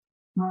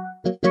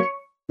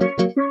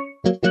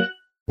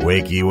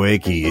Wakey,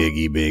 wakey,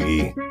 Iggy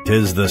Biggy.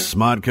 'Tis the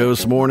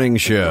Smodcoast Morning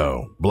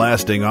Show,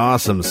 blasting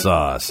awesome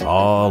sauce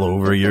all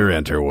over your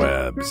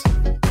interwebs.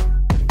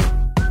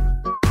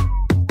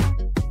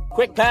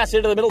 Quick pass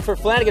into the middle for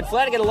Flanagan.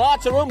 Flanagan,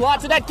 lots of room,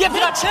 lots of that. Gives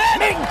it a chance.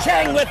 Ming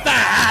Chang with the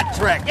hat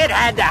trick. It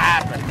had to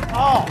happen.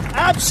 Oh,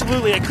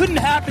 absolutely. It couldn't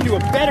happen to a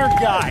better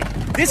guy.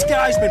 This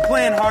guy's been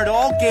playing hard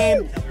all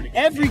game.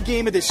 Every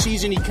game of the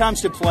season he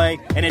comes to play,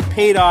 and it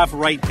paid off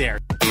right there.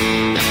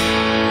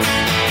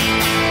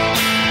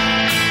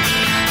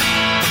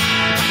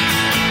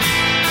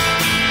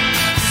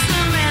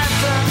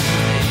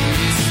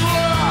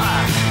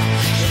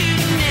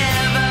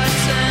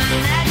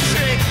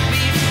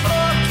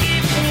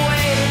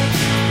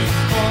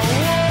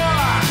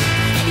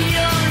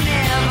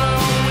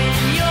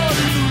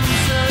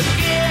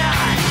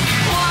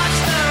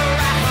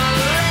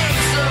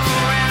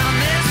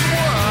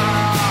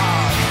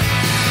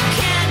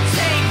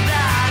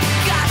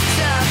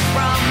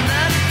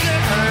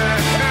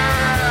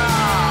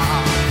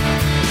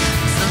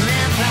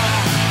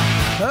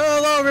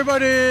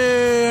 Everybody,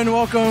 and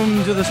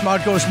welcome to the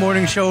Smodcoast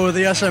Morning Show,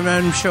 the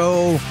SMN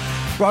show,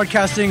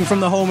 broadcasting from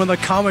the home of the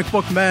comic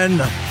book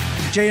men,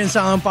 Jay and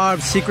Silent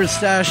Bob's Secret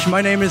Stash.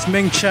 My name is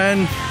Ming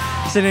Chen,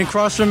 sitting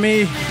across from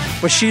me,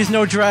 but she's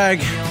no drag.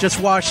 Just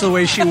watch the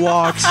way she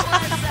walks.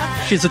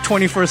 She's a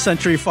 21st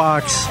century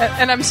fox.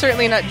 And I'm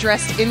certainly not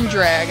dressed in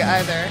drag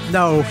either.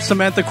 No,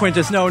 Samantha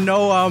Quintus.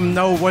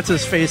 No, what's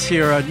his face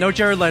here? No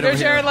Jared Leto. No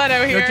Jared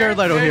Leto here. No Jared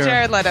Leto here. No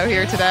Jared Leto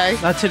here today.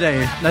 Not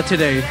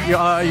today.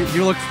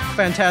 You look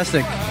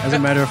fantastic, as a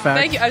matter of fact.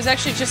 Thank you. I was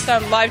actually just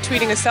live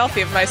tweeting a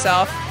selfie of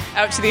myself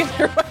out to the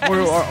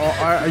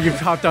interwebs. You've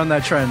hopped on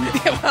that trend.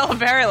 Yeah, well,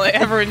 apparently.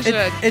 Everyone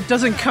should. It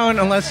doesn't count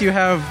unless you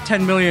have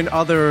 10 million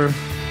other...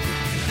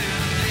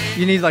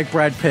 You need, like,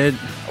 Brad Pitt.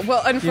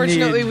 Well,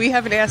 unfortunately, we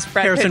haven't asked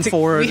Brad Harrison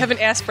Ford. We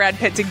haven't asked Brad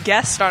Pitt to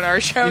guest on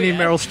our show. You need yet.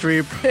 Meryl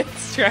Streep.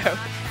 It's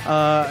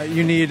true.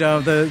 You need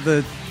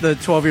the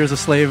 12 Years a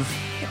Slave.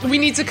 We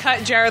need to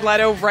cut Jared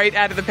Leto right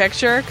out of the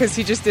picture because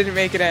he just didn't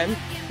make it in.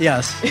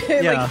 Yes.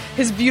 Yeah. Like,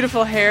 his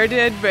beautiful hair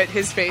did, but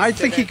his face I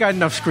think he got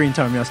enough screen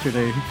time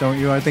yesterday, don't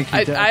you? I think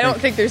he did. I don't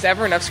think there's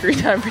ever enough screen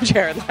time for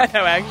Jared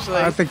Leto, actually.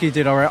 I think he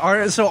did all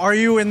right. So are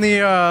you in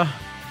the...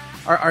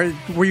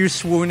 were you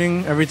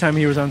swooning every time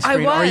he was on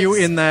screen? I was. Are you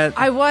in that?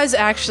 I was,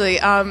 actually.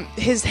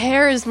 His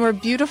hair is more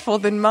beautiful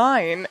than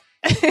mine.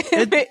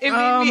 It made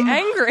me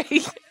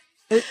angry.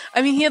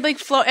 I mean, he had like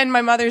flow, and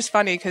my mother's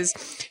funny because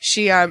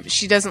she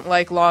doesn't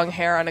like long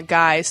hair on a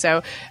guy.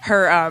 So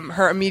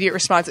her immediate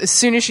response as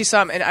soon as she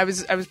saw him, and I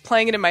was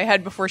playing it in my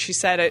head before she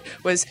said it,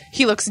 was,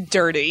 "He looks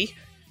dirty."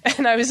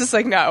 And I was just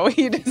like, no,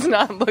 he does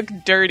not look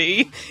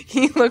dirty.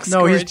 He looks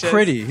gorgeous. He's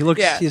pretty. He looks.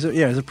 Yeah. He's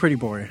a pretty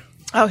boy.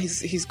 Oh,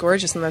 he's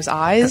gorgeous in those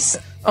eyes.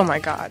 Oh my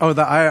god. Oh,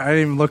 the eye. I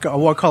didn't even look.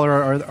 What color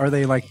are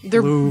they? Like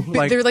they're blue.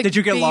 They're like did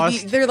you get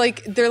lost? They're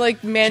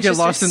like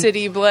Manchester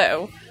City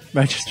blue.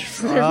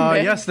 Manchester.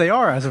 Yes, they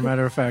are. As a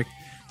matter of fact,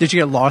 did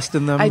you get lost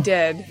in them? I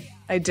did.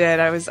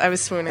 I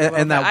was swooning.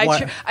 And that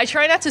I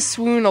try not to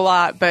swoon a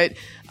lot, but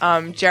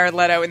Jared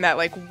Leto in that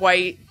like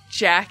white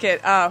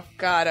jacket. Oh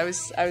god, I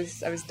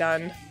was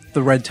done.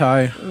 The red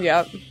tie.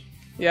 Yep.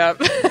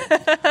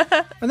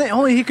 And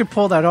only he could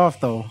pull that off,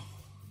 though.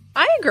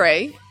 I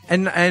agree.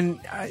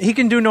 And he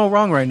can do no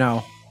wrong right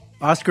now.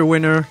 Oscar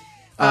winner.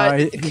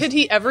 Could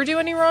he ever do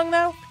any wrong,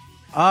 though?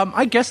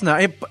 I guess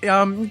not.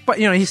 But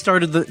he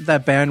started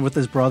that band with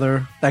his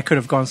brother. That could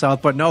have gone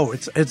south. But no,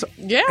 he's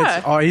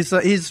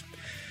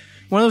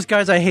one of those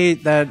guys I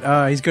hate.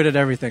 That he's good at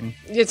everything.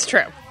 It's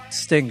true.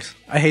 Stinks.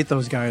 I hate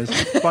those guys.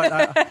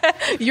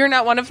 But you're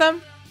not one of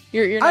them.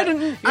 You're not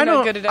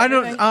good at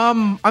everything?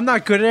 I'm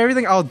not good at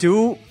everything. I'll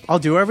do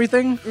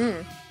everything.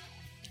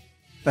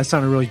 That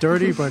sounded really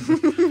dirty, but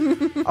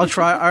I'll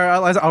try.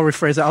 I'll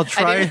rephrase it. I'll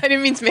try. I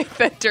didn't mean to make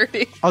that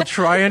dirty. I'll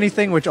try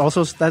anything, which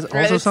also sounds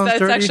dirty.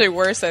 That's actually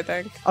worse, I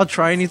think. I'll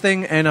try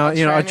anything, and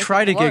I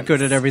try to get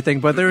good at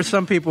everything. But there are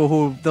some people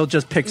who they'll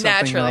just pick something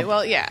naturally. up.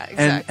 Well, yeah,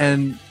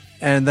 exactly.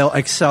 And they'll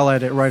excel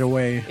at it right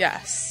away.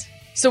 Yes.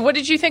 So, what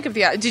did you think of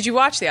Did you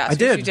watch the Oscars? I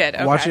did. You did.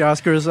 Okay. Watch the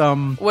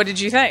Oscars. What did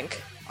you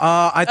think?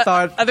 I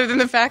thought... other than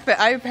the fact that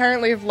I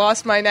apparently have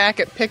lost my knack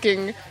at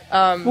picking...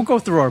 we'll go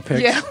through our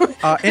picks.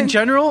 Yeah. In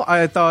general,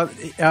 I thought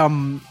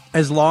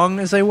as long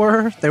as it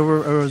was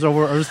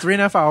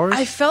 3.5 hours.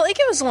 I felt like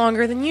it was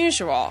longer than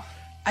usual.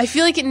 I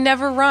feel like it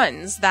never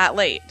runs that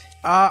late.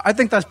 I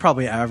think that's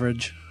probably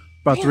average.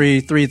 About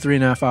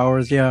 3.5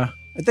 hours, yeah.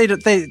 They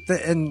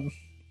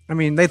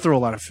threw a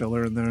lot of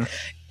filler in there.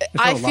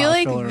 I feel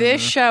like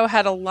this show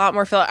had a lot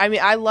more filler. I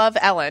mean, I love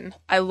Ellen.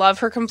 I love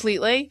her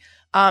completely.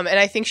 And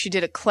I think she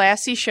did a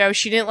classy show.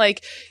 She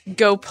didn't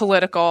go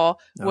political,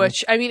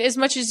 which, I mean, as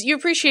much as you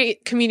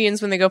appreciate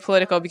comedians when they go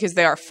political because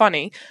they are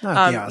funny.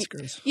 Not the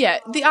Oscars. Yeah.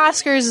 The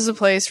Oscars is a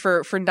place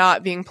for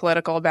not being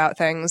political about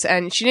things.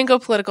 And she didn't go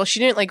political. She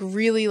didn't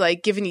really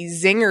give any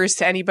zingers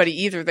to anybody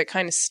either that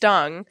kind of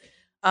stung.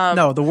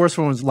 No, the worst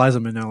one was Liza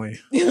Minnelli.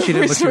 She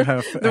didn't look too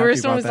happy. The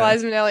worst one was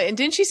Liza Minnelli. And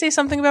didn't she say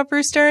something about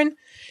Bruce Dern?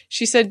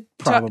 She said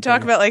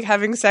talk about like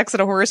having sex at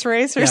a horse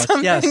race or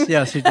something.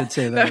 Yes, she did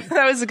say that.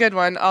 That was a good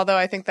one. Although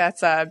I think that's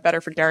better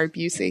for Gary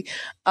Busey.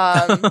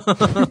 I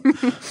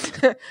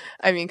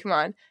mean, come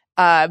on.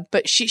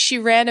 But she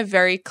ran a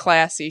very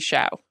classy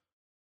show.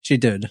 She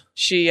did.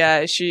 She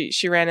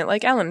ran it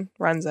like Ellen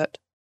runs it.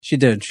 She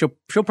did. She'll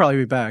probably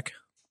be back.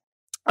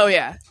 Oh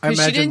yeah,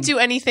 because she didn't do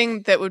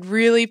anything that would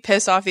really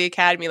piss off the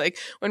Academy. Like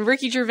when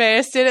Ricky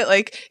Gervais did it,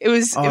 like it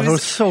was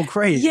so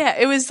great. Yeah,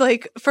 it was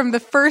like from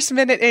the first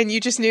minute in, you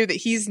just knew that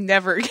he's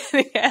never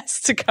getting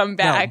asked to come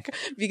back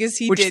because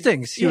he Which did.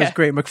 stinks. He was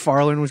great.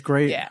 McFarlane was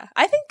great. Yeah,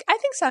 I think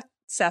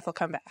Seth will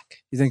come back.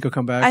 You think he'll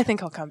come back? I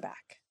think he'll come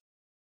back.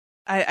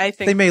 I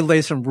think they may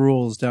lay some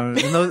rules down.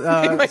 And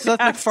those, Seth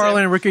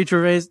MacFarlane and Ricky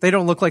Gervais, they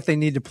don't look like they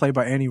need to play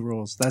by any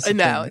rules. That's the thing.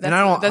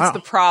 That's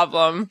the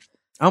problem.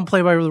 I don't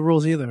play by the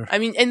rules either. I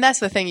mean, and that's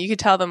the thing. You could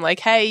tell them like,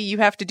 "Hey, you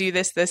have to do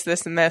this, this,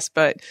 this, and this,"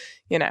 but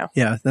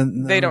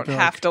then they don't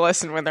have to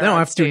listen when they're. They don't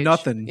on have stage. to do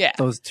nothing. Yeah,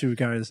 those two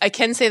guys. I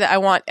can say that I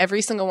want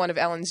every single one of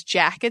Ellen's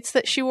jackets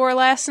that she wore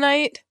last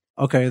night.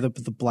 Okay, the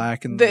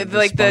black and the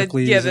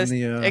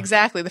sparklies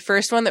exactly the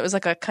first one that was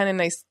like a kind of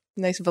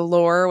nice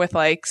velour with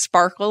like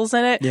sparkles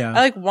in it. Yeah, I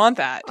like want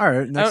that. All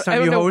right, next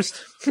time you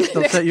host,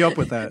 they'll set you up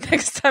with that.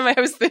 Next time I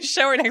host this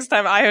show, or next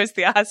time I host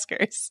the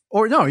Oscars.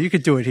 Or no, you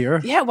could do it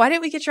here. Yeah, why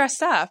didn't we get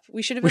dressed up?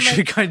 We should have. We should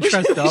have kind of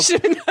dressed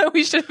up.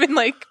 We should have been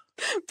like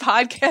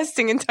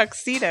podcasting in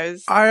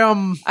tuxedos. I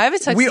have a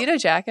tuxedo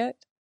jacket.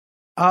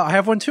 I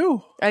have one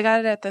too. I got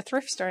it at the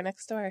thrift store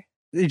next door.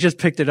 You just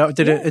picked it up.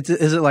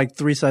 Is it like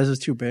 3 sizes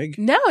too big?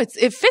 No,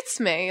 it fits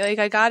me. Like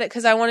I got it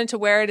because I wanted to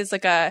wear it as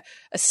like a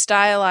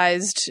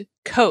stylized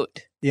coat.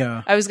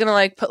 Yeah. I was going to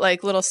like put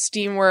like little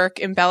steamwork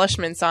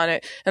embellishments on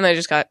it, and I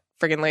just got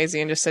friggin'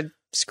 lazy and just said,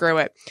 screw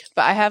it.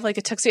 But I have like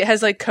a tuxedo. It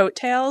has like coat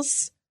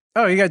tails.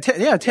 Oh, you got tails.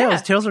 Yeah.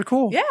 Tails are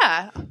cool.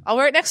 Yeah. I'll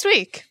wear it next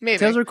week. Maybe.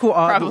 Tails are cool.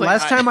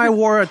 Last time I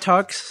wore a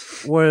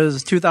tux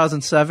was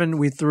 2007.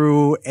 We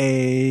threw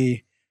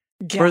a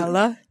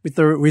gala. We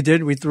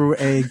threw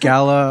a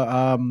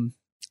gala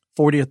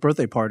 40th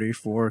birthday party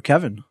for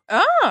Kevin.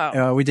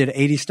 Oh. We did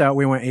 80 style.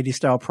 We went 80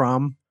 style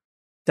prom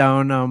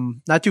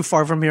down not too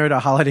far from here at a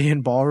Holiday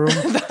Inn ballroom.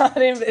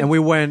 And we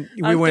went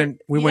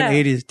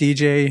 80s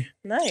DJ.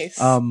 Nice.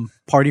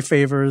 Party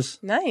favors.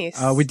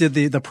 Nice. We did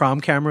the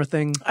prom camera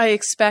thing. I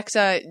expect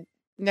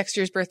next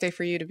year's birthday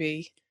for you to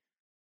be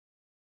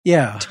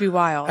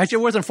wild. Actually,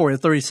 it wasn't 40th,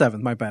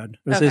 37th. My bad.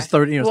 It was his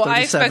 30. Well,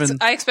 37.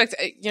 I expect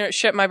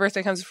shit. My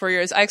birthday comes in 4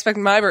 years. I expect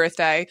my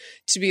birthday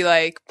to be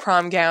like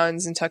prom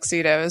gowns and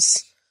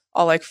tuxedos,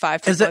 all like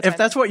 5. If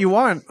that's what you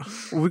want,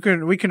 we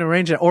can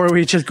arrange it, or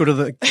we just go to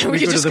the bar. We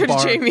go to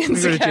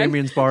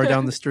Jamien's bar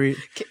down the street.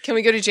 Can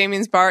we go to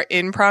Jamien's bar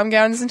in prom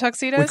gowns and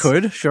tuxedos? We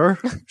could, sure.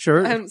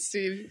 I don't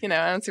see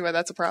why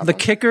that's a problem. The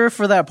kicker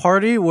for that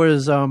party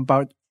was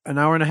about an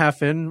hour and a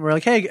half in. We're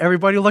like, hey,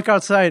 everybody look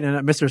outside. And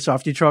a Mr.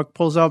 Softy truck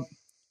pulls up.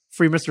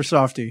 Free Mr.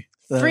 Softy.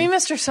 Free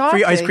Mr. Softy.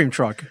 Free ice cream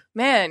truck.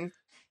 Man,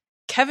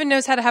 Kevin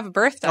knows how to have a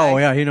birthday. Oh,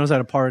 yeah. He knows how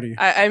to party.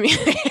 I mean,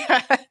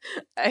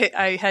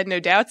 I had no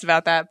doubts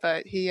about that,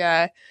 but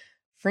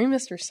free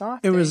Mr.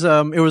 Softy. It was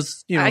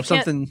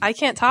something. I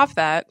can't top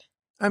that.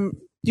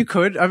 You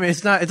could. I mean,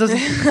 it's not. It doesn't.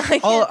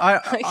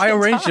 I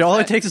arranged it. All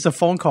it takes is a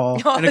phone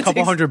call and a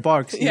couple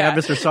 $100. You have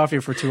Mr. Softy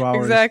for 2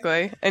 hours.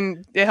 Exactly,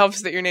 and it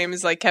helps that your name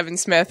is like Kevin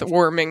Smith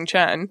or Ming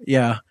Chen.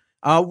 Yeah.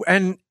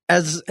 And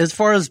as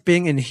far as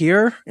being in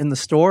here in the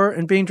store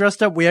and being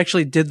dressed up, we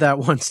actually did that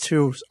once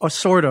too,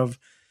 sort of.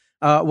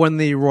 When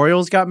the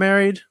Royals got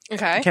married.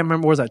 Okay. I can't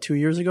remember. Was that 2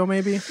 years ago?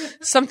 Maybe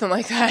something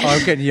like that.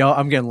 Oh,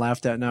 I'm getting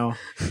laughed at now.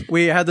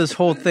 We had this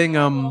whole thing.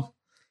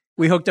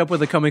 We hooked up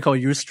with a company called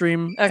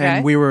Ustream,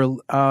 and we were.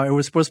 It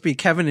was supposed to be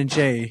Kevin and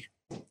Jay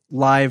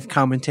live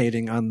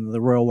commentating on the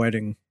royal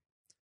wedding.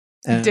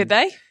 And, did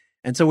they?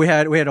 And so we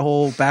had a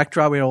whole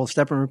backdrop, we had a whole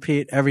step and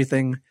repeat,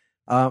 everything.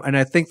 And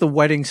I think the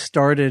wedding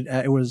started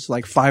it was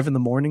like 5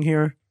 a.m.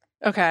 here.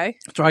 Okay.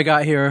 So I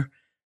got here.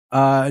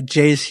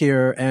 Jay's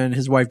here, and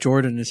his wife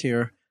Jordan is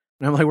here.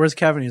 And I'm like, "Where's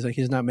Kevin?" He's like,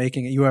 "He's not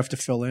making it. You have to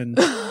fill in."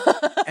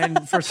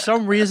 And for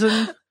some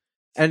reason.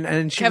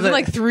 And she Kevin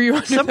like threw you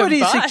under somebody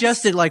the bus.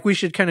 suggested like we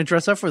should kind of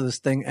dress up for this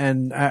thing,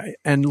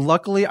 and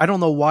luckily I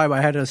don't know why, but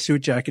I had a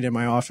suit jacket in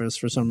my office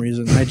for some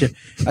reason. I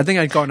think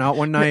I'd gone out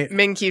one night.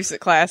 Ming keeps it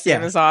classy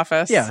in his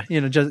office. Yeah,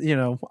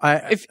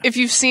 if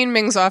you've seen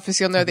Ming's office,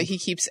 you'll know that he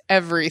keeps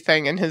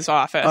everything in his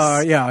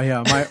office.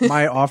 Yeah.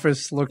 My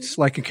office looks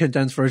like a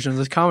condensed version of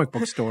this comic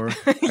book store,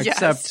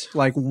 except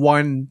like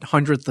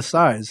 1/100th the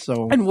size.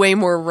 So and way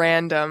more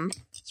random.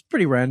 It's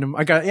pretty random.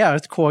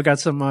 It's cool. I got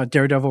some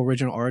Daredevil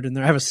original art in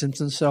there. I have a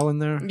Simpsons cell in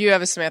there. You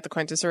have a Samantha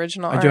Quintus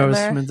original art I do have in a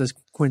there?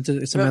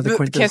 Samantha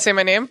Quintus. Can't say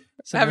my name?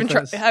 Having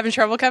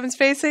trouble, Kevin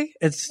Spacey?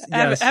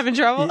 Having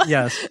trouble?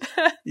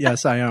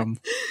 Yes, I am.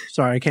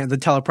 Sorry, I can't. The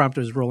teleprompter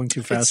is rolling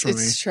too fast for me.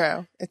 It's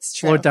true.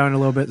 Slow it down a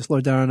little bit.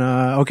 Slow down.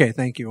 Okay,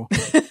 thank you.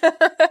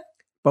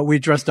 But we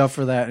dressed up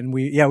for that, and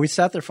we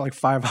sat there for like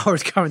 5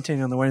 hours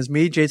commentating on the weddings.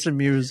 Me, Jason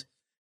Mewes,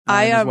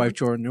 and his wife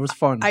Jordan. It was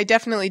fun. I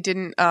definitely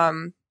didn't.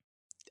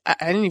 I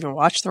didn't even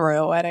watch the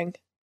royal wedding.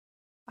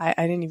 I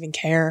didn't even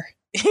care.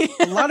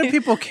 A lot of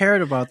people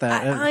cared about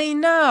that. I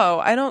know.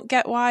 I don't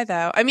get why,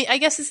 though. I mean, I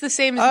guess it's the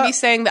same as me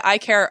saying that I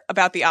care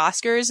about the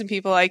Oscars, and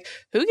people are like,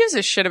 who gives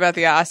a shit about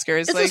the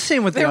Oscars? It's like, the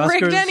same with the Oscars. They're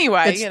rigged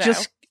anyway. It's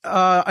just,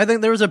 I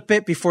think there was a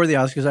bit before the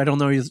Oscars. I don't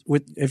know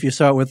if you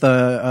saw it with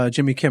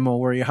Jimmy Kimmel,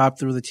 where he hopped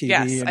through the TV.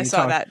 Yes, and I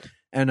saw that.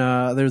 And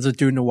there's a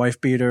dude in a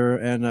wife beater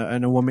and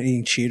a woman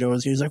eating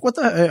Cheetos. He was like, "What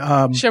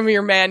the?" Show me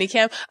your manny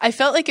cam. I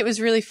felt like it was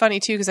really funny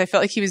too because I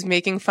felt like he was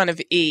making fun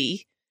of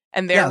E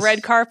and their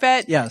red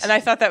carpet. Yes. And I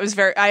thought that was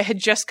I had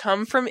just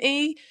come from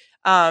E.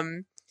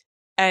 And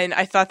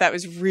I thought that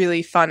was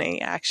really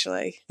funny,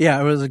 actually. Yeah,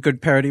 it was a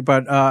good parody.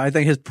 But I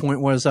think his point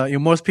was,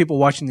 most people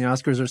watching the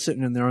Oscars are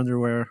sitting in their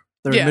underwear.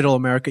 They're in middle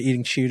America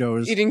eating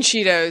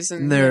Cheetos.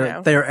 And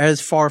they're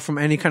as far from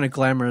any kind of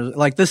glamour.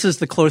 Like, this is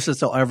the closest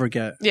they'll ever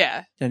get.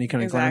 Yeah. To any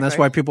kind of glamour. And that's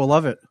why people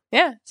love it.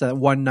 Yeah. It's that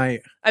one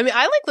night. I mean,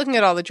 I like looking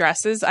at all the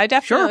dresses. I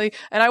definitely,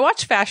 and I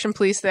watched Fashion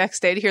Police the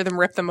next day to hear them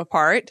rip them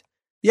apart.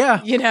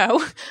 Yeah.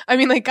 I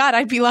mean, like, God,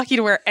 I'd be lucky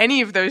to wear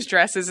any of those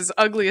dresses, as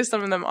ugly as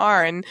some of them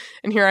are. And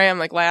here I am,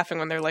 like, laughing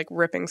when they're, like,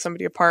 ripping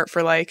somebody apart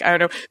for, like, I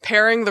don't know,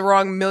 pairing the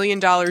wrong $1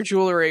 million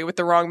jewelry with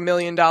the wrong $1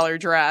 million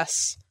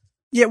dress.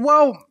 Yeah,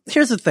 well,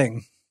 here's the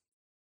thing.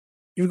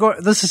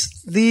 This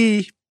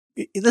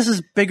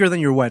is bigger than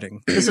your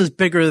wedding. This is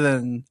bigger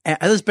than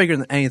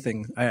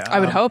anything. I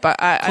would hope.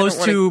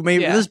 Close to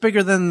maybe this is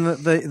bigger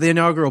than the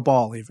inaugural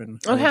ball, even.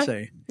 I would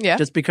say. Yeah.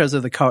 Just because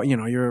of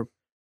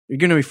you're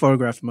going to be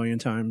photographed a million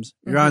times.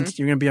 You're going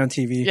to be on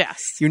TV.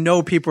 Yes.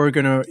 People are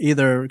going to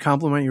either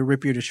compliment you or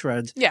rip you to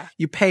shreds. Yeah.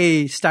 You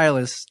pay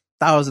stylists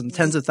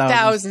tens of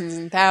thousands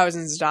and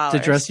thousands of dollars to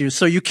dress you,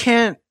 so you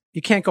can't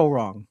go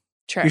wrong.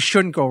 True. You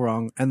shouldn't go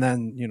wrong, and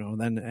then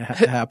then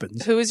it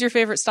happens. Who was your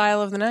favorite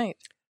style of the night?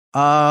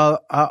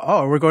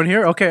 We're going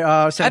here. Okay,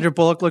 Sandra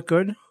Bullock looked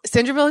good.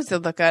 Sandra Bullock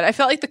did look good. I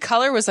felt like the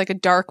color was like a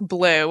dark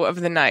blue of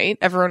the night.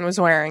 Everyone was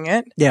wearing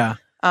it. Yeah.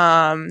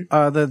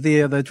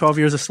 The 12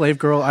 Years a Slave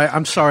girl.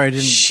 I'm sorry, I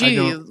didn't. She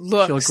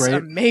looks great.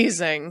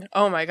 Amazing.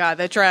 Oh my God,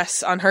 that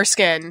dress on her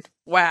skin.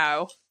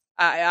 Wow.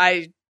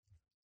 I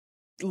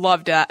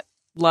loved it.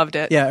 Loved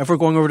it. Yeah. If we're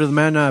going over to the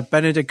men,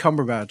 Benedict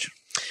Cumberbatch.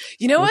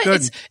 You know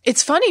what?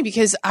 It's funny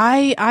because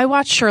I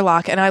watch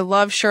Sherlock and I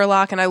love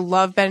Sherlock and I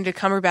love Benedict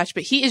Cumberbatch,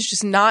 but he is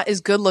just not as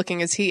good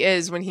looking as he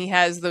is when he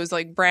has those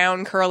like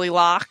brown curly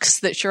locks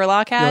that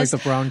Sherlock has. You like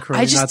the brown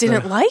curly. I just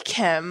didn't like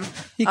him.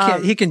 He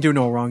can't. He can do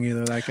no wrong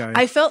either. That guy.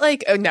 I felt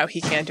like no,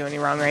 he can't do any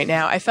wrong right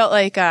now. I felt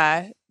like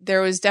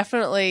there was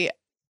definitely.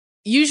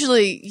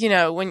 Usually,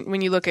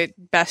 when you look at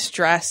best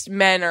dressed,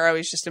 men are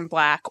always just in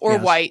black or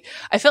white.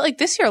 I felt like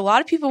this year a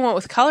lot of people went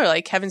with color.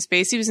 Like Kevin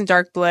Spacey was in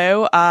dark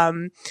blue.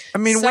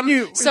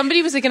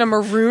 Somebody was like in a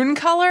maroon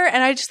color,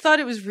 and I just thought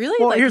it was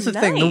really here's the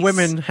thing: the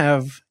women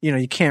have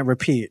you can't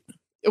repeat.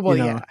 Well,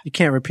 you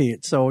can't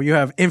repeat. So you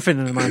have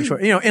infinite amount of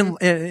choice.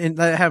 In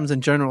that happens in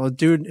general. A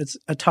dude, it's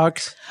a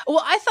tux.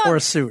 Well, I thought or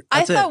a suit.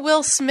 That's I thought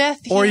Will Smith.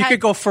 Or you could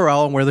go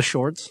Pharrell and wear the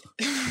shorts.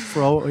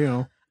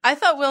 Pharrell, I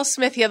thought Will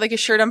Smith, he had like a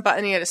shirt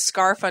unbuttoned, he had a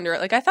scarf under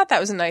it. Like, I thought that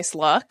was a nice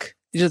look.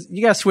 You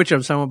got to switch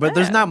up someone, but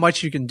there's not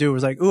much you can do.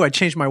 It's like, ooh, I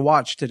changed my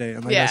watch today.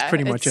 And that's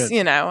pretty much it.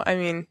 I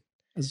mean.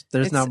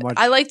 There's not much.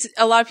 I liked,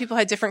 a lot of people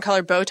had different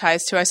colored bow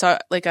ties too. I saw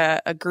like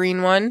a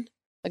green one,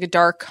 like a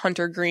dark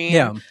hunter green.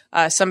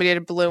 Yeah. Somebody had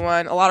a blue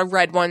one, a lot of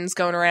red ones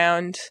going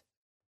around,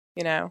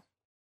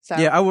 So.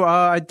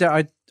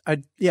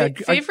 Yeah,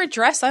 favorite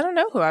dress? I don't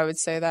know who I would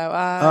say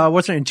though.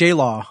 What's her name?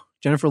 J-Law.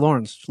 Jennifer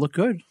Lawrence looked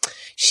good.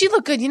 She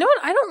looked good. You know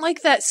what? I don't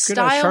like that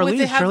style.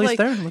 Charlize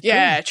Theron looked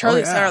good.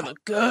 Charlize Theron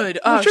looked good.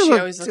 Oh, she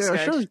always looks good.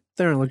 Charlize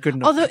Theron looked good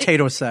in a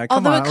potato sack.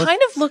 Although it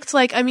kind of looked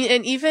like, and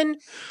even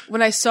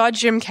when I saw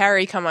Jim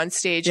Carrey come on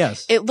stage,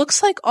 it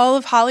looks like all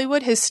of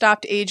Hollywood has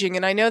stopped aging.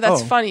 And I know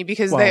that's funny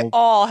because they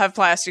all have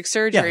plastic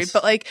surgery. Yes.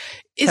 But like,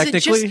 is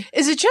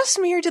it just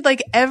me, or did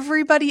like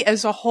everybody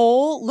as a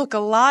whole look a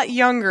lot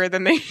younger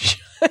than they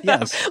should?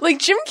 Yes. Like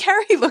Jim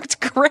Carrey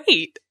looked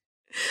great.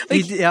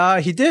 Like,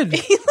 he did.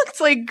 He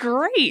looked like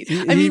great.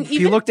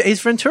 He looked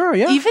Ace Ventura,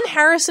 yeah. Even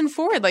Harrison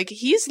Ford, like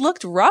he's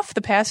looked rough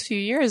the past few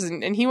years,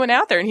 and he went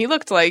out there and he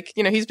looked like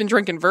he's been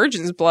drinking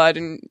virgin's blood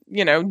and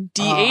de-aged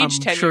 10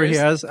 years. I'm sure he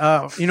has.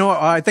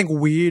 I think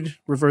weed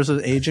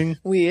reverses aging.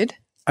 Weed?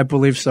 I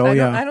believe so.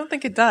 I don't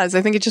think it does.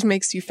 I think it just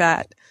makes you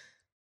fat.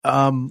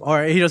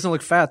 Or he doesn't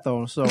look fat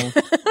though. So,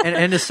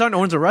 and his son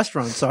owns a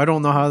restaurant, so I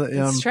don't know how.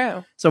 It's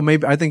true. So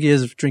maybe I think he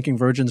is drinking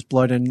virgin's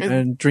blood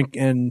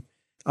and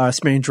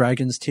smearing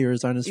dragon's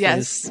tears on his face.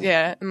 Yes,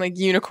 yeah, and like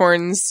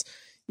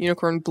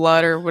unicorn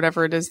blood or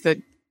whatever it is that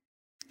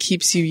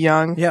keeps you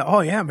young. Yeah.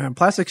 Oh yeah, man.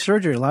 Plastic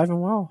surgery, alive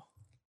and well.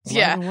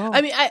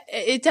 I mean,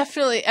 it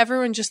definitely.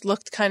 Everyone just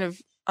looked kind of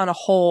on a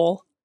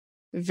whole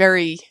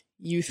very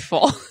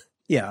youthful.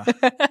 Yeah.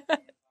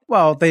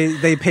 Well,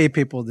 they pay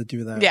people to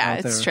do that. Yeah,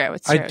 it's true.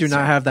 I do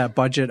not have that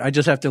budget. I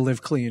just have to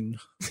live clean.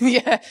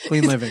 Yeah.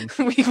 Clean living.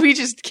 We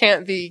just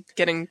can't be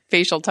getting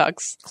facial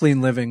tucks.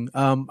 Clean living.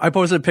 I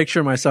posted a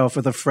picture of myself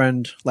with a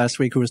friend last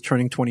week who was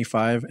turning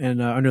 25,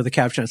 and under the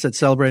caption it said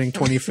celebrating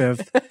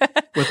 25th.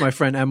 with my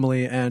friend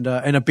Emily and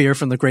a beer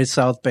from the Great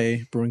South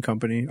Bay Brewing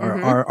Company,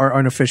 our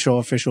unofficial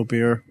official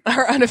beer.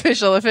 Our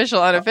unofficial of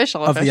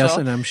the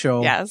S&M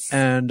show. Yes.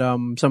 And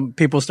some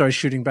people started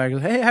shooting back.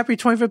 Hey, happy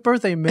 25th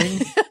birthday,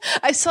 Ming.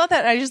 I saw that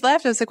and I just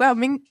laughed. I was like, wow,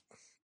 Ming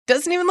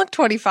doesn't even look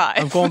 25.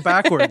 I'm going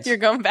backwards. You're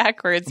going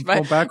backwards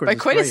by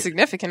quite a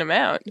significant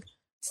amount.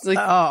 It's like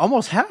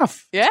almost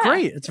half. Yeah. It's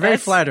great. It's very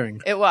flattering.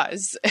 It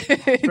was.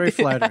 Very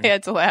flattering. I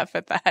had to laugh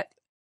at that.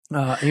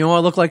 You know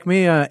what look like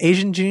me?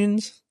 Asian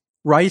jeans,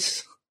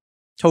 rice,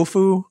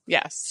 tofu,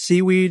 yes,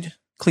 seaweed,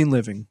 clean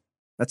living.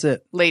 That's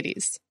it.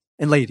 Ladies.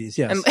 And ladies,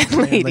 yes. And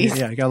ladies.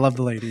 Yeah, you gotta love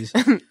the ladies.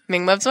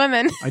 Ming loves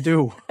women. I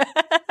do.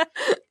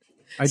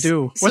 I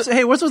do. What's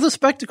with the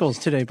spectacles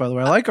today, by the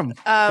way? I like them.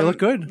 They look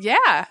good.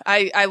 Yeah.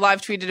 I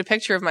live tweeted a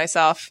picture of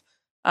myself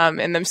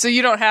in them. So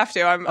you don't have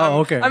to.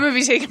 okay. I'm going to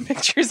be taking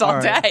pictures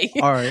all day.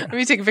 All right. I'm going to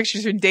be taking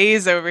pictures for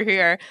days over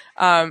here.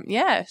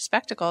 Yeah,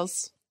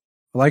 spectacles.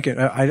 I like it.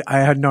 I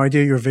had no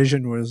idea your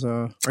vision was,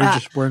 are you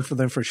just wearing for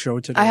them for show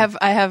today? I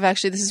have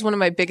actually, this is one of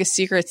my biggest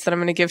secrets that I'm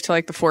going to give to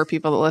like the 4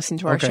 people that listen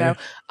to our show.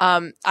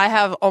 I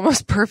have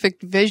almost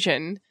perfect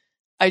vision.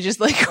 I just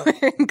like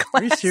wearing glasses.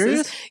 Are you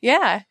serious?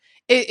 Yeah.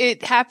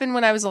 It happened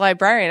when I was a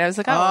librarian. I was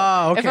like,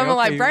 if I'm a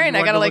librarian,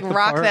 I got to like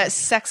rock that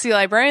sexy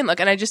librarian look.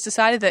 And I just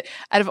decided that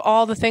out of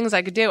all the things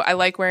I could do, I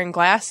like wearing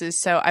glasses.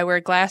 So I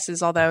wear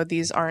glasses, although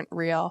these aren't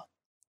real.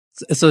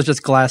 So it's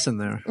just glass in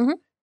there. Mm-hmm.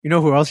 You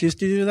know who else used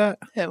to do that?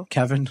 Who?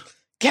 Kevin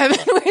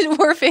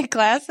wore fake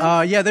glasses?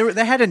 Yeah,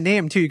 they had a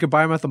name too. You could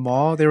buy them at the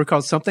mall. They were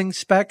called something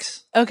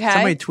specs. Okay.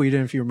 Somebody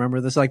tweeted if you remember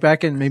this, like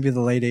back in maybe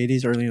the late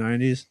 80s, early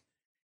 90s.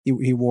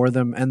 He wore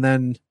them, and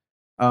then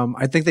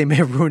I think they may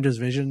have ruined his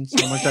vision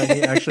so much that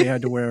he actually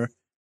had to wear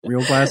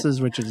real glasses,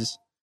 which is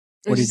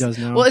what he does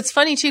now. Well, it's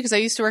funny too because I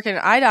used to work in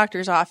an eye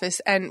doctor's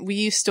office, and we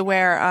used to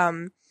wear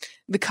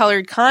the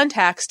colored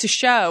contacts to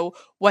show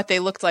what they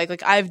looked like.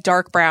 Like I have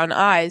dark brown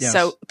eyes,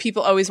 so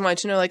people always wanted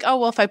to know, like, oh,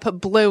 well, if I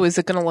put blue, is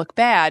it going to look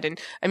bad? And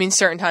I mean,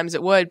 certain times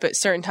it would, but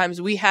certain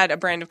times we had a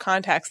brand of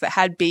contacts that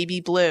had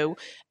baby blue,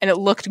 and it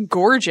looked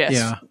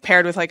gorgeous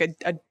paired with like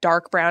a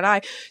dark brown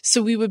eye.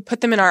 So we would put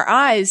them in our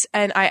eyes,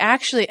 and I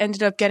actually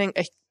ended up getting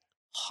a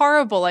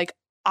horrible like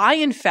eye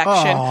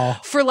infection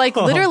for like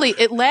literally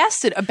it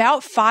lasted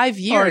about 5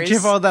 years. Do you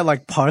have all that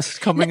like pus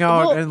coming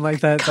out and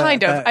like that?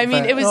 Kind of. I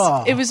mean, it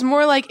was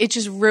more like it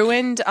just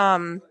ruined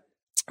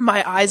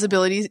my eye's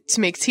ability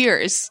to make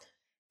tears.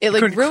 It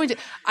like ruined it.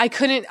 I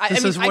couldn't.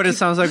 This is what it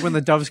sounds like when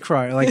the doves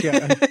cry. Like,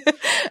 yeah,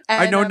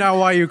 I know now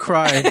why you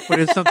cry, but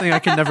it's something I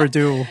can never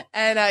do.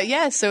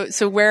 And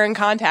so wearing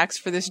contacts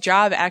for this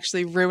job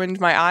actually ruined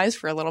my eyes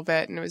for a little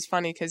bit, and it was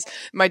funny because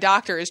my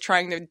doctor is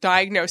trying to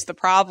diagnose the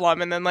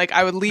problem, and then like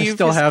I would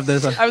leave.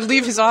 I would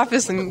leave his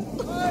office, and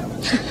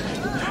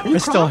I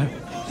still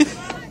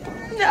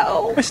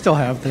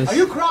have this. Are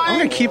you crying? I'm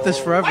gonna keep this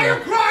forever. Are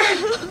you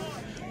crying?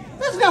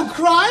 There's no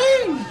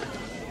crying.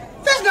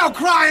 There's no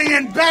crying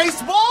in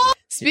baseball!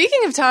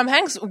 Speaking of Tom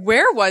Hanks,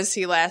 where was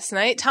he last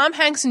night? Tom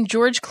Hanks and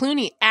George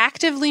Clooney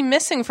actively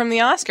missing from the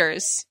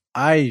Oscars.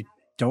 I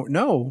don't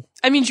know.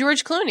 I mean,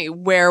 George Clooney,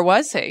 where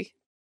was he?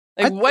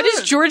 Like, what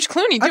is George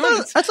Clooney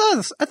doing? I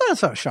thought I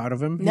saw a shot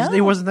of him. No.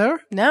 He wasn't there?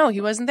 No, he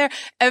wasn't there.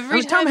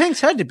 Tom Hanks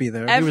had to be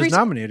there. He was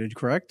nominated,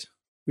 correct?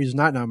 He was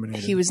not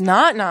nominated. He was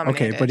not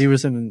nominated. Okay, but he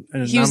was in a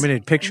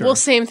nominated picture. Well,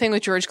 same thing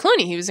with George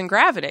Clooney. He was in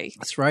Gravity.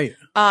 That's right.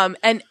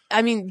 And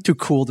I mean, too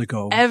cool to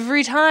go.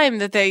 Every time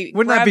that they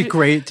wouldn't that be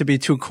great to be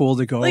too cool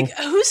to go? Like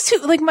who's too?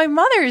 Like my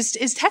mother is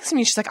texting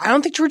me. She's like, I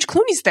don't think George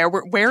Clooney's there.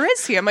 Where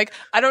is he? I'm like,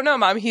 I don't know,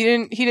 Mom. He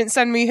didn't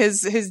send me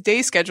his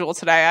day schedule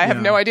today. I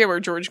have no idea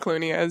where George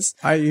Clooney is.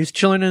 He's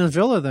chilling in a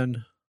villa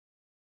then,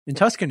 in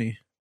Tuscany.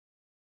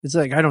 It's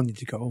like I don't need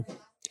to go.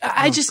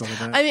 I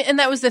mean, and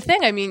that was the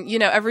thing. I mean, you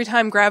know, every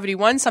time Gravity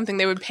won something,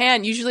 they would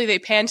pan. Usually they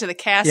pan to the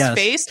cast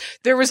face.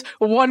 There was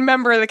one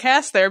member of the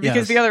cast there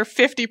because the other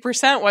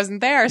 50% wasn't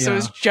there. So it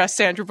was just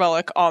Sandra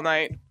Bullock all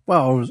night.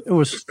 Well, it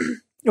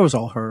was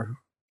all her.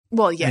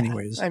 Well, yeah.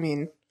 Anyways. I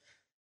mean,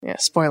 yeah,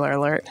 spoiler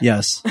alert.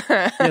 Yes.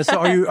 Yeah, so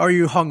are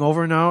you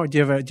hungover now?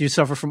 Do you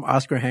suffer from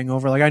Oscar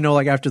hangover? Like I know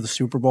like after the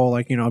Super Bowl,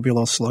 like, you know, I'll be a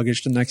little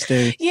sluggish the next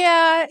day.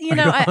 Yeah, you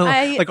know,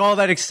 I like all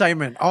that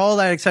excitement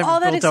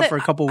built up for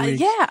a couple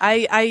weeks. Yeah,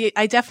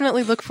 I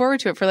definitely look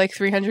forward to it for like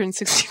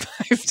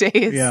 365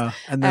 days. Yeah.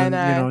 And then,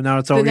 you know, now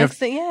it's over.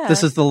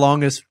 This is the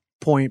longest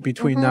point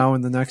between now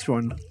and the next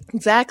one.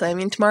 Exactly. I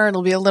mean, tomorrow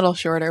it'll be a little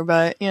shorter,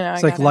 but you know,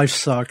 it's like life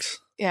sucks.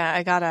 Yeah,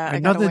 I gotta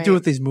nothing to do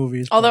with these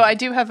movies. Although I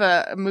do have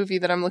a movie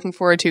that I'm looking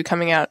forward to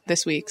coming out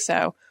this week,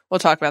 so we'll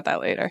talk about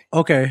that later.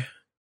 Okay.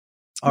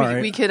 All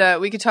right. We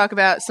could talk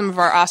about some of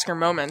our Oscar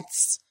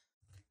moments.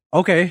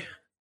 Okay.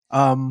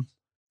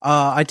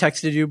 I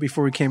texted you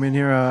before we came in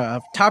here,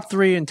 top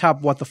 3 and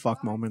top what the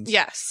fuck moments.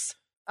 Yes.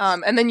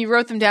 And then you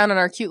wrote them down on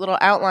our cute little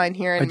outline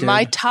here, and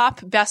my top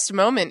best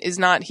moment is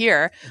not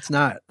here. It's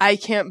not. I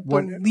can't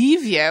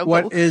believe you.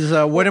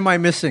 What am I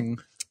missing?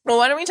 Well,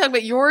 why don't we talk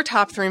about your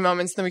top 3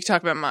 moments, then we can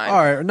talk about mine.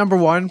 All right. Number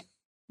 1,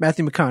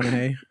 Matthew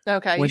McConaughey.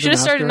 Okay, you wins should an have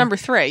started Oscar. number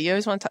 3. You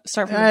always want to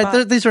start from the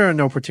bottom. These are in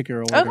no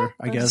particular order, Okay.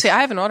 I guess. See, I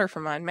have an order for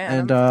mine,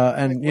 man.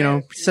 And you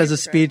know, says a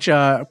speech,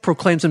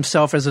 proclaims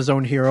himself as his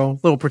own hero. A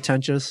little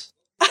pretentious.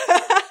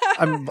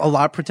 I'm a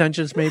lot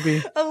pretentious,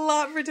 maybe. A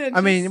lot pretentious.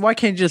 I mean, why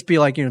can't you just be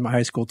like, you know, my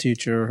high school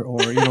teacher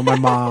or, you know, my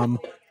mom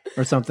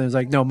or something? It's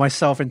like, no,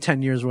 myself in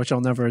 10 years, which I'll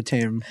never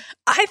attain.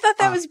 I thought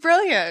that was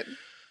brilliant.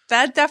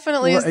 That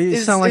definitely is. You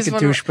sound like a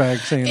douchebag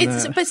saying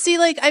that. But see,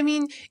 like, I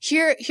mean,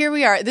 here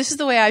we are. This is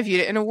the way I viewed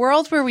it. In a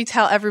world where we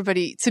tell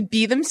everybody to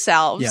be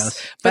themselves.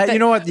 Yes. But you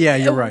know what? Yeah,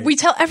 you're right. We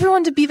tell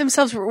everyone to be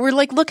themselves. We're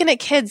like looking at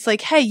kids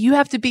like, hey, you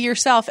have to be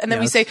yourself. And then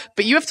we say,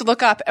 but you have to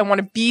look up and want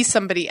to be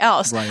somebody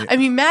else. Right. I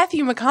mean,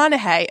 Matthew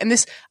McConaughey, and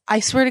this,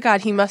 I swear to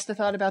God, he must have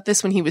thought about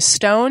this when he was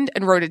stoned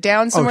and wrote it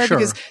down somewhere sure.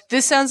 because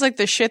this sounds like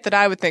the shit that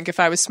I would think if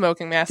I was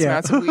smoking massive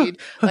amounts of weed.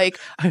 Like,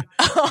 I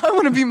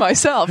want to be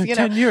myself. You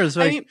know? 10 years.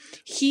 Like, I mean,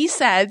 he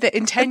said that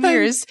in 10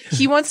 years,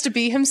 he wants to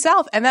be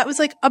himself. And that was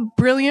like a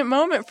brilliant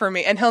moment for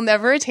me. And he'll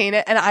never attain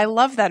it. And I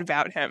love that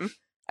about him.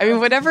 I mean,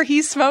 whatever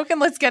he's smoking,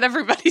 let's get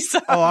everybody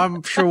some. Oh,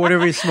 I'm sure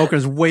whatever he's smoking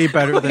is way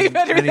better than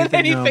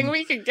anything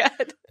we could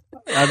get.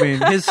 I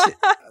mean,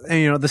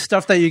 you know, the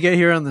stuff that you get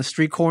here on the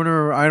street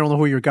corner, I don't know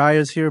who your guy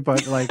is here,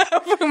 but like,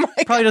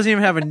 probably doesn't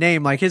even have a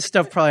name. Like, his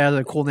stuff probably has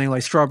a cool name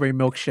like Strawberry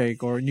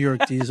Milkshake or New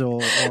York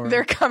Diesel. Or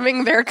They're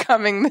coming.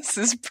 This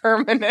is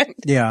permanent.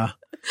 Yeah.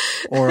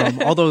 Or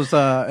all those.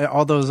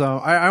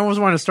 I always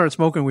want to start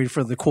smoking weed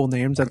for the cool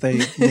names that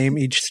they name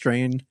each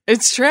strain.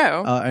 It's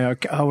true.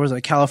 Was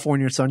it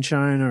California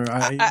Sunshine or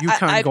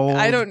Yukon Gold?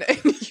 I don't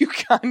know.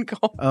 Yukon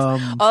Gold.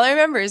 All I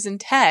remember is in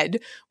Ted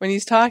when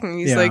he's talking,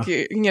 he's like,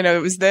 you know,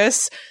 it was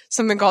this,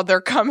 something called They're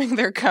Coming,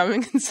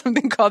 and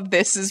something called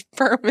This is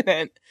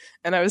Permanent.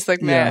 And I was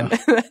like, man,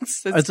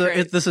 that's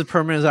great. This is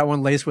permanent. Is that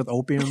one laced with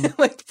opium?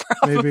 Like,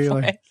 probably. Maybe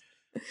like.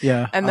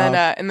 Yeah. And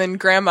then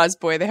Grandma's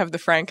Boy, they have the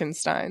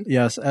Frankenstein.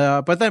 Yes.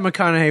 But then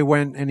McConaughey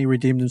went and he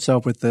redeemed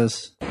himself with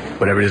this.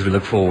 Whatever it is we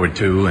look forward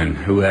to and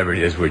whoever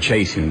it is we're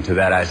chasing, to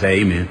that I say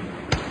amen.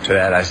 To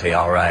that I say,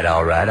 all right,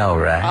 all right, all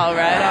right. All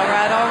right, all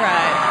right, all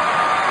right.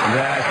 To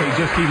that I say,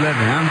 just keep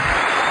living, huh?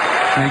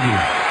 Thank you.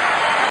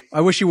 I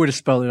wish you would have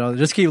spelled it out.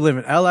 Just keep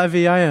living.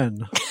 L-I-V-I-N.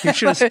 You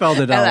should have spelled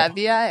it out.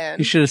 L-I-V-I-N.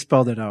 You should have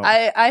spelled it out.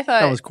 I thought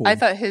that was cool. I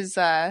thought his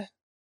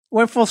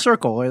went full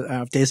circle.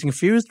 Dazed and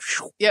Confused.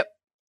 Yep.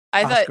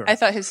 I Oscar.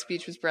 thought his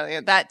speech was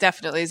brilliant. That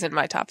definitely is in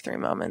my top 3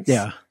 moments.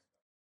 Yeah.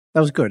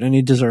 That was good, and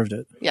he deserved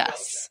it.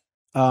 Yes.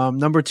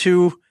 Number 2,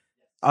 you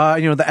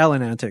know, the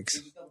Ellen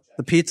antics.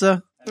 The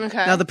pizza.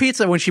 Okay. Now, the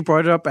pizza, when she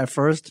brought it up at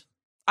first,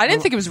 I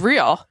didn't think it was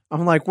real.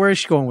 I'm like, where is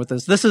she going with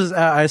this? This is,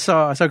 I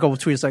saw a couple of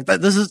tweets like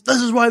that. This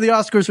is why the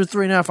Oscars are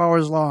 3.5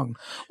 hours long.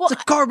 Well,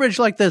 it's garbage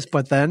like this,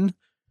 but then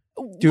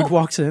dude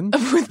walks in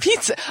with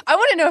pizza. I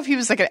want to know if he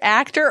was like an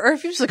actor or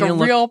if he was like a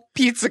real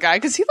pizza guy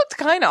because he looked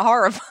kind of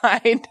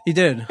horrified. He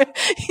did.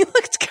 He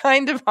looked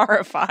kind of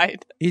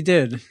horrified. He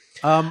did.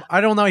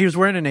 I don't know. He was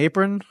wearing an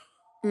apron,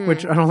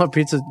 which I don't know.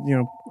 Pizza, you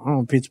know, I don't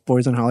know. Pizza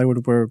boys in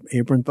Hollywood wear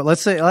aprons, but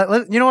let's say,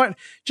 you know what?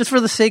 Just for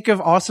the sake of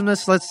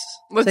awesomeness, let's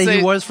say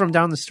he was from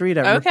down the street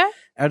at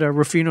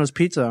Rufino's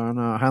Pizza on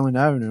Highland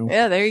Avenue.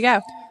 Yeah, there you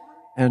go.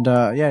 And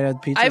he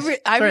had pizza. I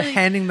started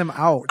handing them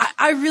out.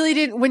 I really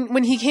didn't.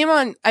 When he came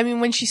on, I mean,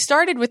 when she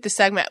started with the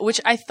segment,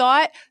 which I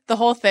thought the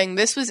whole thing,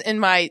 this was in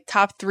my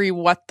top 3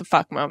 what the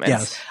fuck moments.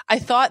 Yes. I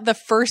thought the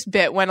first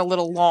bit went a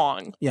little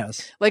long.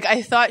 Yes. Like,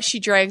 I thought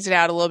she dragged it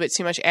out a little bit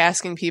too much,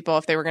 asking people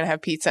if they were going to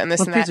have pizza and this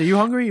and that. Pizza? You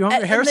hungry?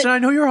 Harrison, I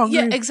know you're hungry.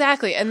 Yeah,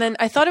 exactly. And then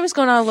I thought it was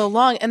going on a little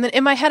long. And then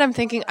in my head, I'm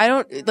thinking,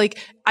 I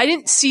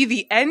didn't see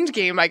the end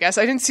game, I guess.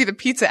 I didn't see the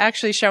pizza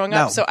actually showing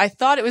up. No. So I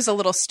thought it was a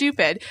little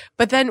stupid.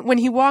 But then when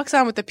he walks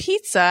on with the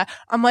pizza,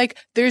 I'm like,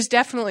 there's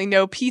definitely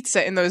no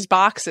pizza in those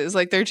boxes.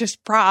 Like, they're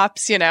just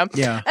props, you know?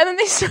 Yeah. And then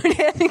they start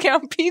handing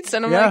out pizza.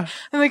 And I'm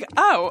like,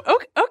 oh,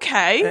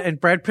 okay.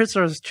 And Brad Pitt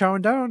starts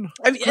chowing down.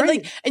 I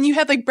mean, and you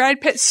had like Brad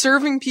Pitt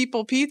serving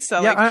people pizza.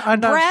 Yeah, like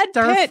Brad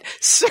Pitt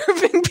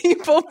serving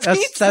people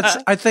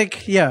pizza. I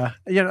think, yeah.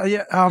 You know,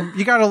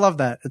 you gotta love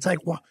that. It's like,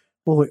 well,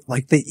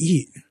 like they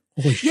eat.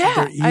 Holy shit,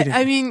 they're eating.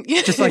 I mean,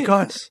 just like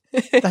us.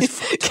 That's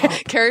fucked up.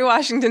 Kerry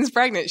Washington's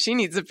pregnant. She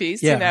needs a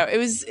piece. Yeah. You know, it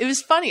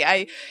was funny.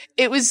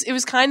 It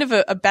was kind of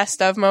a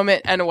best of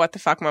moment and a what the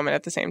fuck moment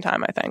at the same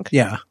time, I think.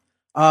 Yeah.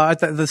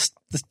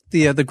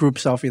 The group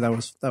selfie,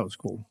 that was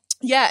cool.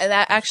 Yeah, and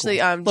that actually,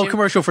 cool. Little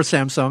commercial for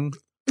Samsung.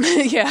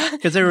 Yeah.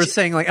 Because they were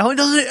saying like, Ellen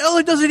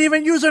doesn't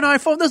even use an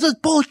iPhone. This is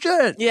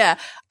bullshit. Yeah.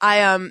 Or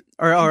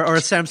a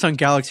Samsung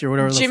Galaxy or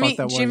whatever the fuck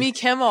that was. Jimmy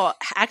Kimmel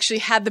actually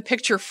had the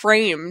picture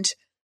framed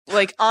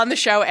like on the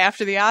show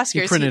after the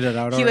Oscars. He printed it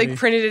out. He like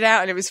printed it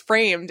out and it was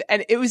framed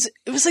and it was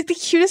like the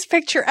cutest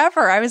picture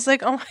ever. I was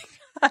like, oh my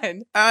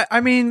God. I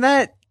mean,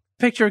 that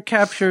picture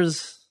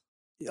captures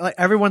like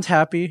everyone's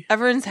happy.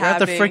 Everyone's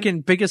happy. At the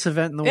freaking biggest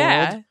event in the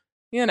world.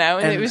 You know,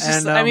 and it was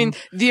just, I mean,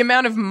 the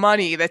amount of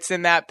money that's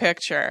in that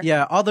picture.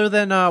 Yeah, other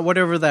than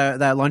whatever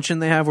that luncheon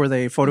they have where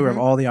they photograph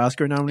all the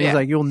Oscar nominees,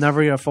 like you'll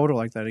never get a photo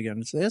like that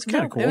again. It's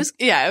kind of cool. It was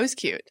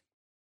cute.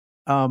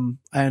 You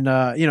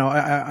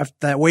know,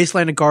 that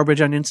wasteland of garbage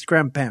on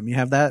Instagram, bam, you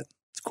have that.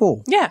 It's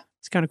cool. Yeah.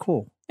 It's kind of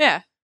cool.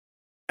 Yeah.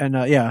 And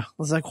I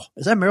was like,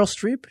 is that Meryl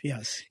Streep?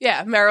 Yes.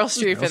 Yeah, Meryl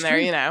Streep in there,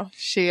 you know.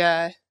 She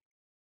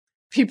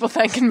people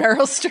thanking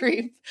Meryl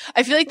Streep.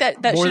 I feel like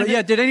that should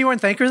yeah, did anyone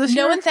thank her this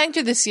year? No one thanked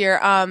her this year.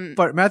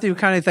 But Matthew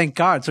kind of thanked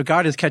God, so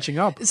God is catching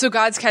up. So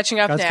God's catching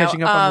up now. God's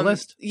catching up on the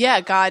list.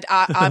 Yeah, God,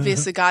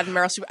 obviously God and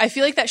Meryl Streep. I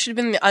feel like that should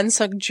have been the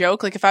unsung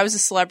joke. Like if I was a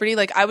celebrity,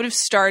 like I would have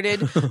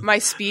started my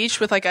speech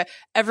with like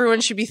everyone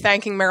should be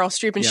thanking Meryl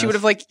Streep, and she would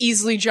have like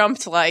easily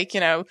jumped like, you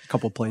know, a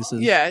couple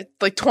places. Yeah,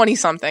 like 20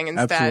 something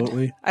instead.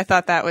 Absolutely. I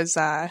thought that was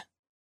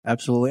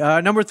Absolutely.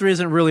 Number 3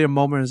 isn't really a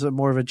moment; it's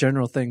more of a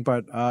general thing.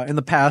 But in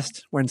the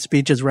past, when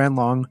speeches ran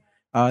long,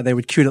 they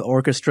would cue the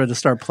orchestra to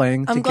start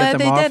playing to get them off. I'm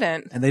glad they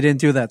didn't, and they didn't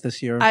do that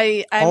this year.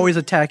 Always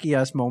a tacky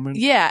ass moment.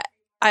 Yeah,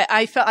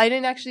 I felt I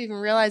didn't actually even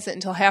realize it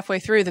until halfway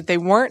through that they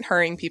weren't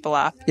hurrying people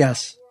up.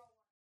 Yes,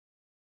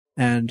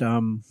 and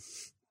no,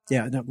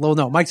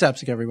 Mike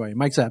Zapsik, everybody,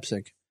 Mike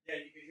Zapsik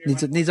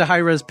needs a high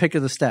res pick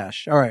of the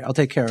stash. All right, I'll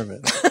take care of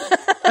it.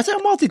 I said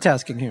I'm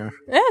multitasking here.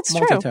 Yeah, it's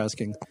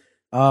multitasking.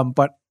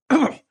 But.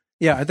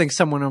 Yeah, I think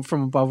someone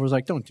from above was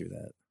like, "Don't do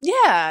that."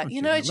 Yeah,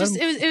 you know,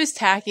 it was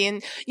tacky,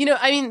 and you know,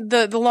 I mean,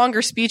 the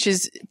longer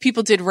speeches,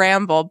 people did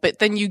ramble, but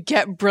then you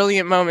get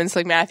brilliant moments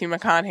like Matthew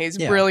McConaughey's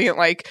brilliant,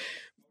 like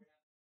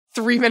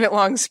 3-minute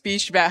long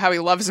speech about how he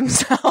loves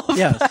himself.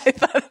 Yes, I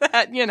thought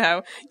that, you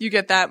know, you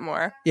get that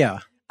more. Yeah.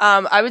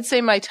 I would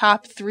say my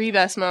top 3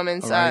 best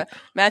moments, right.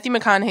 Matthew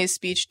McConaughey's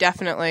speech,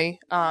 definitely,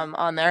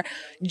 on there.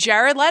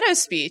 Jared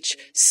Leto's speech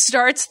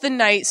starts the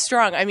night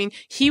strong. I mean,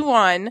 he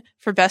won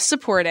for Best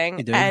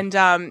Supporting, and,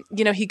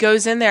 you know, he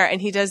goes in there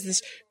and he does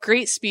this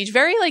great speech,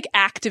 very like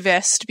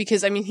activist,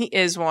 because I mean, he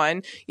is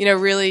one, you know,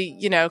 really,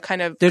 you know,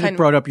 kind of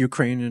brought up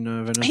Ukraine and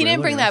Venezuela. He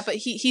didn't bring that, but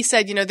he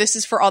said, you know, this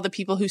is for all the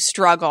people who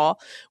struggle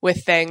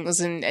with things,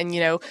 and,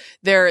 you know,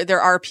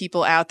 there are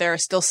people out there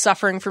still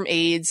suffering from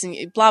AIDS and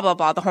blah, blah,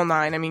 blah, the whole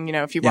nine. I mean, you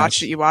know, if you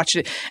watched it, you watched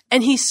it.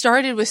 And he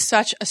started with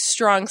such a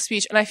strong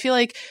speech. And I feel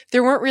like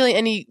there weren't really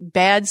any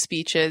bad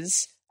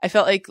speeches. I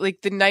felt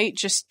like the night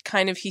just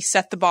kind of, he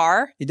set the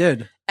bar. He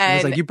did. And he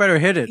was like, you better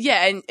hit it.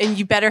 Yeah. And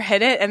you better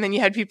hit it. And then you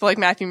had people like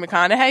Matthew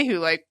McConaughey who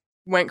like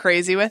went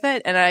crazy with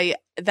it. And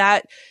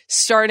that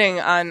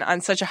starting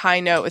on such a high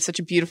note with such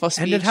a beautiful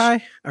speech. Ended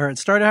high? Or it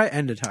started high,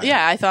 ended high.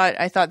 Yeah. I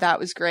thought that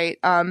was great.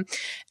 And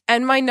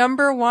my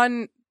number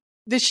one,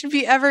 this should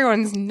be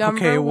everyone's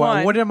number one.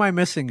 Okay. What am I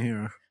missing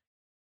here?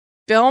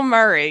 Bill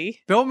Murray.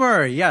 Bill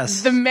Murray,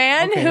 yes. The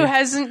man who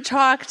hasn't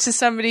talked to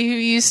somebody who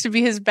used to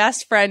be his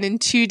best friend in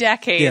 2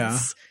 decades. Yeah.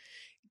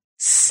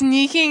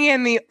 Sneaking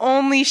in the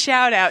only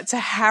shout out to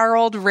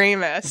Harold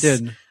Ramis.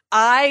 Did.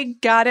 I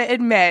gotta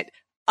admit,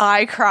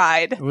 I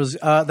cried. It was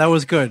that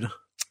was good.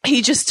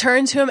 He just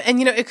turned to him, and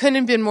you know, it couldn't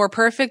have been more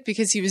perfect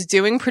because he was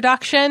doing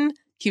production.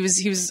 He was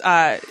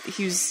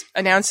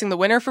announcing the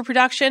winner for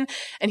production,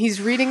 and he's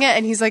reading it,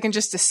 and he's like, and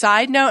just a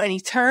side note, and he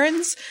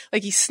turns,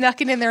 like he snuck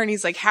it in there, and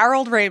he's like,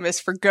 Harold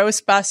Ramis for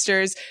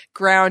Ghostbusters,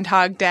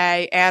 Groundhog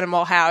Day,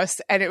 Animal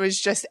House, and it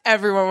was just,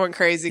 everyone went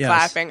crazy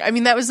clapping. I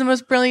mean, that was the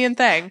most brilliant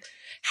thing.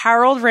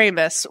 Harold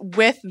Ramis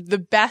with the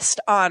best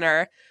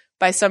honor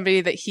by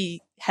somebody that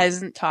he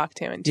hasn't talked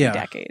to in 2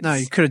 decades. No,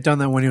 you could have done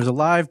that when he was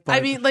alive. But, I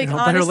mean, like, you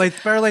know, better late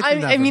than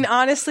never. I mean,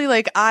 honestly,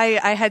 like, I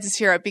had to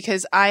tear up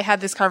because I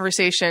had this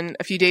conversation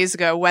a few days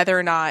ago whether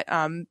or not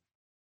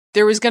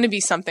there was going to be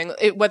something,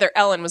 whether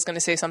Ellen was going to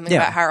say something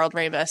about Harold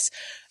Ramis,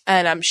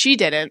 and she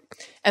didn't.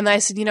 And I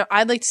said, you know,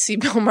 I'd like to see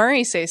Bill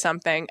Murray say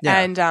something,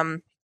 and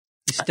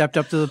he stepped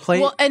up to the plate.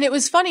 Well, and it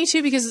was funny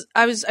too because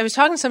I was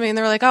talking to somebody and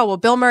they were like, "Oh, well,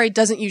 Bill Murray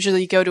doesn't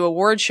usually go to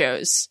award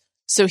shows."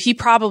 So he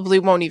probably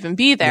won't even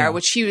be there,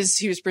 which he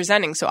was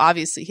presenting. So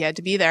obviously he had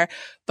to be there.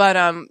 But,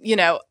 you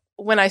know,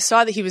 when I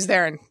saw that he was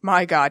there, and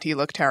my God, he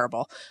looked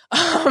terrible.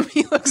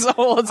 He looks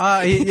old.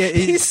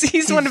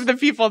 He's one of the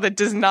people that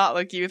does not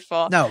look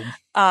youthful. No.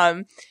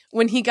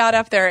 When he got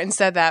up there and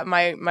said that,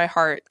 my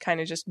heart kind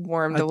of just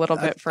warmed a little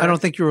bit for. I don't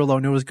think you were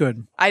alone. It was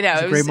good. I know.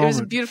 It was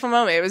a beautiful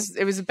moment.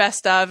 It was the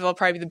best of. It'll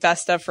probably be the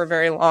best of for a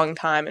very long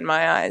time in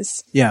my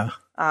eyes. Yeah.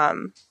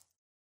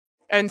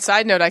 And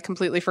side note, I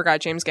completely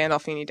forgot James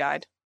Gandolfini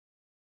died.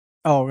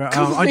 Oh,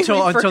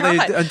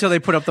 until they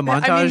put up the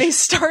montage. I mean, they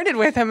started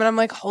with him, and I'm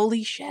like,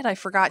 holy shit, I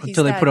forgot he's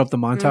dead. Until they put up the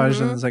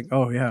montage, and it's like,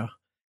 oh yeah.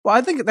 Well,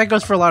 I think that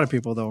goes for a lot of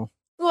people, though.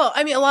 Well,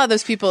 I mean, a lot of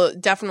those people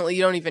definitely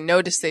you don't even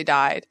notice they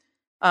died,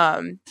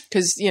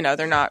 because you know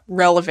they're not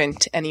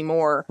relevant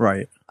anymore,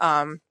 right?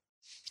 But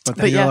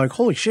then you're like,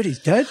 holy shit, he's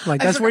dead! Like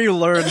that's where you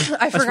learn.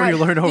 That's where you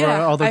learn over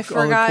all the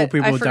cool people who died over the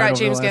last year. I forgot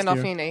James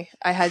Gandolfini.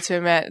 I had to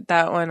admit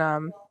that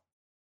one.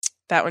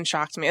 That one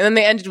shocked me. And then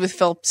they ended with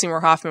Philip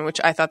Seymour Hoffman,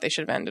 which I thought they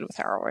should have ended with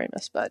Harold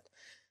Ramis. But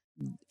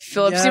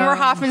Philip Seymour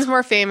Hoffman's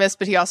more famous,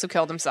 but he also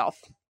killed himself.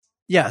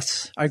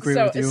 Yes, I agree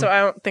with you. So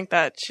I don't think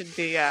that should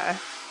be I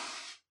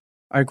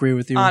agree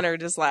with you.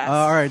 Honored as last.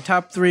 All right,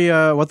 top 3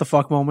 what the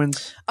fuck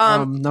moments.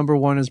 Number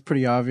 1 is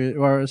pretty obvious,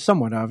 or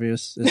somewhat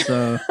obvious. It's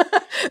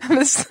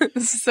this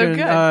is so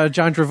good.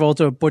 John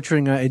Travolta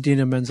butchering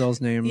Idina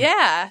Menzel's name.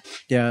 Yeah.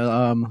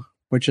 Yeah,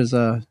 which is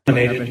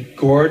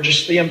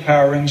gorgeously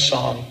empowering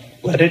song,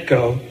 Let It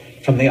Go,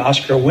 from the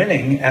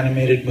Oscar-winning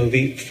animated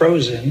movie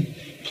Frozen,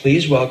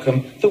 please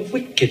welcome the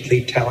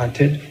wickedly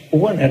talented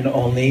one and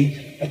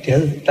only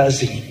Adele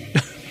Dazeem.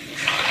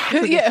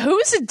 Who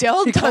is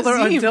Adele She called her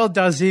Dazeem? Adele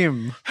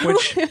Dazeem,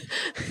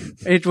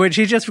 which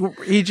he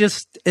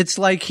just it's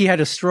like he had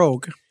a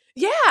stroke.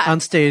 Yeah, on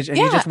stage, and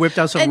he just whipped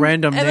out some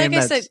random name. And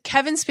like I said,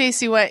 Kevin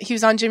Spacey he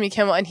was on Jimmy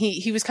Kimmel, and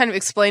he was kind of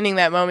explaining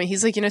that moment.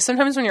 He's like,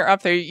 sometimes when you're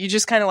up there, you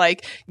just kind of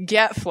like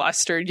get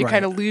flustered. You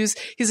kind of lose.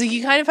 He's like,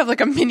 you kind of have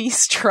like a mini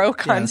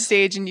stroke on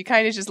stage, and you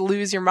kind of just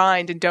lose your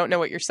mind and don't know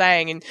what you're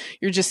saying, and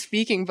you're just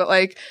speaking. But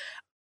like,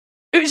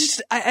 it was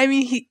just,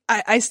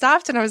 I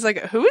stopped and I was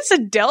like, who is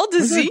Adele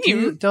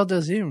Dazeem? Adele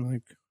Dazeem,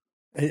 like,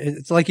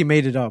 it's like he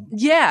made it up.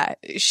 Yeah,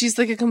 she's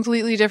like a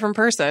completely different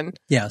person.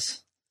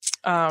 Yes.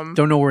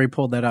 Don't know where he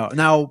pulled that out.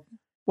 Now,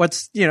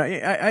 what's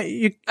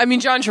I mean,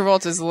 John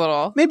Travolta's a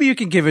little. Maybe you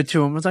can give it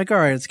to him. It's like, all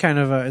right, it's kind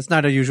of it's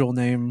not a usual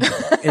name.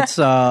 It's it's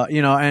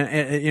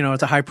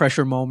a high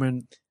pressure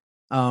moment.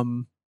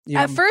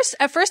 At first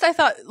I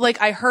thought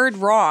like I heard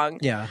wrong.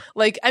 Yeah.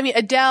 Like I mean,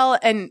 Adele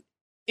and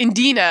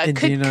Indina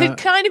could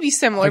kind of be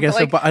similar. I guess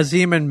but, like, but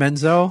Azim and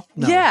Menzel.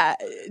 No. Yeah,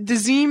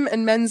 Dazeem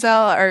and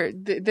Menzel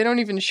they don't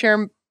even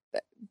share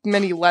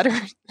any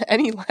letters.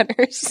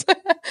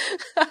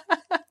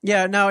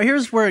 Yeah, now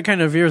here's where it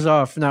kind of veers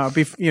off. Now,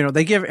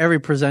 they give every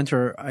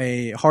presenter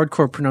a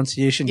hardcore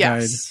pronunciation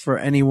guide for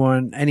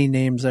anyone, any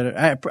names that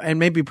are, and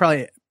maybe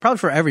probably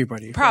for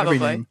everybody. Probably,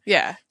 for every name.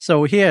 Yeah.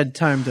 So he had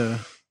time to.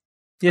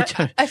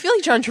 I feel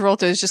like John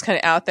Travolta is just kind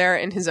of out there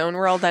in his own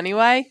world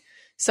anyway.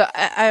 So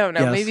I don't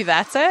know. Yes. Maybe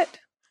that's it.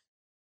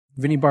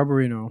 Vinnie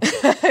Barbarino.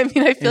 I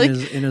mean, I feel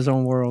in his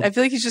own world. I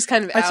feel like he's just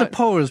kind of. I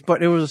suppose,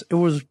 but it was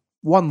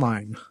one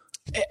line.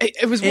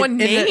 It was one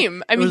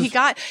name. I mean, he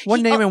got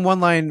one name and one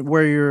line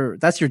where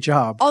that's your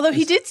job. Although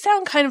he did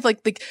sound kind of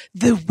like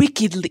the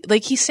wickedly,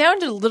 like he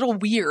sounded a little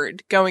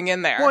weird going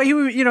in there. Well, he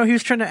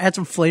was trying to add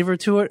some flavor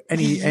to it,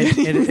 and he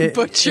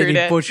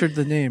butchered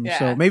the name. Yeah.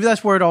 So maybe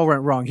that's where it all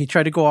went wrong. He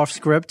tried to go off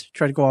script,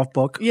 tried to go off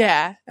book.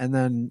 Yeah, and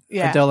then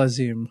Adele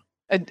Dazeem.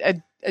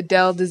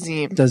 Adele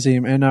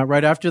Dazeem. And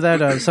right after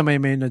that, somebody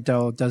made an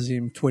Adele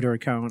Dazeem Twitter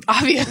account.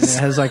 Obviously. It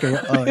has like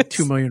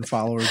 2 million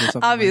followers or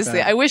something. Obviously.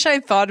 Like that. I wish I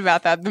had thought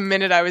about that the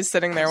minute I was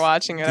sitting there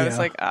watching it. I was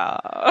like,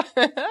 oh.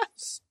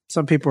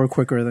 Some people are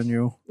quicker than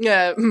you.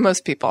 Yeah,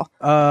 most people.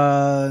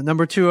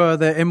 Number 2,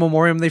 the In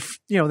Memoriam, they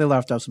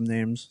left out some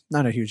names.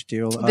 Not a huge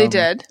deal. They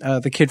did.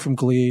 The kid from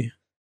Glee.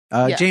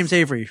 Yes. James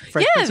Avery.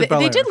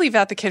 They did leave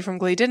out the kid from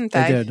Glee, didn't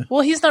they? They did.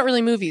 Well, he's not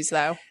really movies,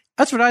 though.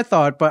 That's what I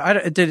thought, but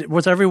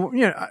was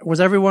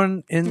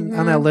everyone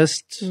on that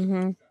list?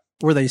 Mm-hmm.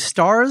 Were they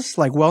stars,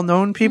 like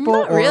well-known people?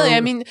 Not really.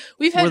 I mean,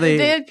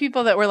 they had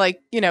people that were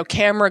like,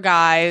 camera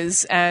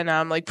guys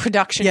and like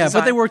production. Yeah,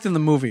 design. But they worked in the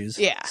movies.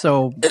 Yeah.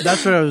 So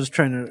that's what I was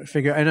trying to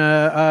figure.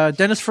 And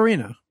Dennis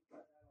Farina.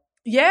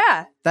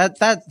 Yeah.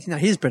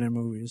 He's been in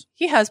movies.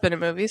 He has been in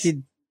movies.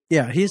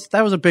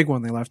 That was a big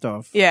one they left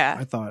off. Yeah.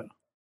 I thought.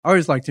 I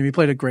always liked him. He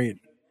played a great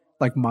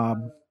mob.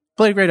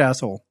 Played a great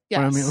asshole. Yes.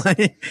 I mean,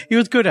 like, he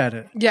was good at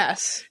it.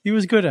 Yes. He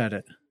was good at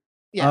it.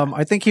 Yeah.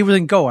 I think he was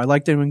in Go. I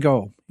liked him in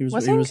Go. I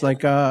thought he was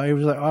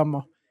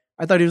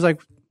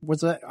like,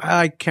 what's that?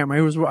 I can't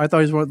remember. I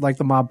thought he was like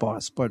the mob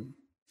boss, but I'm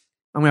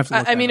going to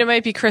have to it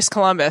might be Chris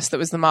Columbus that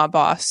was the mob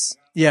boss.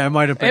 Yeah, it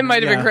might have been. It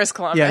might have been Chris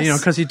Columbus. Yeah,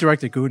 because he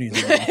directed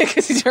Goonies.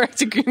 Because he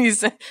directed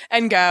Goonies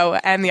and Go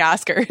and the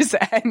Oscars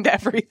and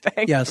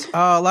everything. Yes.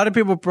 A lot of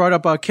people brought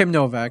up Kim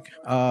Novak,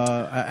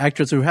 an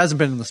actress who hasn't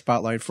been in the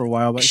spotlight for a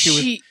while, but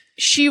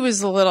she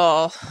was a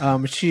little.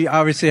 She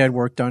obviously had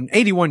work done.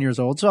 81 years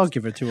old, so I'll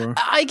give it to her.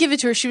 I give it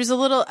to her. She was a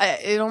little.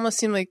 It almost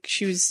seemed like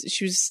she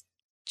was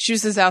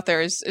as out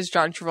there as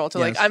John Travolta.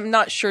 Yes. Like I'm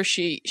not sure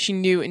she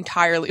knew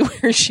entirely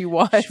where she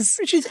was.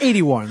 She's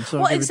 81,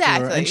 so well,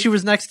 exactly. And she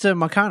was next to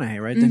McConaughey,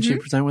 right? Didn't she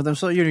present with him?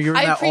 So you're in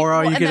that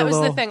aura. You get a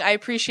little. That was the thing. I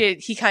appreciate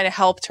he kind of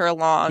helped her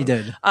along. He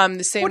did.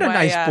 The same way. What a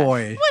nice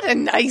boy. What a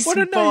nice boy. What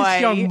a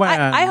nice young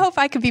man. I hope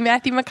I could be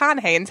Matthew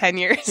McConaughey in 10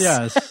 years.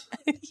 Yes.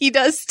 He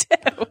does too.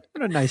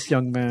 What a nice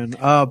young man.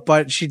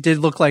 But she did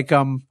look like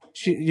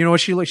you know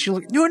what she looked? She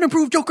looked. You're an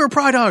improved Joker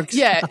product.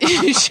 Yeah.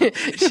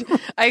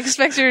 I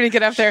expect her to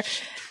get up there.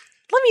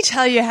 Let me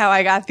tell you how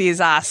I got these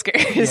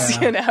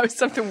Oscars. Yeah.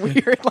 Something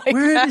weird like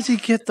Where that. does he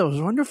get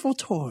those wonderful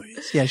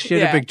toys? Yeah, she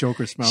had a big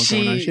Joker smile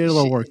going on. She had a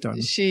little work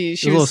done. She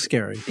was a little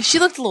scary. She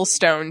looked a little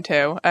stoned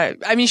too.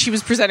 I mean, she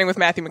was presenting with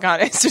Matthew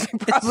McConaughey, so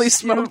they probably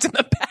smoked in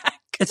the back.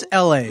 It's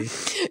L.A.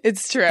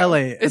 It's true.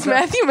 L.A. It's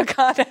Matthew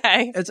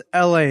McConaughey. It's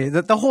L.A.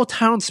 The whole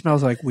town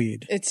smells like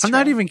weed. It's I'm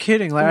not even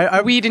kidding.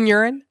 Like weed and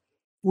urine.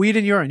 Weed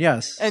and urine,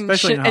 yes. And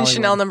especially in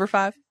Chanel No.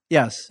 5.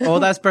 Yes. Oh,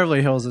 that's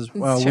Beverly Hills as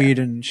well. Weed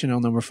and Chanel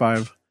No.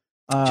 5.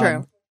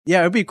 True.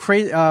 Yeah, it'd be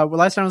crazy.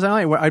 Last time I was in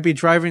LA, I'd be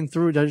driving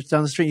through down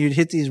the street. You'd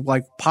hit these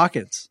like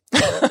pockets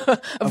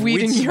of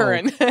weed and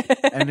urine,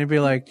 and it'd be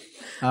like,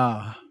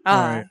 all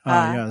right,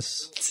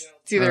 yes.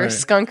 It's either a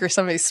skunk or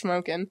somebody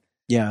smoking.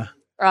 Yeah.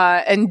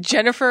 And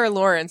Jennifer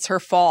Lawrence, her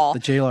fall. The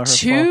J-Lo, her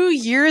 2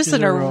 years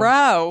in a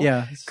row.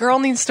 Yeah. Girl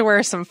needs to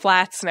wear some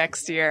flats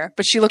next year.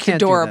 But she looked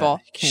adorable.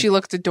 She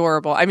looked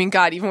adorable. I mean,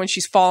 God, even when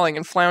she's falling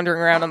and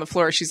floundering around on the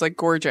floor, she's like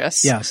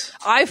gorgeous. Yes.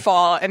 I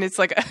fall and it's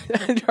like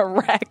a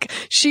wreck.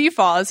 She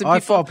falls. And I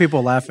fall,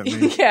 people laugh at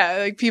me. Yeah,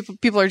 like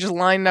people are just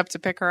lining up to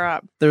pick her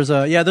up. There's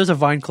a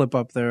Vine clip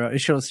up there. It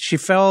shows she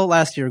fell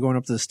last year going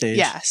up to the stage.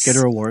 Yes. Get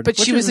her award. But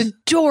she was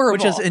adorable.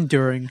 Which is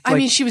enduring. I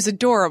mean, she was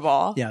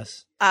adorable.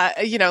 Yes.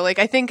 Like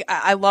I think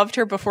I loved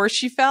her before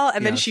she fell,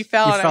 and then she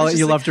fell.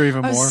 You loved her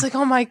even more. I was like,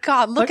 oh my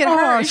God, look at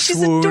her.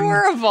 She's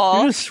adorable.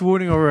 You're just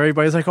swooning over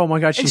everybody. It's like, oh my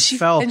God, she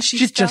fell. And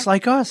she's just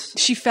like us.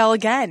 She fell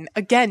again,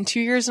 2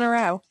 years in a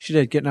row. She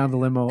did, getting out of the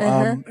limo.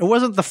 It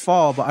wasn't the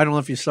fall, but I don't know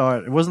if you saw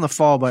it. It wasn't the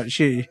fall, but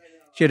she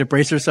had to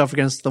brace herself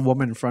against the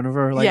woman in front of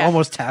her,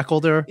 almost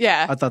tackled her.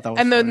 Yeah. I thought that was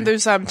And funny. then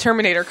there's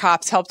Terminator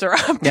cops helped her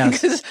up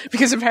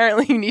because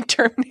apparently you need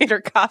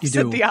Terminator cops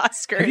at the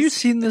Oscars. Have you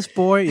seen this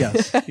boy?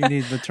 Yes. You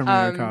need the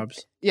Terminator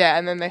cops. Yeah,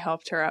 and then they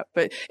helped her up.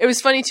 But it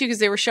was funny, too, because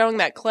they were showing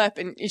that clip,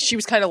 and she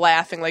was kind of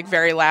laughing, like,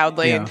 very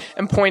loudly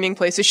and pointing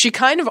places. She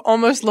kind of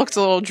almost looked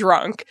a little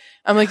drunk.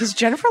 I'm like, is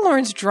Jennifer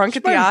Lawrence drunk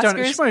at the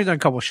Oscars? She might have done a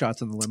couple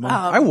shots in the limo.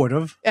 I would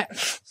have. Yeah.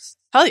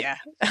 Hell yeah.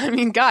 I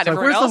mean, God,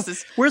 everyone else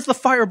is... Where's the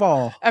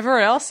fireball?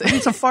 Everyone else is. I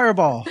need some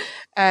fireball.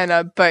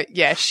 And, but,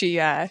 yeah,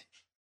 she... I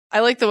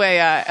like the way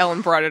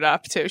Ellen brought it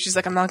up, too. She's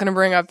like, I'm not going to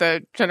bring up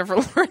the Jennifer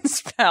Lawrence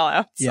fell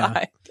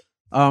outside.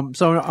 Yeah.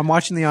 So I'm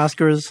watching the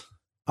Oscars.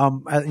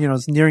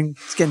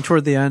 It's getting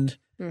toward the end.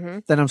 Mm-hmm.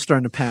 Then I'm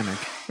starting to panic.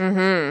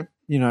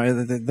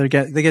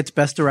 Mm-hmm. They get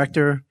Best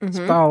Director. Mm-hmm. It's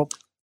about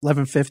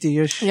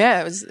 11:50ish.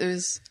 Yeah, it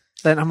was.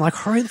 Then I'm like,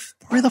 hurry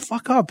the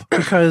fuck up,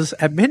 because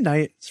at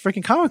midnight it's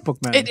freaking Comic Book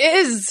Man. It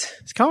is.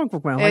 It's Comic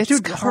Book Man. I'm like,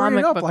 dude, hurry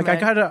it up! Like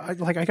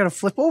I gotta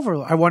flip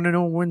over. I want to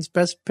know who wins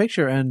Best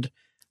Picture, and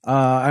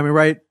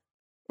right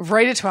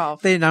at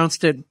 12. They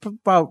announced it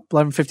about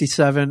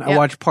 11:57. Yep. I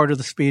watched part of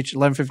the speech.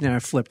 11:59, I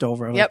flipped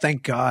over. I was like,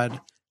 thank God.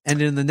 And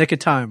in the nick of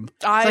time.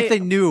 It's like they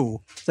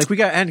knew. It's like, we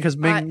got to end because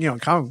Ming,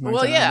 Comic Book.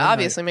 Well, yeah,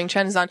 obviously Ming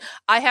Chen is on.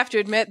 I have to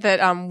admit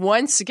that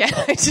once again,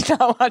 I did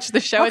not watch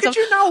the show. How could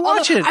you not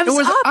watch it? It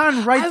was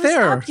on right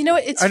there. Up. You know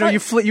what? It's I know you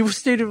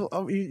stayed.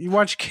 You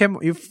watched Kim.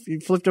 You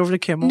flipped over to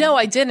Kimmel. No,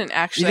 I didn't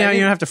actually. You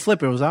didn't have to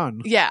flip. It was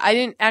on. Yeah, I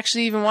didn't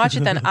actually even watch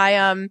it then.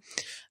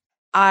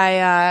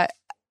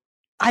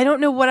 I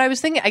don't know what I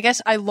was thinking. I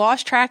guess I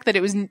lost track that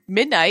it was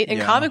midnight and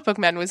Comic Book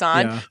Men was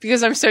on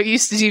because I'm so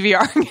used to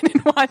DVRing it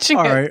and watching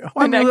it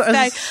the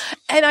next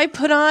day.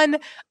 And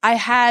I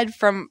had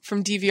from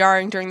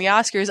DVRing during the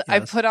Oscars,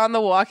 I put on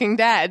The Walking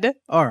Dead.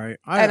 All right.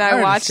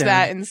 I watched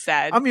that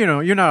instead.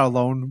 You're not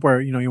alone where,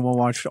 you won't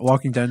watch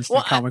Walking Dead instead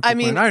of Comic Book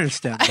Men. I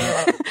understand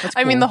that. That's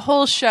cool. The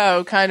whole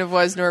show kind of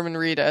was Norman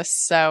Reedus.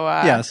 So,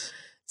 yes.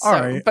 All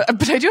right.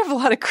 But I do have a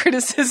lot of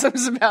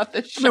criticisms about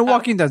this show.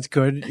 Walking Dead's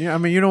good.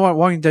 You know what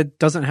Walking Dead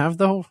doesn't have,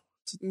 though?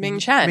 Ming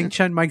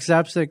Chen, Mike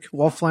Zapsik,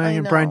 Wolf Lang,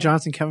 and Brian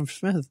Johnson, Kevin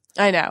Smith.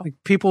 I know. Like,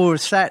 people who are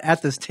sat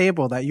at this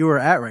table that you are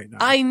at right now.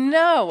 I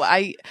know.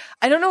 I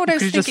don't know what I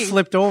was thinking. You just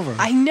flipped over.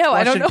 I know.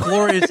 I don't know.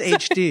 Glorious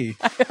HD.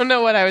 I don't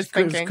know what I was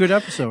thinking. It's a good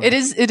episode. It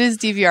is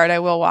DVR'd. I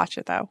will watch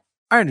it, though.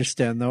 I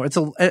understand, though. It's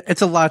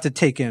a lot to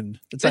take in.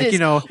 It's like,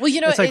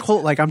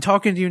 it's I'm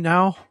talking to you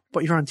now,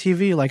 but you're on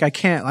TV. Like, I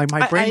can't, like,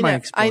 my brain might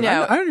explode. I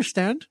know. I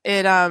understand. I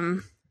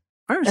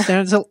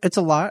understand. It's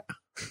a lot.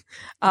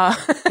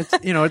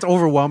 It's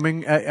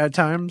overwhelming at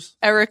times.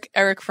 Eric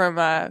from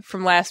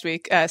last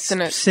week,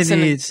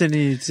 Cine,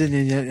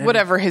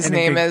 whatever his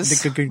name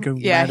is.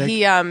 Yeah,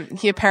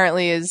 he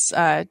apparently is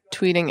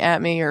tweeting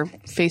at me or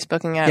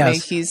Facebooking at me.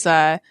 He's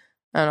I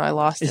don't know. I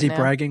lost it. Is he now.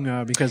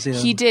 bragging because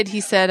he did?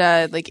 He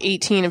said like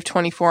 18 of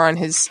 24 on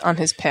his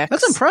picks.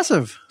 That's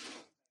impressive.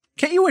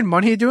 Can't you win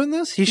money doing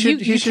this? He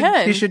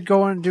should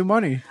go and do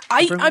money.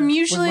 I'm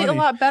usually a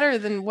lot better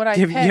than what I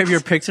picked. You have your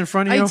picks in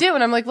front of you? I do,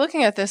 and I'm like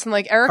looking at this, and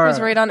like Eric was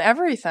right on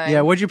everything.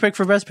 Yeah, what'd you pick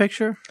for Best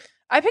Picture?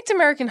 I picked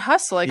American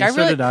Hustle. Like,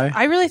 so did I.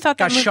 I really thought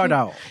that got shut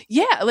out.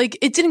 Yeah, like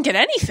it didn't get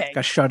anything.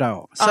 Got shut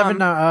out. 10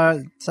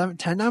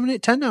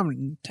 nominated, 10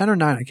 or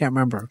 9. I can't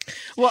remember.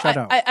 Well,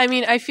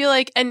 I feel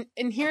like, and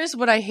here's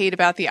what I hate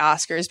about the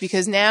Oscars,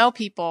 because now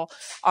people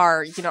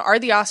are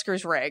the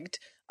Oscars rigged?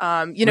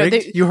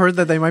 Rigged? You heard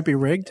that they might be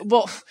rigged?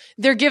 Well,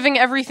 they're giving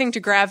everything to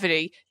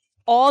Gravity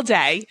all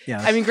day.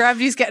 Yes. I mean,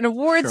 Gravity's getting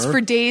awards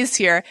for days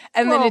here,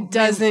 and then it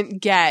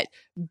doesn't get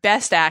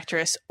Best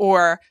Actress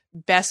or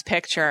Best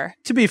Picture.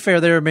 To be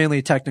fair, they're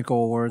mainly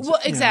technical awards.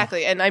 Well,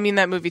 exactly. And I mean,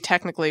 that movie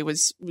technically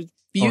was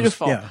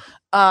beautiful. Yeah.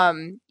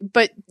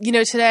 But,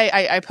 today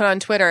I put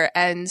on Twitter,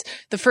 and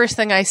the first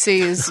thing I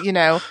see is,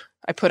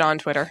 I put on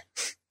Twitter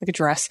like a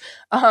dress.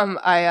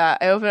 I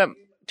open up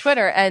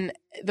Twitter, and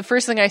the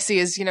first thing I see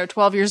is,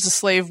 12 Years a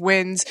Slave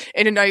wins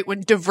in a night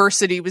when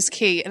diversity was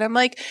key. And I'm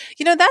like,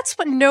 that's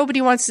what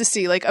nobody wants to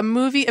see. Like, a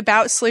movie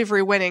about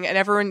slavery winning and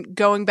everyone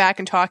going back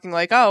and talking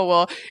like, oh,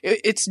 well,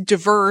 it's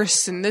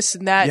diverse and this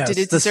and that. Yes, Did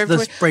it deserve to win?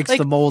 This breaks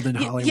the mold in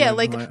Hollywood. Yeah,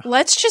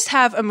 let's just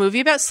have a movie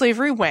about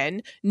slavery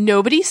win.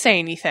 Nobody say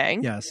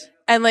anything. Yes.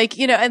 And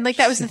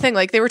that was the thing.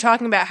 Like, they were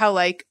talking about how,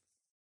 like,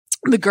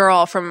 the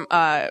girl from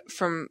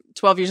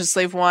 12 Years a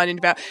Slave 1 and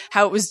about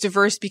how it was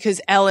diverse because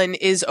Ellen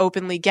is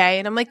openly gay.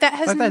 And I'm like, that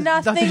has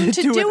nothing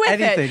to do with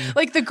anything. it.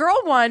 Like, the girl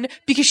won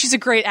because she's a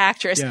great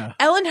actress. Yeah.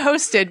 Ellen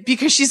hosted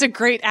because she's a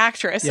great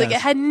actress. Yes. Like,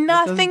 it had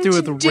nothing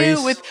to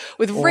do with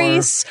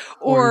race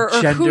or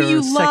gender, who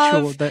you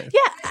love. sexual.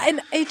 Yeah,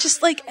 and it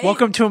just like...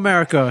 Welcome to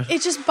America.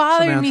 It just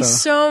bothered me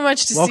so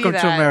much to see that. Welcome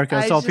to America.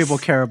 That's all people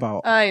care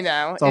about. I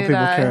know. That's all people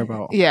care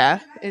about. Yeah,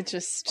 it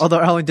just... Although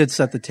Ellen did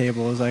set the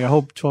table. It was like, I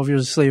hope 12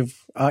 Years a Slave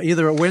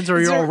either it wins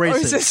or you're all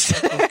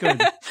racist. That was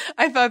good.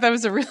 I thought that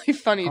was a really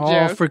funny all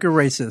joke. freaking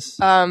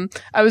racist.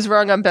 I was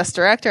wrong on Best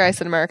Director. I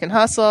said American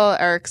Hustle.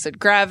 Eric said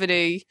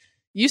Gravity.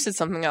 You said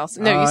something else.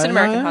 No, you said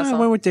American Hustle. I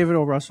went with David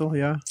O. Russell,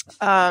 yeah.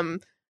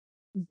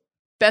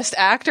 Best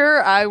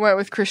Actor, I went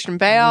with Christian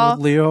Bale.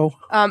 Leo.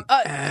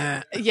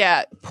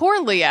 Yeah,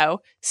 poor Leo.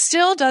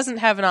 Still doesn't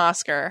have an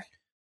Oscar.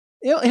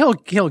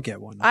 He'll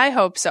get one. I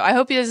hope so. I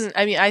hope he doesn't.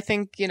 I mean, I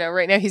think,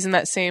 right now he's in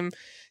that same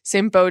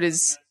boat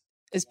as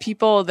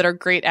people that are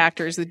great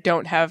actors that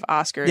don't have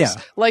Oscars. Yeah.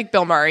 Like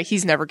Bill Murray,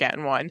 he's never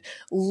getting one.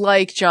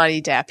 Like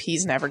Johnny Depp,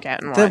 he's never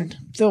getting one.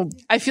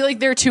 I feel like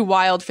they're too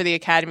wild for the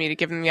Academy to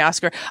give him the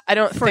Oscar.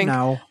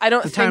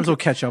 The times will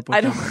catch up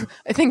with them.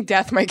 I think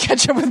death might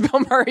catch up with Bill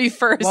Murray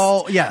first.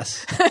 Well,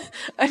 yes.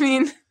 I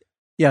mean...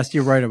 Yes,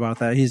 you're right about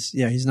that. He's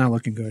not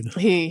looking good.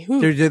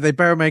 They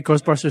better make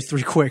Ghostbusters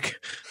 3 quick.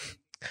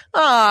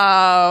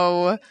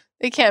 Oh,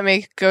 they can't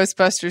make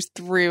Ghostbusters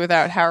 3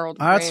 without Harold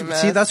Ramis.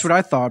 See, that's what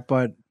I thought,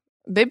 but...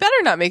 They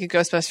better not make a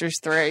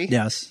Ghostbusters 3.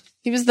 Yes.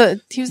 He was the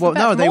best.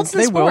 Molds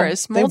and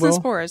Spores. Molds and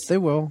Spores. They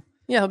will.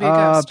 Yeah, he'll be a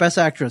ghost. Best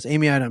Actress,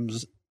 Amy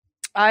Adams.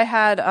 I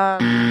had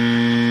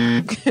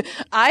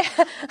I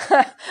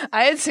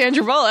had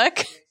Sandra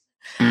Bullock.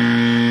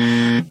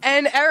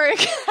 And Eric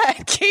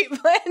had Kate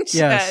Blanchett.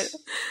 Yes.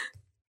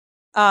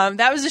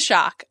 That was a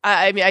shock.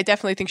 I mean, I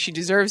definitely think she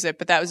deserves it,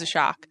 but that was a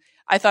shock.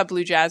 I thought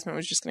Blue Jasmine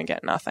was just going to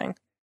get nothing.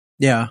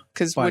 Yeah.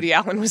 Because Woody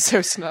Allen was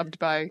so snubbed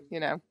by,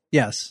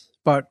 Yes.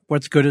 But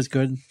what's good is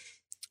good.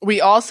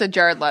 We all said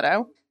Jared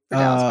Leto for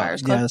Dallas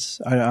Buyers Club. Yes.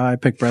 I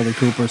picked Bradley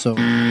Cooper, so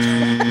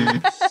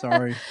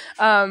sorry.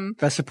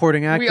 Best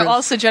Supporting Actress. We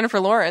all said Jennifer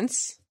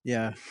Lawrence.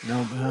 Yeah.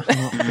 No.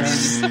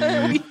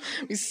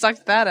 we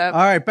sucked that up. All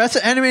right. Best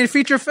Animated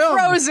Feature Film.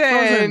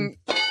 Frozen.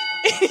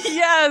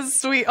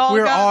 Yes. We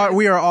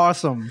are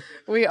awesome.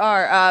 We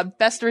are.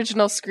 Best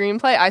Original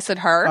Screenplay. I said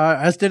Her.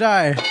 As did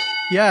I.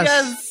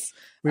 Yes.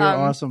 We were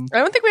awesome. I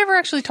don't think we ever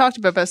actually talked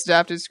about Best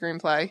Adapted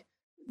Screenplay.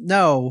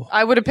 No.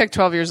 I would have picked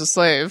 12 Years a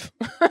Slave.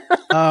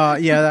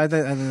 Yeah,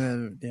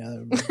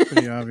 that was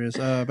pretty obvious.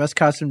 Best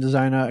Costume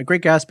Designer,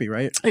 Great Gatsby,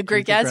 right?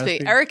 Great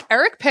Gatsby.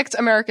 Eric picked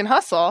American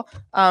Hustle,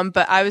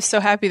 but I was so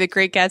happy that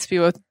Great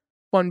Gatsby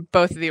won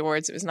both of the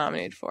awards it was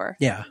nominated for.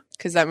 Yeah.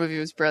 Because that movie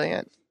was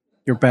brilliant.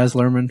 You're a Baz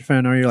Luhrmann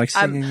fan, are you? Like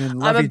singing and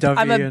lovey-dovey?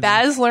 I'm a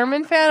Baz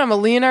Luhrmann fan. I'm a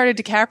Leonardo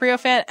DiCaprio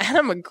fan, and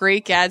I'm a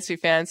Great Gatsby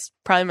fan. It's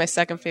probably my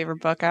second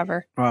favorite book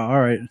ever. Wow, all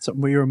right. So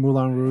you're a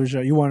Moulin Rouge.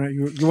 You want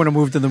to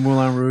move to the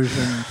Moulin Rouge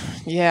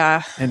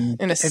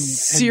and in a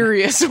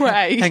serious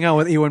way. Hang out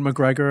with Ewan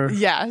McGregor.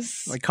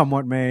 Yes, like come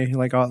what may,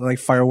 like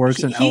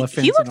fireworks and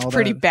elephants. He looked and all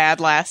pretty that. bad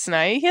last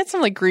night. He had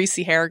some like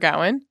greasy hair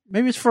going.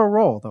 Maybe it's for a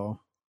role though.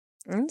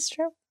 That's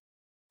true.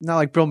 Not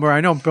like Bill Murray.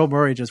 I know Bill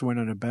Murray just went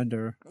on a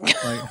bender.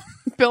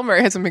 Bill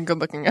Murray hasn't been good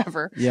looking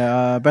ever.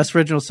 Yeah. Best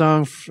Original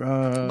Song.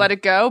 Let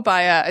It Go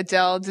by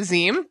Adele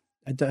Dazeem.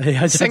 Adele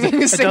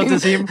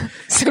Dazeem.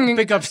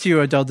 Big ups to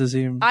you, Adele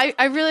Dazeem.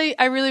 I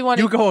really want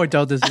to. You go,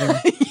 Adele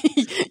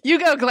Dazeem. You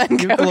go, Glenn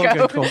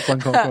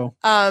Coco.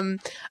 I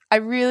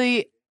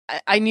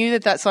knew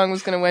that song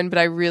was going to win, but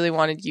I really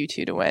wanted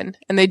U2 to win.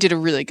 And they did a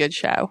really good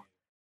show.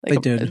 They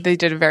did. They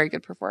did a very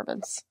good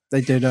performance.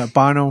 They did.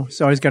 Bono.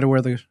 So always got to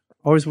wear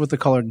always with the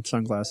colored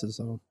sunglasses.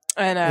 So.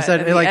 And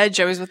the Edge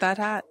always with that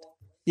hat.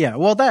 Yeah,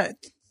 well,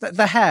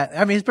 the hat.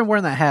 I mean, he's been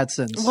wearing that hat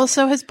since. Well,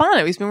 so has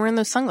Bono. He's been wearing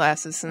those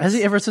sunglasses since. Has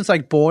he ever since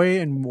like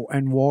Boy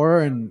and War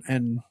and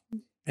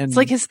it's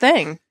like his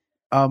thing.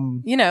 I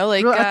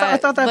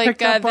thought that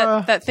picked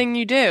up that thing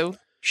you do,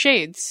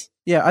 shades.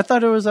 Yeah, I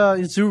thought it was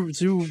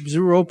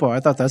Zooropa. I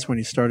thought that's when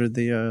he started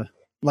the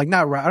I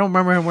don't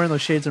remember him wearing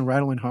those shades and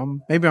Rattle and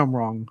Hum. Maybe I'm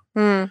wrong.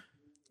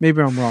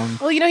 Maybe I'm wrong.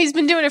 Well, he's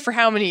been doing it for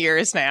how many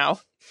years now?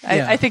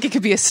 Yeah. I think it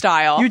could be a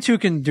style. U2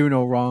 can do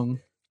no wrong.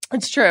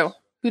 It's true.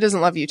 Who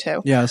doesn't love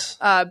U2? Yes.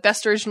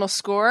 Best Original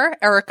Score.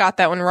 Eric got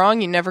that one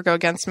wrong. You never go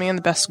against me in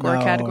the best score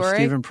category.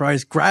 Stephen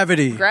Price.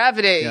 Gravity.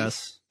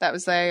 Yes. That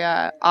was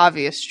a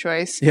obvious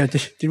choice. Yeah.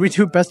 Did we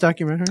do Best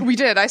Documentary? We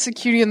did. I said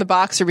Cutie and the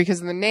Boxer because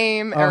of the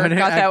name. Eric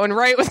got that one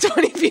right with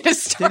 20 Feet of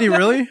Stone. Did he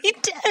really? He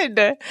did.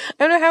 I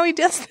don't know how he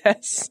does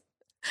this.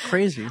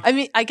 Crazy. I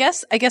mean, I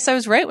guess I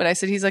was right when I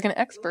said he's like an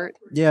expert.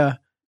 Yeah.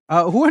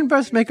 Who won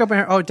Best Makeup and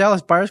Hair? Oh,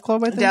 Dallas Buyers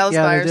Club, I think? Dallas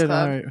Buyers Club.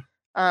 All right.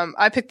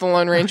 I picked the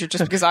Lone Ranger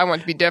just because I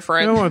want to be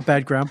different. I don't want a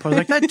bad grandpa.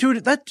 Like that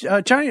dude,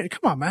 Johnny.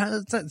 Come on,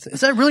 man.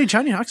 Is that really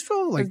Johnny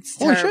Knoxville? Like, it's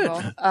holy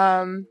terrible. shit.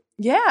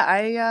 Yeah,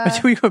 I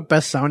think we got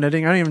Best Sound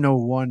Editing. I don't even know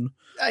one.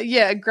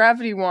 Yeah,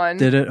 Gravity won.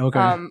 Did it? Okay.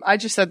 I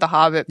just said The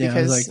Hobbit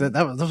because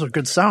those are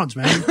good sounds,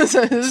 man.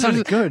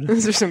 Sounded good.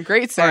 Those are some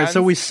great sounds. All right,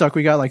 so we suck.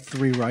 We got like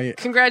 3 right.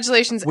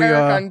 Congratulations, Eric,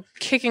 on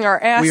kicking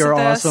our ass. We are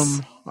at this.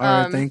 awesome. All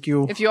right, thank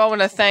you. If you all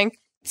want to thank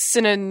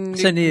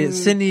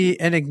Cindy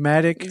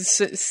Enigmatic.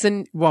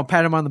 Well,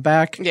 pat him on the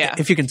back. Yeah.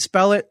 If you can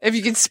spell it. If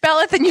you can spell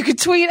it, then you can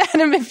tweet at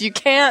him. If you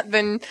can't,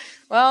 then,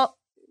 well,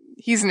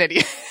 he's an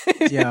idiot.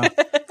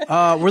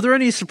 Yeah. Were there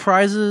any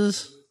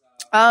surprises?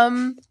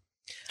 To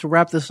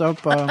wrap this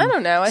up. I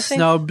don't know. I think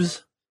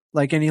snubs.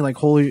 Like any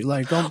holy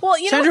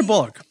Sandra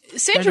Bullock.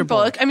 Sandra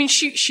Bullock. I mean,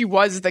 she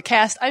was the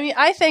cast. I mean,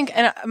 I think,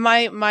 and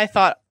my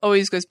thought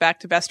always goes back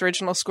to Best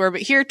Original Score,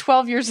 but here,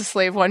 12 Years a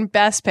Slave won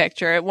Best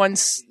Picture. It won.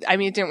 I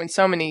mean, it didn't win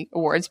so many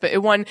awards, but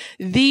it won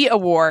the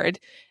award.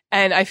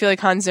 And I feel like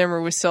Hans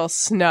Zimmer was still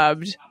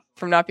snubbed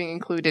from not being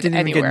included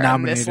anywhere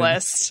on this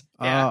list.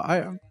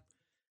 Yeah.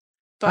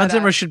 Hans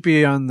Zimmer should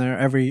be on there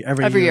every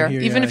year.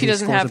 Even if he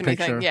doesn't have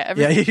anything.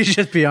 Yeah, he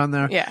should be on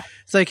there. Yeah.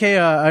 It's like, hey,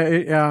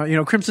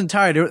 Crimson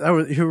Tide,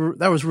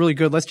 that was really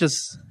good.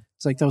 It's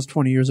like, that was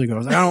 20 years ago.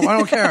 I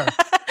don't care.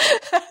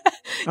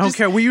 I don't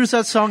care. We use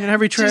that song in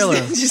every trailer.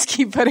 Just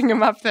keep putting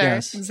them up there.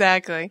 Yes.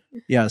 Exactly.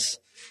 Yes.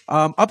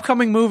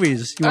 Upcoming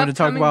movies you want to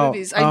talk about?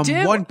 Movies. I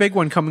do. One big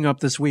one coming up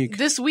this week.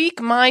 This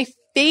week, my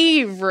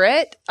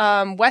favorite,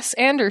 Wes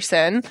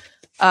Anderson,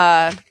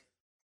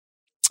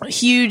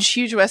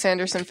 huge Wes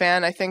Anderson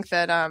fan. I think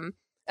that,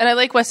 and I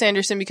like Wes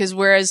Anderson because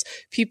whereas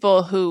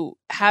people who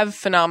have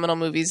phenomenal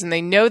movies and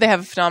they know they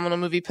have a phenomenal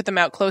movie put them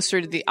out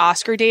closer to the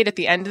Oscar date at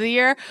the end of the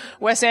year,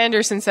 Wes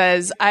Anderson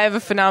says, I have a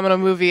phenomenal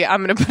movie.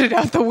 I'm going to put it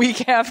out the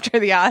week after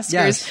the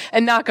Oscars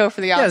and not go for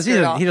the Oscar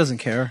at all. He doesn't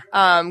care.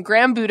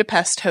 Grand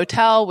Budapest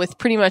Hotel with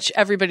pretty much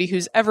everybody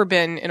who's ever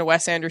been in a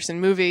Wes Anderson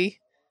movie.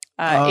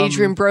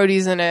 Adrian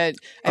Brody's in it.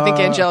 I think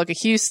Angelica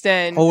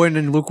Houston. Owen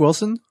and Luke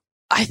Wilson?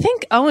 I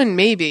think Owen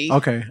maybe.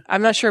 Okay.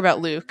 I'm not sure about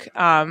Luke.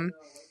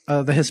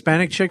 The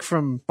Hispanic chick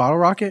from Bottle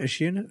Rocket, is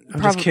she in it?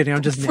 I'm just kidding.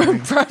 I'm just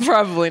naming.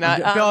 Probably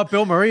not.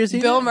 Bill Murray is in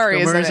it? Bill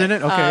Murray is in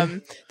it.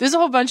 Okay. There's a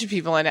whole bunch of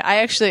people in it. I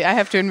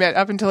have to admit,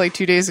 up until like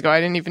 2 days ago, I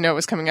didn't even know it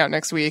was coming out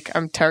next week.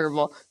 I'm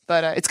terrible.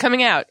 But it's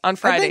coming out on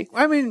Friday.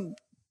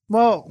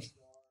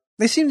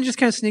 They seem to just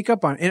kind of sneak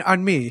up on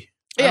me.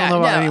 I don't know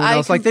about anyone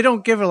else. They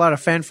don't give it a lot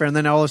of fanfare, and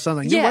then all of a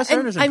sudden, Wes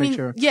Anderson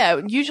picture.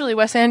 Usually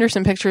Wes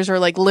Anderson pictures are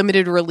like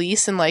limited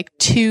release in like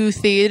 2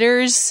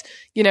 theaters,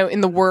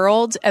 in the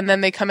world, and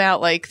then they come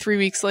out like 3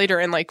 weeks later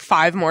in like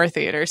 5 more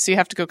theaters. So you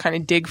have to go kind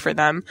of dig for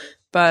them.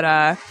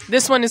 But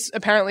this one is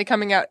apparently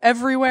coming out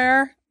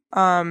everywhere.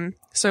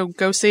 So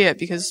go see it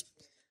because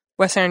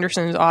Wes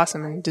Anderson is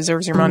awesome and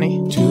deserves your money.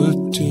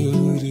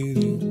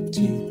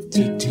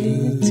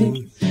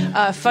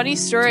 Funny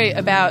story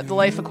about The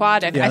Life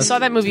Aquatic. Yes. I saw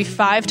that movie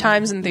 5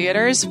 times in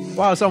theaters.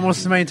 Wow, it's almost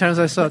as many times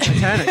as I saw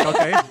Titanic.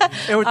 Okay,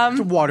 it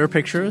was water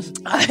pictures.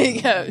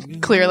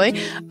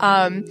 Clearly.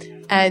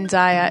 And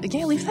I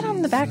leave that on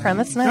in the background.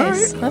 That's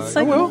nice. Right. That's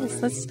nice.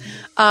 That's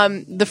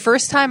the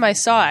first time I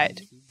saw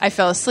it, I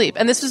fell asleep.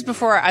 And this was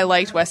before I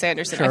liked Wes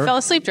Anderson. Sure. I fell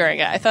asleep during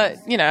it. I thought,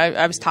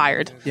 I was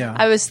tired. Yeah.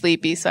 I was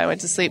sleepy, so I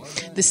went to sleep.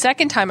 The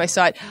second time I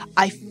saw it,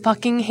 I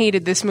fucking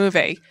hated this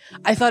movie.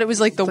 I thought it was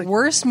like the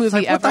worst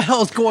movie ever. What the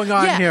hell is going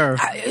on here?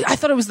 I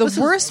thought it was the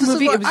worst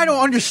movie. I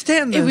don't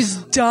understand this. It was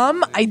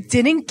dumb. I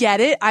didn't get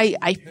it. I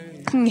hated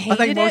it. I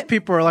think most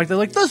people are they're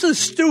like, this is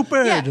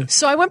stupid. Yeah.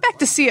 So I went back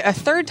to see it a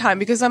third time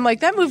because I'm like,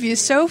 that movie is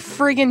so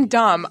friggin'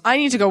 dumb. I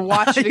need to go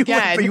watch it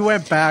again. You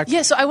went back.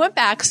 Yeah, so I went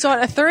back, saw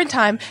it a third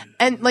time,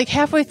 and like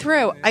halfway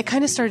through, I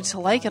kind of started to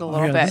like it a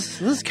little bit.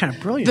 This is kind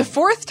of brilliant. The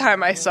fourth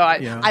time I saw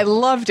it, I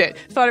loved it.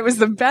 Thought it was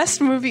the best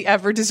movie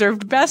ever,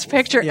 deserved Best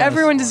Picture. Yes.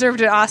 Everyone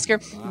deserved an Oscar.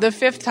 The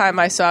fifth time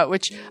I saw it,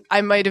 which I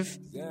might have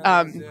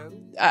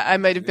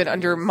been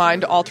under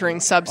mind-altering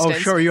substance. Oh,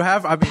 sure, you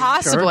have. I mean,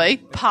 possibly,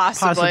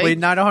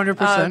 not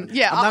 100%.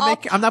 Yeah,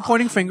 I'm not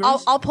pointing fingers.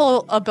 I'll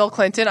pull a Bill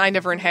Clinton. I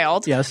never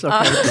inhaled. Yes. Okay.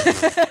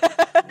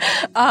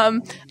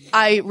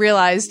 I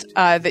realized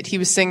that he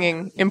was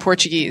singing in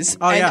Portuguese.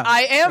 Oh, and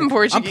I am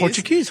Portuguese. I'm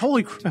Portuguese.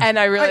 Holy crap. And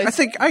I realized... I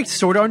think I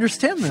sort of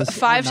understand this.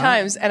 5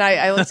 times. And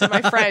I looked at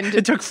my friend.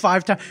 It took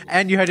 5 times.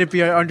 And you had to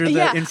be under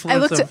the influence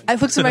I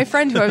looked at my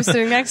friend who I was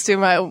sitting next to,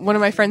 one of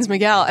my friends,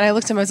 Miguel, and I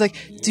looked at him. I was like,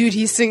 dude,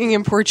 he's singing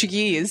in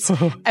Portuguese.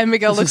 And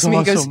Miguel looks at me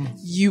and goes,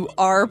 you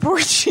are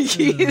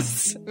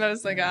Portuguese. And I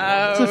was like,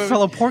 oh. It's a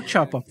fellow pork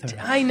chop up there.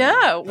 I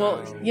know.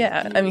 Well,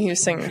 yeah. I mean, he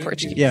was singing in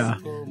Portuguese. Yeah.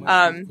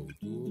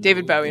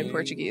 David Bowie in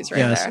Portuguese there.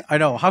 Yes, I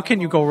know. How can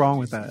you go wrong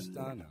with that?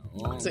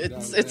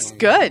 It's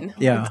good.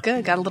 Yeah. It's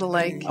good. Got a little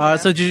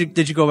So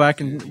did you go back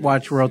and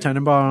watch Royal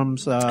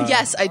Tenenbaums?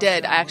 Yes, I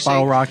did, actually.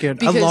 Bottle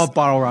Rocket. I love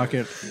Bottle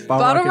Rocket.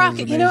 Bottle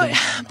Rocket,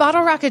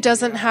 Bottle Rocket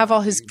doesn't have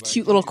all his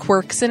cute little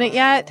quirks in it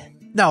yet.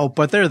 No,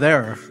 but they're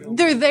there.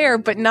 They're there,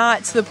 but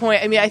not to the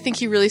point. I mean, I think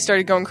he really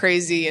started going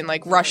crazy in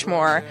like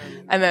Rushmore,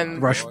 and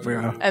then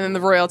and then the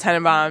Royal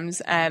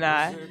Tenenbaums, and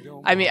I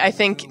mean, I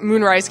think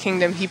Moonrise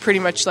Kingdom. He pretty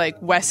much like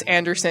Wes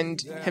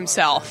Andersoned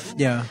himself.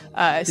 Yeah.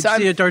 Did you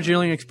see a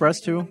Darjeeling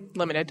Express too?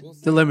 Limited.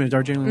 The Limited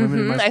Darjeeling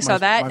Limited. I saw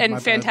that,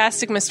 and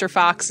Fantastic Mr.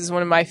 Fox is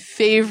one of my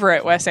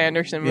favorite Wes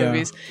Anderson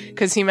movies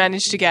because he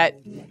managed to get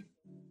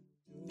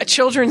a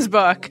children's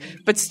book,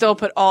 but still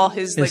put all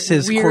his like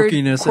his weird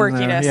quirkiness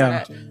in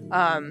it.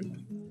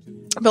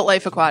 But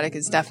Life Aquatic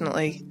is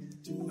definitely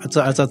it's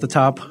at the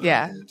top.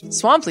 Yeah,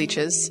 swamp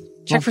leeches.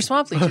 Check for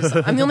swamp leeches.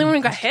 I'm the only one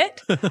who got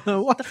hit.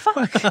 What the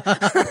fuck?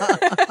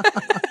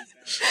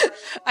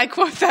 I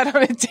quote that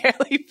on a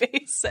daily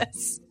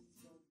basis.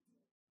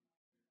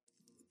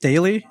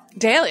 Daily.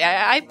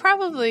 I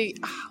probably.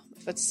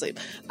 Let's sleep.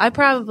 I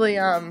probably.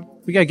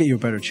 We gotta get you a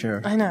better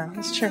chair. I know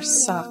this chair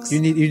sucks.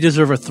 You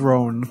deserve a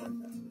throne.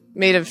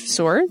 Made of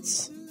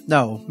swords?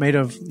 No, made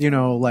of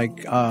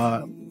like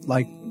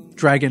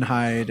dragon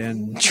hide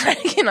and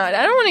dragon hide.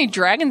 I don't want any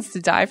dragons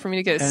to die for me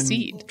to get a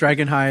seat.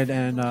 Dragon hide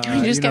and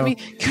can we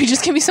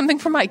just get me something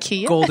from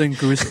IKEA? Golden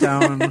goose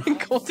down.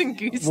 Golden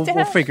goose down.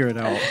 We'll figure it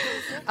out.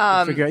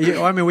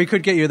 I mean, we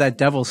could get you that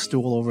devil's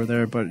stool over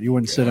there, but you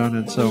wouldn't sit on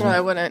it. So no,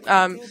 I wouldn't.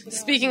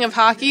 Speaking of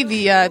hockey,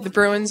 the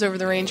Bruins over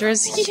the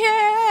Rangers. At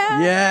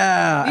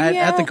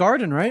the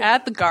Garden, right?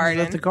 At the Garden.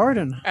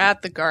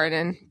 At the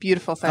Garden.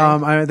 Beautiful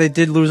thing. They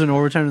did lose in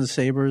overtime to the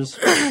Sabres.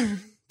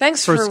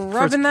 Thanks for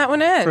rubbing that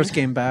one in. First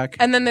game back.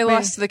 And then they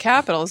lost to the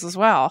Capitals as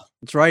well.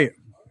 That's right.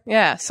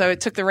 Yeah, so it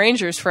took the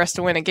Rangers for us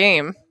to win a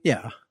game.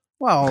 Yeah.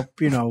 Well,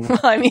 Well,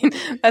 I mean,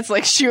 that's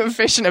like shooting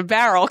fish in a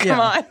barrel. Come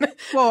on.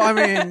 Well, I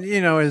mean,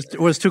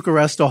 was Tuukka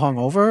Rask still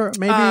hungover,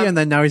 maybe? And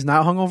then now he's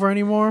not hungover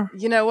anymore?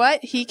 You know what?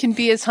 He can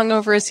be as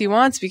hungover as he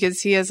wants because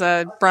he has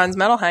a bronze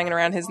medal hanging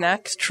around his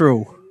neck. It's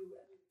true.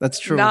 That's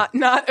true.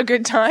 Not a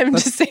good time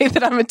to say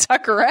that I'm a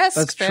Tuukka Rask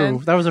That's fan.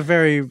 true. That was a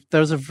very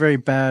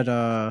bad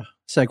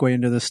segue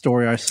into this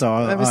story I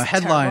saw.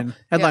 Headline,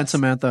 yes.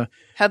 Samantha.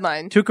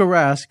 Headline. Tuukka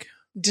Rask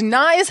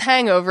denies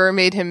hangover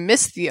made him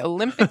miss the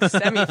Olympic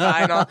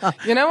semifinal.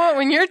 You know what?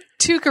 When you're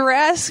Tuukka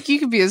Rask, you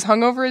can be as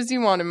hungover as you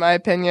want, in my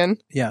opinion.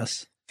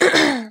 Yes.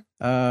 Boston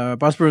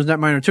Bruins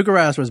netminder Tuukka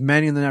Rask was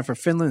manning the net for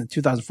Finland in the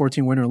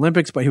 2014 Winter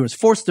Olympics, but he was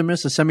forced to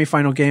miss a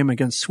semifinal game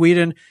against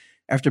Sweden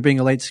after being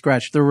a late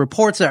scratch. There were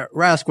reports that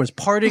Rask was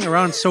partying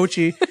around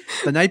Sochi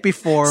the night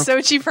before.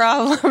 Sochi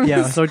problems.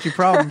 Yeah, Sochi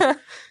problems.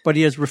 But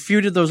he has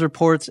refuted those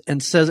reports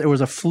and says it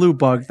was a flu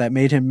bug that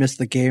made him miss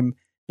the game,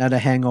 not a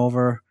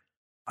hangover.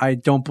 I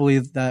don't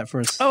believe that for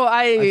a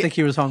I think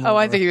he was hungover. Oh,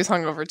 I think he was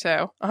hungover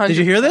too. 100%. Did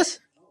you hear this?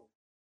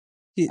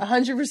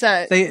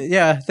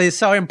 100%. They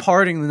saw him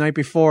partying the night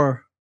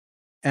before,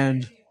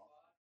 and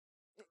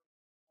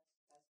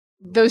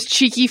those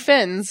cheeky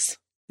Finns.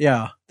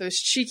 Yeah, those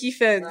cheeky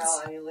Finns.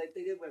 Well, I mean, like,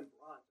 they did win bronze,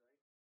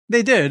 right?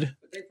 They did.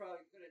 But they probably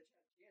could have.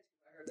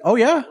 Oh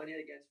yeah.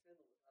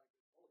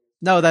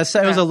 No, it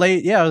was a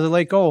late. Yeah, it was a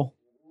late goal.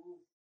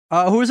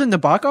 Who was in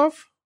Nabokov?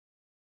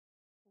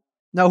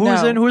 No, who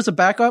was in? Who was the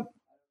backup?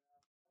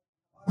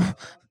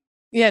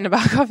 Yeah,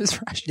 Nabokov is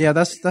Russian. Yeah,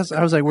 that's.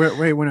 I was like,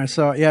 wait, when I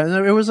saw,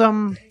 it was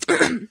who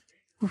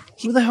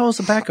the hell is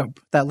the backup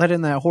that let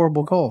in that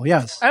horrible goal?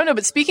 Yes, I don't know.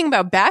 But speaking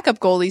about backup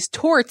goalies,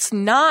 Torts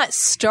not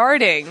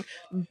starting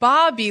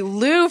Bobby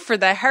Lou for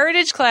the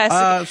Heritage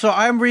Classic. So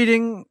I'm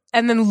reading,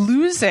 and then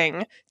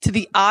losing to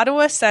the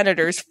Ottawa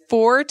Senators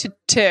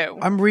 4-2.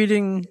 I'm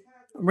reading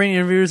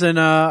interviews, and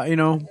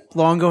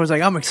Longo was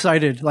like, I'm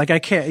excited. Like I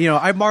can't,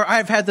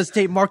 I've had this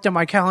date marked on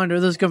my calendar.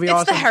 This is gonna be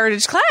awesome. It's the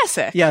Heritage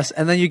Classic. Yes,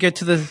 and then you get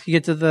to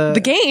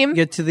the game. You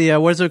get to the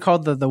what is it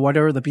called? The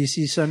whatever, the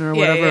BC Center or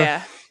whatever.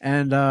 Yeah.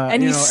 And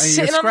you're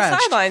sitting on the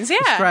sidelines. Yeah,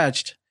 you're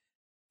scratched.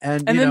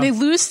 And then they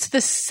lose to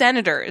the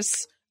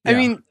Senators. Yeah. I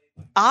mean,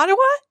 Ottawa.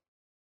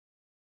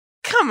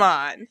 Come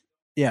on.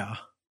 Yeah.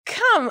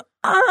 Come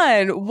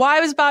on. Why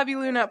was Bobby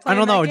Lou not playing? I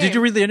don't know. Did you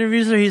read the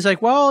interviews? He's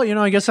like, well,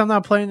 I guess I'm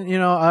not playing.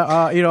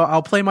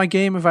 I'll play my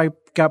game if I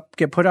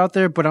get put out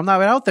there, but I'm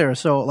not out there.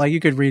 So, like,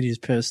 you could read he's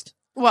pissed.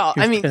 Well,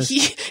 I mean,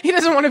 he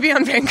doesn't want to be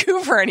on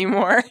Vancouver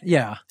anymore.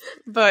 Yeah,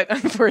 but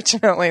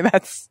unfortunately,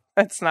 that's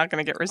not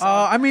going to get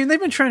resolved. I mean, they've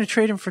been trying to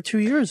trade him for 2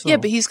 years. Though. Yeah,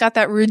 but he's got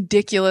that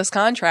ridiculous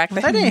contract.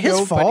 That ain't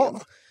his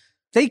fault.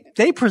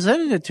 They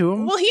presented it to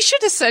him. Well, he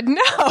should have said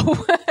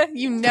no.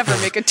 You never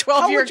make a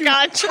 12-year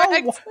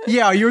contract.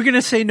 Yeah, you were going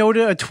to say no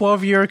to a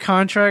 12-year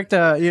contract.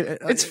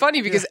 It's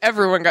funny because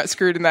everyone got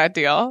screwed in that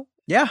deal.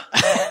 Yeah,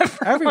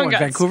 everyone.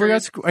 Vancouver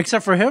got screwed,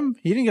 except for him.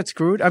 He didn't get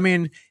screwed. I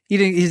mean, he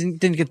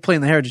didn't get to play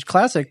in the Heritage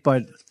Classic,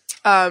 but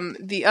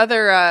the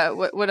other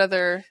what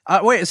other?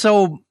 Wait,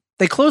 so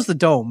they closed the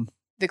dome.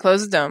 They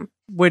closed the dome,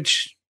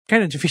 which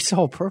kind of defeats the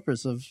whole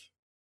purpose of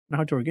an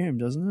outdoor game,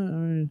 doesn't it? I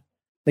mean,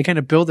 they kind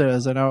of build it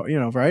as an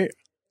right?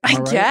 I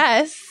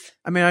guess.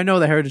 I mean, I know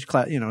the Heritage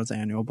Class, it's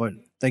annual, but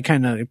they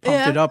kind of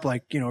pumped it up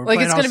like, we're like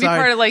it's going to be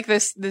part of like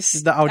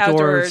the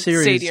outdoor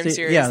stadium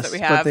series that we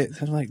have. But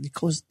they're like,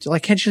 close,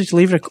 like, can't you just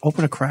leave it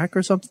open a crack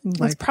or something?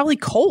 Well, it's probably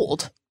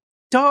cold.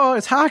 Duh,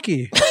 it's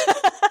hockey.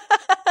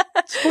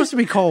 It's supposed to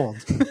be cold.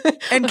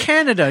 And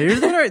Canada,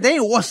 they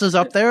ain't wusses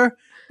up there.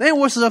 They ain't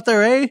wusses up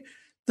there, eh?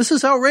 This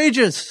is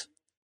outrageous.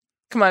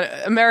 Come on,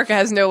 America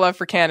has no love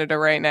for Canada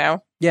right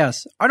now.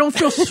 Yes. I don't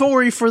feel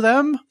sorry for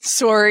them.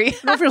 Sorry. I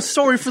don't feel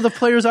sorry for the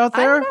players out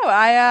there. I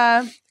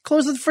don't know.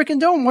 Close the freaking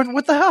dome.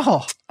 What the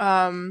hell?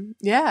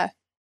 Yeah.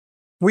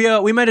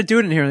 We met a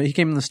dude in here. He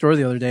came in the store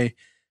the other day.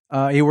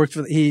 He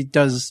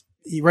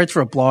writes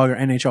for a blog or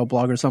NHL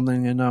blog or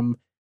something, and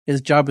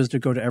his job is to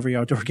go to every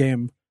outdoor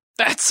game.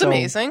 That's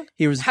amazing.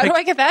 How do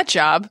I get that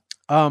job?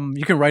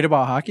 You can write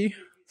about hockey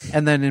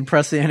and then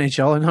impress the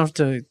NHL enough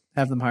to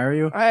have them hire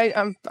you.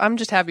 I'm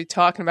just happy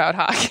talking about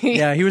hockey.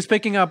 Yeah, he was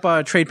picking up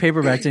trade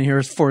paperbacks in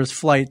here for his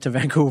flight to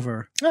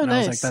Vancouver. Oh, and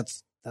nice. I was like,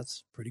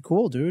 that's pretty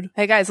cool, dude.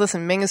 Hey guys,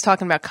 listen, Ming is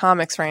talking about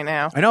comics right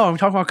now. I know, I'm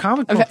talking about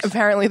comic books.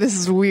 Apparently this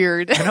is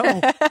weird. I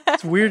know.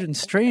 It's weird and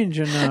strange,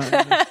 and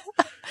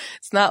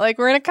it's not like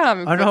we're in a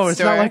comic book I know, it's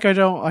store. not like I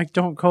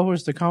don't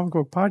co-host the comic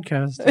book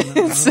podcast.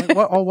 And, like,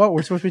 what?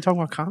 We're supposed to be talking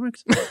about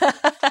comics?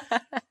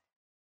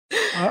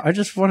 I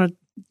just want to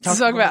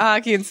talk about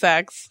hockey and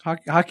sex.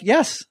 Hockey,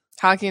 yes.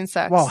 Hockey and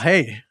sex. Well,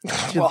 hey.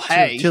 Two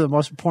of the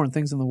most important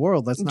things in the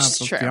world. Let's be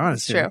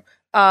honest here.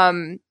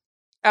 True.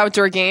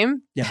 Outdoor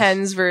game. Yes.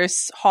 Pens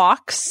versus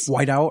Hawks.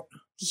 Whiteout.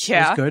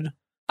 Yeah. That's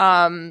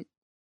good.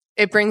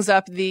 It brings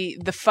up the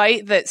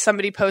fight that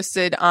somebody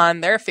posted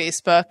on their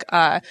Facebook.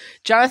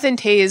 Jonathan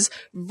Toews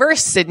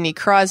versus Sidney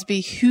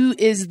Crosby. Who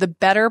is the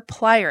better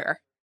player?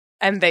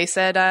 And they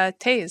said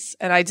Toews,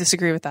 and I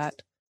disagree with that.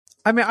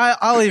 I mean,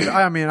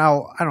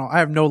 I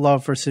have no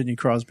love for Sidney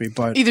Crosby,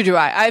 but either do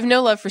I. I have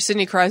no love for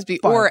Sidney Crosby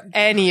or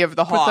any of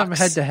the Hawks. Put them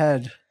head to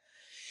head.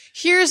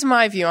 Here's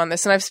my view on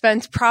this, and I've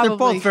spent probably...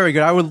 They're both very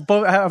good. I would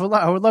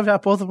love to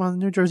have both of them on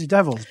the New Jersey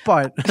Devils,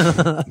 but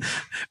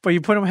but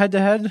you put them head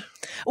to head.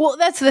 Well,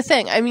 that's the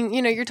thing. I mean,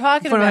 you're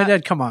talking about put them head to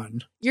head. Come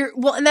on.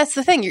 And that's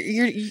the thing.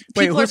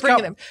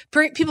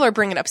 People are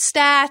bringing up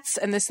stats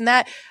and this and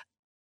that.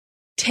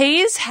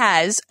 Toews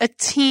has a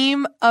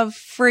team of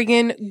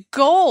friggin'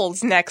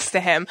 goals next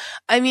to him.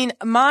 I mean,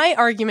 my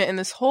argument in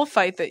this whole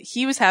fight that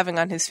he was having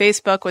on his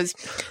Facebook was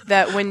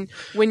that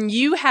when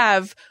you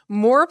have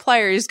more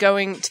players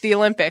going to the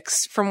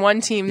Olympics from one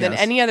team than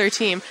any other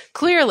team,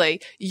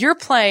 clearly you're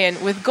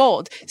playing with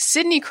gold.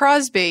 Sidney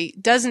Crosby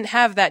doesn't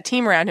have that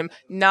team around him.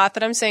 Not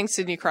that I'm saying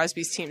Sidney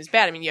Crosby's team is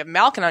bad. I mean, you have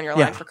Malkin on your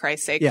line, for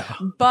Christ's sake. Yeah.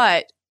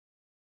 But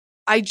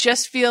I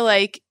just feel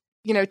like,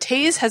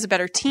 Toews has a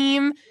better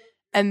team.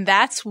 And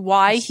that's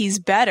why he's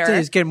better.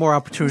 He's getting more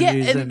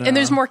opportunities. Yeah, and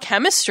there's more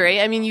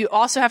chemistry. I mean, you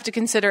also have to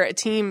consider a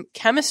team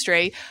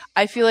chemistry.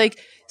 I feel like,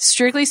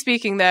 strictly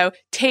speaking, though,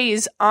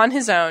 Toews on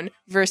his own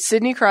versus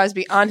Sidney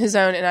Crosby on his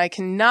own, and I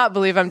cannot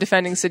believe I'm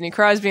defending Sidney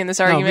Crosby in this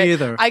argument. No, me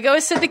either. I go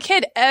with Sid the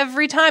Kid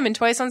every time and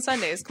twice on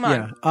Sundays. Come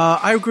on. Yeah,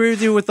 I agree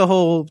with you with the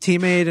whole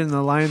teammate and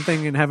the line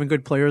thing and having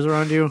good players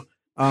around you.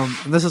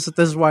 And this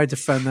is why I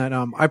defend that.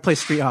 I play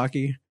street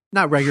hockey.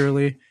 Not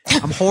regularly.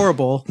 I'm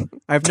horrible.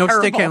 I have no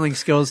stick handling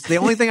skills. The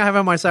only thing I have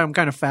on my side, I'm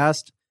kind of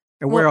fast.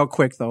 I wear out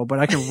quick though, but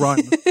I can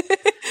run.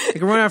 I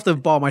can run after the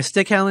ball. My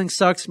stick handling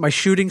sucks. My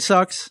shooting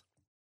sucks.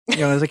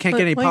 As I can't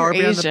get any power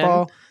behind the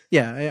ball.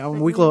 Yeah, I'm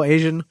a weak little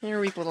Asian. You're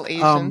a weak little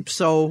Asian.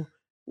 So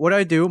what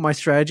I do, my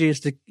strategy is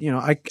to,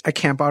 I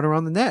camp out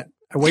around the net.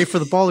 I wait for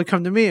the ball to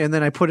come to me and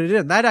then I put it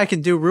in. That I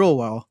can do real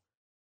well.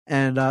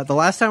 And the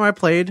last time I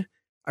played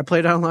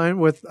online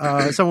with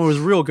someone who was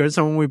real good,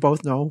 someone we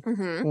both know.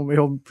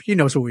 Mm-hmm. He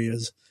knows who he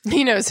is.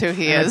 He knows who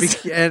he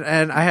is.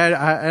 And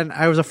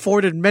I was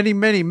afforded many,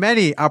 many,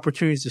 many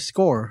opportunities to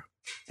score.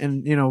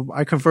 And,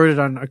 I converted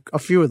on a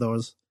few of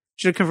those.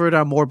 Should have converted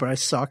on more, but I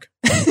suck.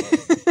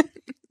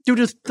 Dude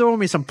just throwing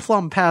me some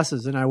plum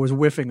passes and I was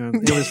whiffing them.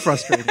 It was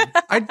frustrating.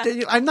 I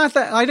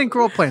didn't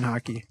grow up playing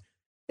hockey.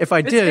 If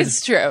I did.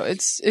 It's true.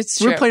 It's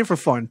true. We're playing for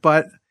fun.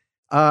 But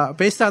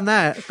based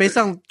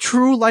on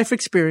true life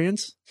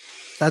experience,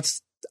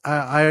 that's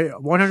I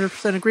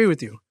 100% agree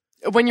with you.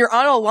 When you're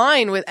on a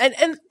line with,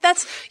 and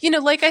that's,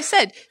 like I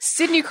said,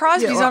 Sidney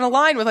Crosby's on a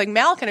line with like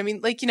Malkin. I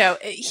mean,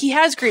 he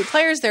has great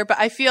players there, but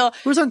I feel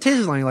who's on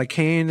Taze's line, like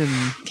Kane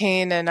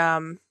and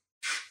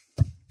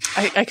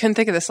I couldn't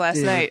think of this last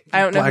night.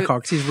 I don't know.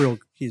 Blackhawks. He's real.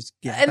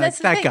 And that's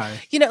that guy.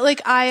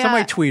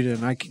 Somebody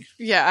tweeted.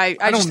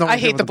 I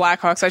hate the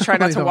Blackhawks. I try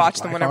not to watch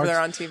them whenever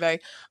they're on TV.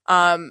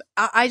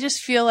 I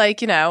just feel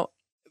like,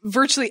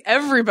 virtually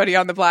everybody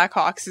on the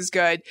Blackhawks is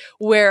good.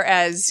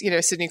 Whereas,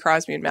 Sidney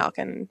Crosby and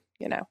Malkin,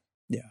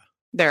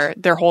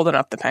 they're holding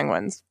up the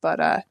Penguins.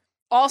 But,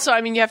 also,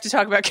 I mean, you have to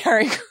talk about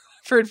Carey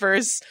Crawford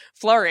versus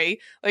Fleury.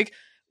 Like,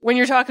 when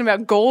you're talking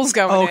about goals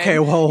going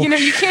in, well,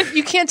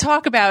 you can't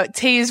talk about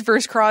Toews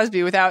versus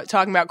Crosby without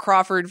talking about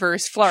Crawford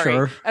versus Fleury.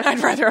 Sure. And I'd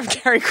rather have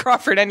Carey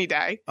Crawford any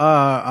day.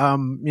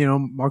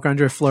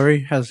 Marc-Andre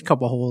Fleury has a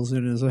couple holes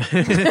in his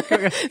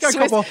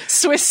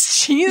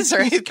Swiss cheese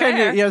right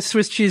there. Yeah,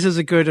 Swiss cheese is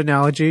a good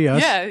analogy.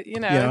 Yes.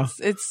 Yeah,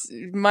 it's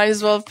might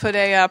as well put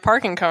a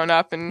parking cone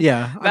up and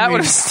that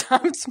would have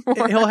stopped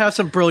more. He'll have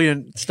some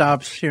brilliant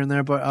stops here and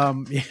there, but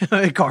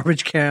a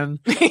garbage can.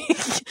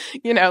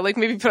 Like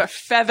maybe put a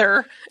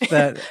feather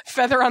that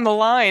feather on the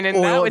line,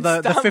 and that would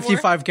the stop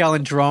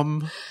 55-gallon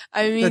drum.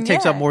 I mean, that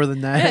takes up more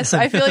than that. Yes,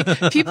 I feel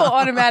like people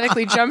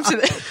automatically jump to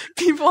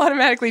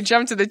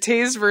the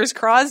Taze versus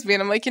Crosby,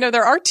 and I'm like,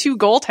 there are two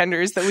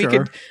goaltenders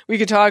that we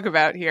could talk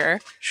about here.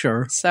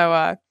 Sure.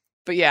 So,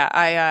 but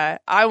yeah,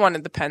 I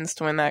wanted the Pens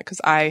to win that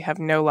because I have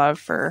no love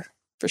for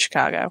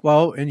Chicago.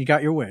 Well, and you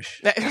got your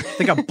wish.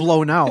 They got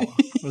blown out.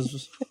 It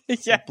was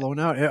blown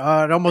out.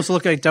 It almost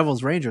looked like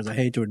Devils Rangers. I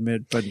hate to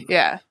admit, but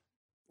yeah.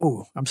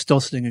 Ooh, I'm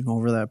still stinging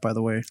over that. By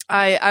the way,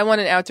 I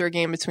want an outdoor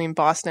game between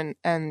Boston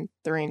and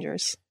the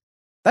Rangers.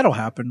 That'll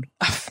happen.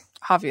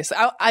 Obviously.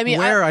 I mean,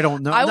 I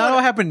don't know. That'll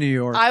happen in New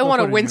York. I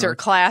want a winter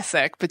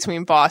classic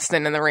between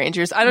Boston and the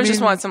Rangers. I don't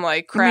just want some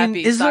like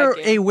crappy. Is there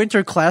a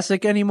winter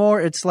classic anymore?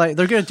 It's like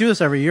they're going to do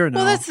this every year now.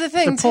 Well, that's the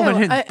thing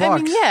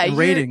too.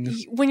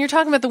 Ratings. When you're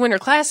talking about the winter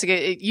classic,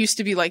 it used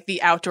to be like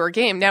the outdoor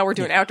game. Now we're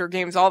doing outdoor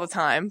games all the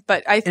time.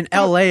 But in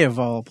LA of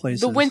all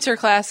places, the winter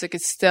classic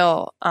is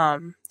still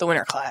the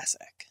winter classic.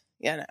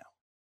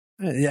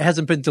 It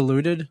hasn't been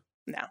diluted.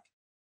 No,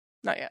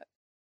 not yet.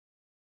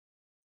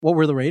 What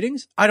were the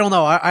ratings? I don't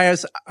know. I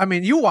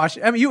mean, you watched.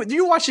 I mean,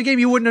 you watched the game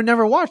you wouldn't have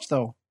never watched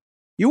though.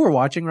 You were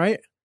watching, right?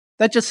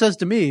 That just says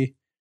to me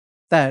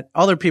that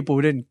other people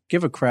who didn't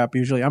give a crap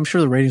usually. I'm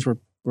sure the ratings were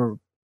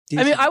decent.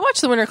 I mean, I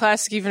watched the Winter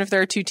Classic even if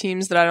there are two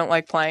teams that I don't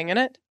like playing in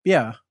it.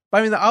 Yeah,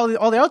 but I mean, all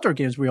the outdoor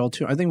games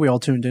I think we all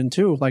tuned in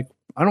too. Like,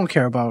 I don't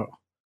care about.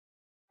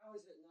 How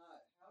is it not?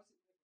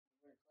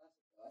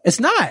 It's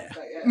not.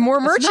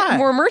 More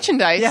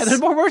merchandise. Yeah, there's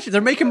more merchandise.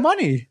 They're making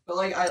money. But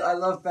like, I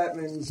love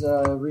Bettman's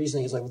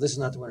reasoning. It's like, well, this is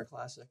not the Winter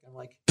Classic. I'm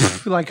like,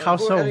 how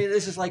so? I mean,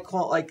 this is like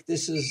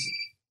this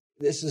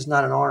is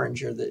not an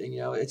orange, or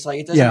it's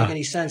like it doesn't make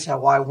any sense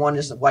why one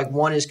is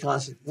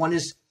constant. One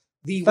is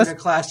the Winter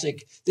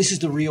Classic. This is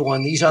the real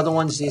one. These other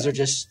ones, these are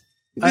just.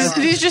 These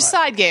are just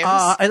side games.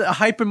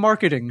 Hype and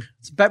marketing.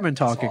 It's Bettman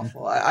talking.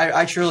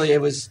 I truly,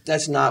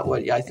 that's not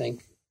what I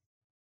think.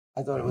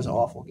 I thought it was an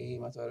awful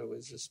game. I thought it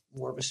was just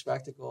more of a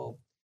spectacle.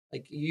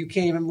 Like, you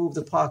can't even move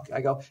the puck.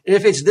 I go,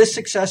 if it's this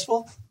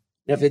successful,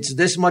 if it's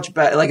this much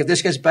better, like if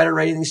this gets better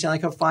rating than the Stanley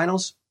Cup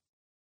Finals,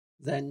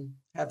 then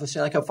have the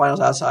Stanley Cup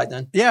Finals outside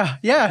then. Yeah.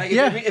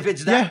 If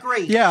it's that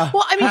great. Yeah.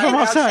 Well, I mean,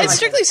 and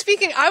strictly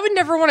speaking, I would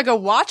never want to go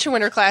watch a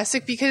Winter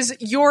Classic because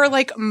you're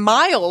like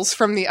miles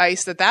from the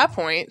ice at that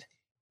point.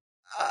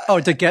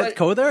 To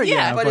go there?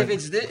 Yeah. But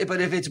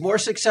if it's more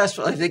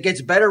successful, if it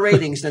gets better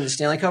ratings than the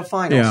Stanley Cup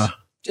Finals,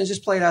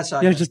 just play it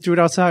outside. Yeah, just do it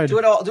outside. Do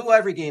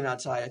every game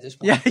outside at this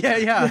point.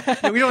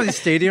 Yeah. We don't need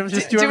stadiums.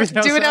 Just do everything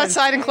outside. Do it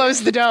outside and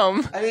close the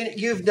dome. I mean,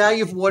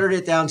 you've watered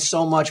it down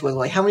so much with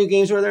like, how many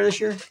games were there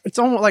this year? It's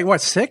almost like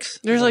what, 6?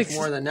 There's like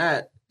more than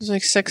that. There's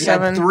like 6, you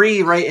 7. Had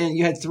 3, right? And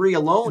you had 3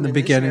 alone in the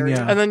beginning,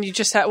 yeah. And then you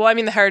just had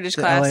the Heritage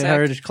Classic. LA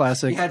Heritage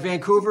Classic. You had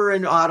Vancouver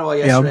and Ottawa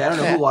yesterday. Yep. I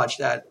don't know who watched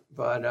that,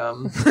 but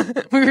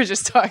we were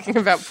just talking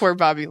about poor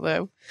Bobby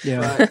Lou.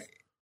 Yeah.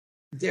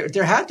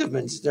 There had to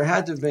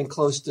have been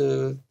close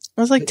to. It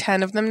was like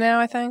 10 of them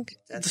now, I think.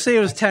 To say it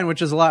was 10,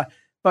 which is a lot.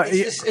 But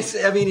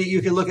I mean,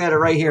 you can look at it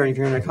right here if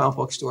you're in a comic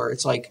book store.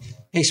 It's like,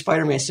 hey,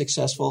 Spider-Man's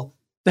successful.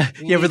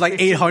 With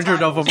like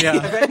 800 of them. Yeah,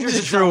 Avengers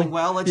is doing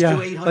well. Let's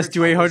do 800. Let's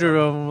do 800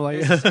 of them. Like,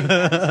 it's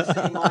the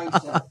same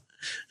mindset.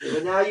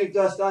 But now you've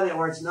just done it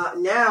where it's not.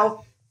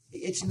 Now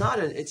it's not.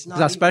 It's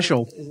not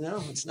special.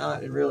 No, it's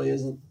not. It really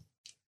isn't.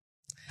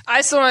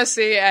 I still want to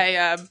see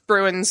a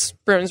Bruins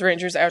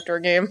Rangers outdoor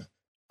game.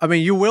 I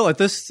mean, you will at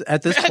this point.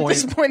 At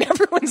this point,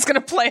 everyone's going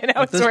to play an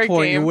outdoor game. At this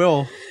point, you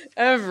will.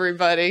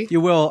 Everybody. You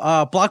will.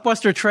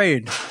 Blockbuster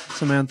trade,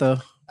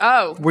 Samantha.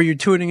 Oh. Were you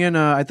tuning in?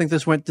 I think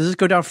does this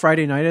go down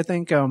Friday night, I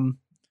think? All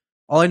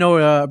I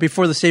know,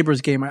 before the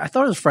Sabres game, I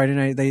thought it was Friday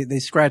night, they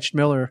scratched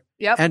Miller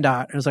and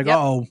Dot. It was like,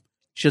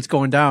 shit's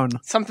going down.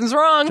 Something's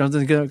wrong.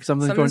 Something's going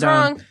down.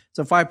 Wrong.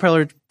 So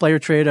 5-player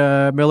trade,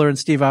 Miller and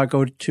Steve Ott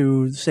go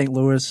to St.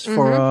 Louis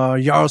for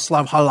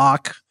Yaroslav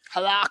Halak.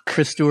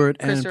 Chris Stewart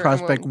and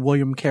prospect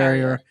William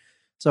Carrier.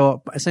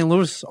 So St.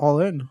 Louis all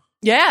in.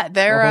 Yeah,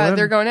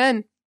 they're going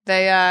in.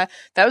 That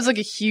was like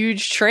a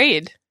huge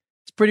trade.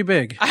 It's pretty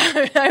big.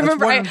 I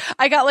remember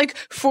I got like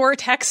 4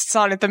 texts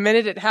on it the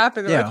minute it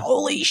happened. They're like,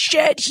 "Holy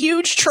shit,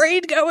 huge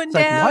trade going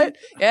down!" Like, what?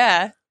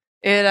 Yeah,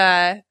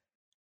 it.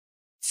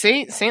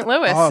 St.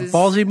 Louis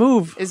ballsy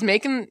move is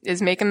making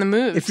the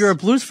move. If you're a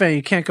Blues fan,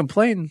 you can't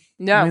complain.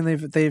 No, I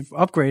mean they've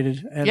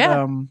upgraded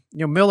and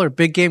Miller,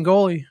 big game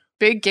goalie.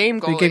 Big game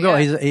goal.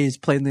 Yeah. He's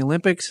played in the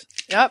Olympics.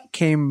 Yep.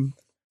 Came,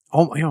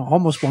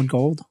 almost won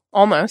gold.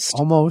 Almost,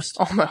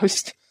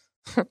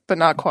 but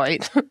not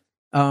quite.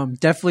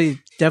 Definitely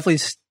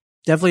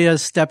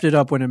has stepped it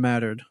up when it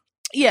mattered.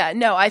 Yeah.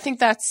 No, I think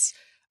that's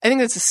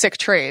a sick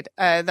trade.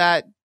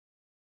 That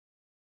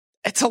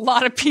it's a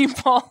lot of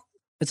people.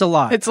 It's a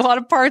lot. It's a lot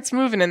of parts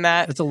moving in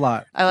that. It's a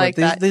lot. I like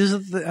that. This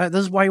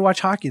is why you watch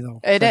hockey, though.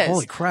 It is.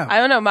 Holy crap!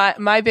 I don't know.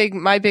 My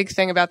big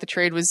thing about the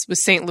trade was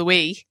St.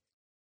 Louis.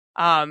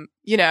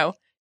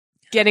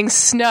 Getting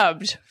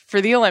snubbed for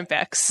the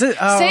Olympics, saying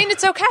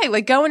it's okay,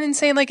 like going and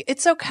saying like,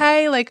 it's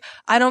okay. Like,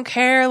 I don't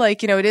care.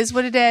 Like, it is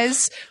what it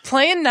is,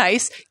 playing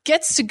nice,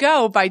 gets to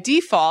go by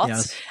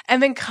default,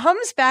 and then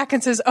comes back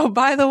and says, oh,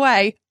 by the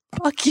way,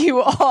 fuck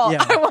you all.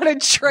 I want to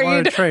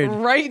trade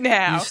right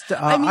now.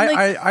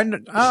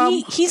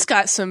 He's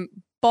got some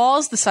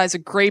balls the size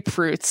of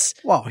grapefruits.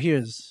 Well, he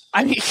is.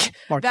 I mean,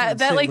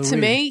 that like to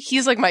me,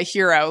 he's like my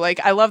hero.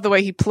 Like, I love the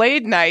way he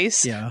played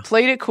nice,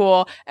 played it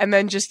cool, and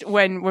then just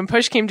when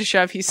push came to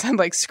shove, he said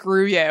like,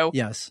 "Screw you,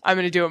 I'm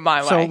going to do it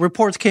my way." So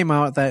reports came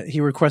out that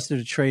he requested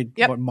a trade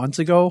months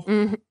ago.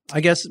 Mm-hmm. I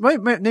guess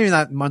maybe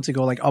not months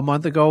ago, like a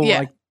month ago,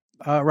 like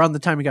around the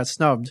time he got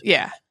snubbed,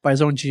 by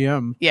his own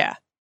GM,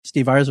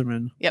 Steve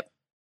Yzerman,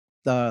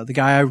 the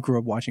guy I grew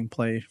up watching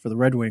play for the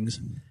Red Wings.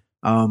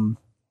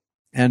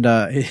 And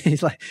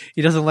he's like,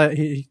 he doesn't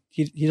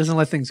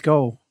let things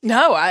go.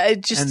 No, I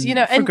just,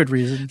 and for good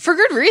reason. For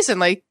good reason.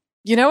 Like,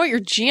 you know what? Your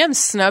GM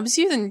snubs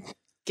you, then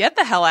get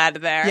the hell out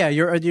of there. Yeah,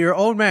 your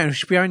old man who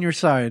should be on your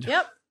side.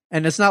 Yep.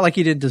 And it's not like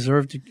he didn't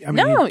deserve to. I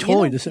mean, he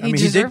totally deserved. I mean,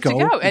 he did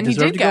go. And he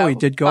did go. He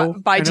did go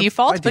by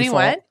default, but he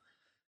went.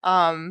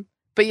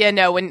 But yeah,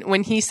 no.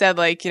 When he said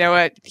like, you know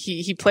what,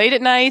 he played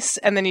it nice,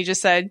 and then he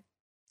just said,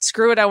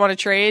 "Screw it, I want to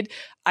trade."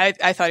 I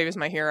thought he was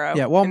my hero.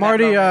 Yeah. Well,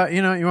 Marty, you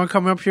want to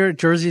come up here?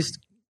 Jersey's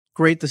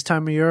great this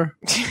time of year.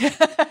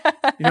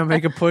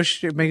 Make a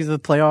push, make it to the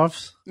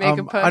playoffs. Make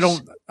a push.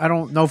 I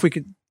don't know if we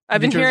could. I've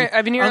been hearing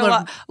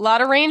a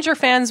lot of Ranger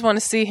fans want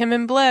to see him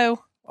in blue.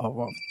 Oh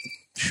well,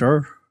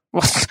 sure.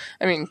 Well,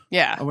 I mean,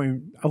 yeah. I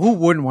mean, who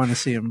wouldn't want to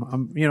see him?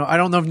 I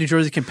don't know if New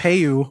Jersey can pay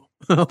you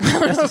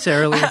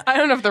necessarily. I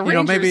don't know if the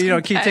Rangers maybe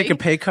can keep pay. take a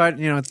pay cut.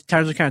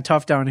 Times are kind of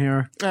tough down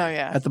here. Oh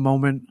yeah. At the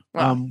moment,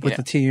 with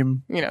the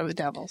team. The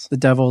Devils. The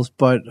Devils,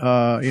 but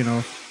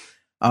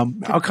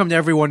I'll come to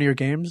every one of your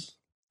games.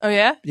 Oh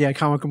yeah. Yeah,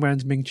 Comic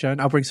Man's Ming Chen.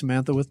 I'll bring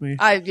Samantha with me.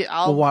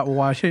 We'll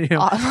watch it.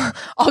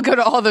 I'll go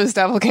to all those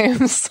Devil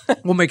games.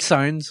 We'll make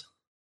signs.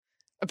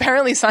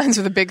 Apparently, signs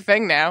are the big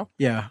thing now.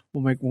 Yeah,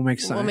 we'll make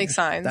signs. We'll make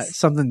signs.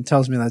 Something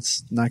tells me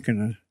that's not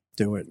gonna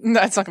do it.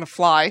 That's not gonna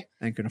fly.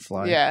 Ain't gonna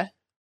fly. Yeah.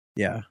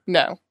 Yeah.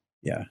 No.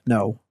 Yeah.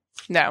 No.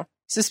 No.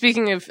 So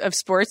speaking of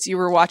sports, you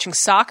were watching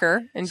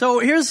soccer, and so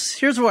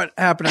here's what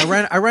happened.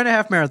 I ran a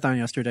half marathon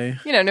yesterday.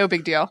 No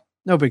big deal.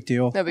 No big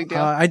deal. No big deal.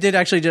 I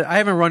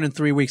haven't run in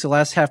 3 weeks. The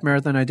last half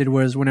marathon I did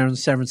was when I was in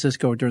San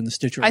Francisco during the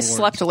Stitcher Awards.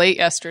 Slept late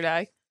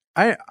yesterday.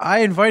 I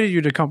invited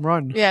you to come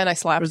run. Yeah, and I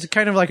slept. It was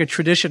kind of like a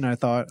tradition, I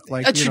thought.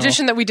 Like a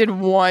tradition that we did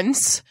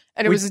once,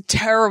 and it was a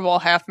terrible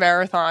half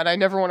marathon. I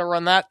never want to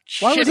run that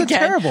Why shit was it again.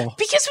 terrible?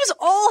 Because it was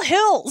all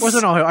hills. It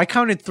wasn't all hills. I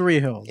counted 3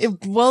 hills.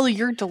 Well,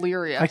 you're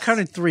delirious. I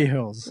counted 3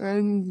 hills.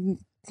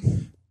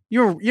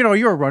 You're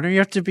a runner. You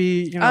have to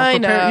be, I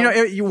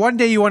prepared. know. One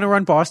day you want to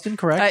run Boston,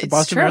 correct? The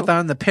Boston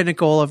Marathon, the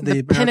pinnacle of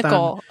the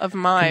pinnacle of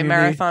my community.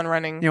 marathon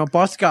running.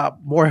 Boston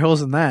got more hills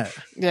than that.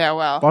 Yeah,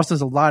 well,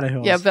 Boston's a lot of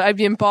hills. Yeah, but I'd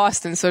be in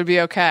Boston, so it'd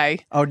be okay.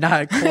 Oh,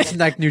 not Colts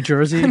Neck, New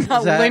Jersey.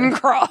 Not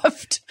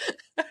Lincroft.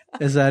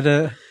 Is that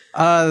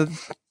a?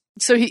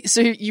 So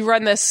you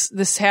run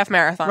this half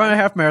marathon. Run a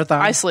half marathon.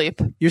 I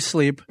sleep. You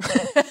sleep.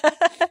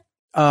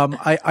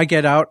 I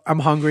get out. I'm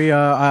hungry.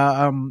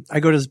 I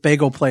go to this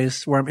bagel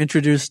place where I'm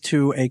introduced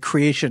to a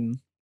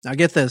creation. Now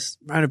get this.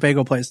 I'm at a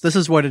bagel place. This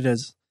is what it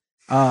is.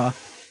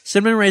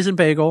 Cinnamon raisin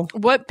bagel.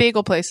 What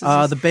bagel place is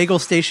this? The bagel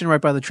station right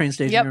by the train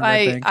station.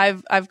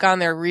 Yep, I've gone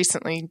there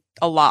recently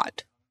a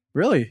lot.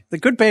 Really? The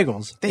good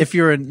bagels. If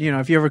you're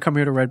if you ever come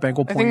here to Red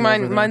Bagel Point. I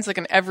think mine's like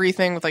an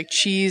everything with like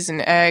cheese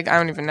and egg. I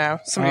don't even know.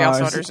 Somebody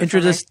else orders it.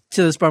 Introduced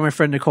to this by my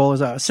friend Nicole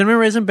is cinnamon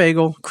raisin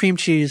bagel, cream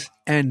cheese,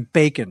 and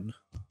bacon.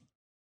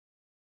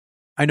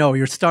 I know,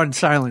 you're stunned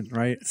silent,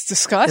 right? It's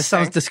disgusting. It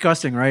sounds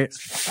disgusting, right?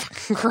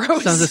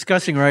 Gross. It sounds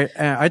disgusting, right?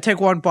 And I take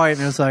one bite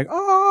and it's like,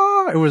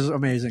 it was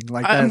amazing.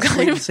 Like that,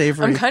 sweet and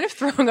savory. I'm kind of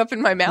throwing up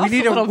in my mouth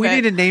we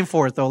need a name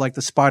for it though, like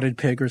the spotted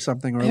pig or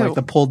something, or like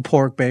the pulled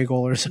pork bagel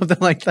or something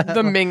like that.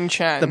 The Ming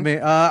Chen.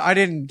 I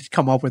didn't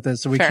come up with it,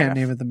 so we can't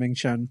name it the Ming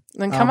Chen.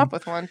 Then come up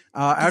with one.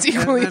 It's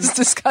equally as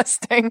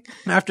disgusting.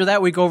 After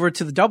that, we go over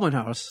to the Dublin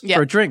House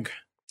for a drink.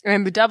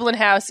 And the Dublin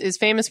House is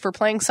famous for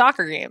playing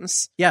soccer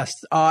games. Yes,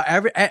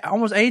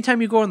 almost any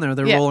time you go in there,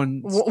 they're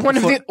rolling. One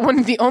of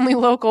the only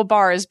local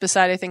bars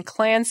beside I think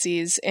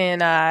Clancy's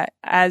in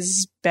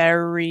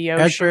Asbury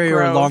Grove.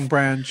 Or Long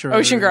Branch or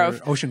Ocean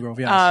Grove. Ocean Grove,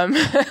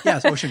 yes.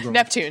 Yes, Ocean Grove.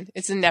 Neptune.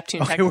 It's in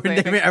Neptune. Okay, we're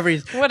naming every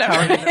whatever.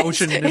 Town in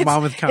Ocean in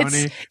Monmouth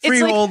County.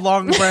 Freehold, like,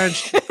 Long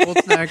Branch, Old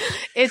Snack,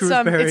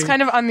 Shrewsbury. It's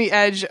kind of on the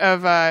edge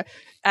of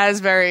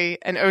Asbury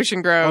and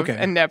Ocean Grove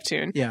and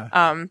Neptune.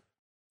 Yeah.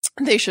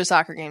 They show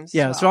soccer games.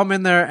 Yeah, so I'm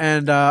in there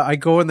and I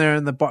go in there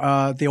and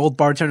the old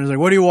bartender's like,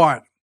 "What do you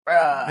want?"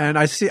 And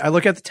I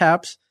look at the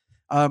taps.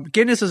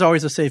 Guinness is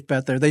always a safe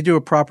bet there. They do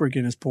a proper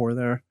Guinness pour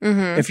there.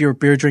 Mm-hmm. If you're a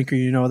beer drinker,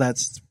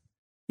 that's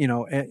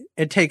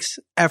it takes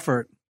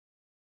effort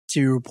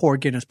to pour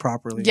Guinness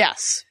properly.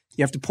 Yes,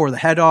 you have to pour the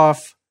head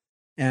off,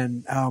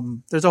 and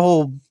there's a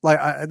whole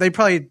you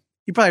probably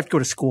have to go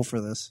to school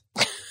for this.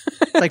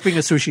 Like being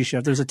a sushi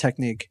chef, there's a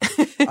technique.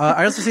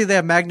 I also see they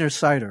have Magner's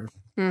cider.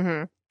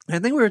 Mm-hmm. I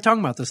think we were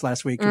talking about this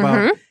last week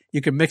about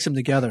You can mix them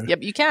together.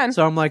 Yep, you can.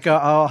 So I'm like,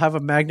 I'll have a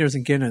Magners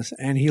and Guinness,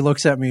 and he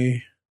looks at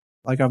me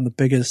like I'm the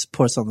biggest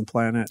puss on the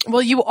planet.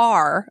 Well, you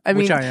are.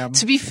 Which I am.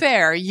 To be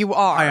fair, you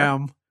are. I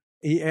am.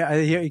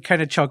 He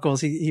kind of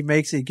chuckles. He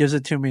gives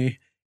it to me,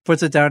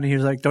 puts it down, and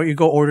he's like, "Don't you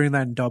go ordering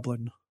that in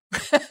Dublin?"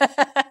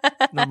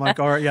 And I'm like,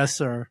 "All right, yes,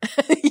 sir."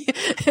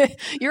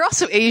 You're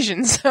also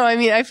Asian, so I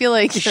mean, I feel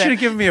like he should have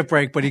given me a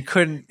break, but he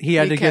couldn't. He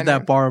had to get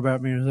that barb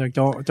at me. He was like,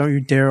 "Don't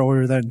you dare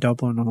order that in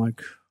Dublin." I'm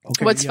like,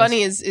 "Okay." What's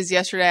funny is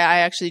yesterday I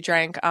actually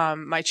drank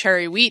my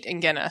cherry wheat in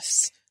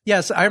Guinness.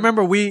 Yes, I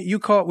remember we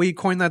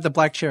coined that the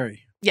black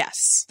cherry.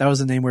 Yes, that was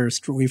the name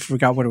we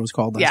forgot what it was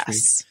called last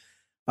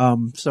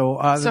week. So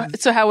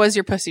how was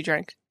your pussy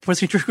drink?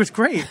 Pussy drink was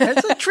great.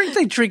 It's a drink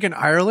they drink in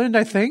Ireland,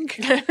 I think.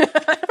 I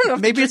don't know.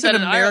 Maybe it's an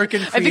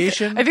American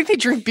creation. I think they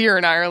drink beer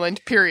in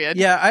Ireland. Period.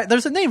 Yeah,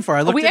 there's a name for it.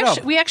 I looked it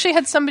up. We actually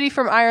had somebody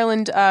from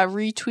Ireland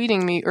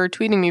retweeting me or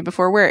tweeting me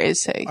before. Where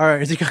is he? All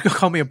right, is he gonna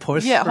call me a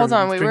puss? Yeah, hold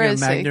on. Wait, where is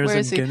he? Where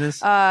is he?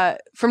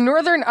 From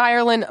Northern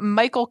Ireland,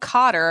 Michael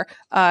Cotter.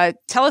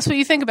 Tell us what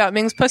you think about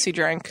Ming's pussy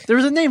drink. There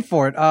was a name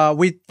for it.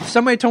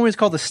 Somebody told me it's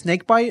called the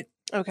snake bite.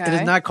 Okay. It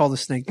is not called the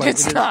snake bite.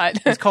 It's not.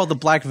 It's called the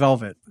black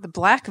velvet. The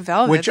black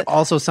velvet. Which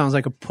also sounds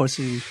like a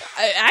pussy.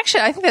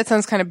 Actually, I think that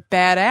sounds kind of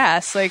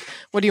badass. Like,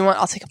 what do you want?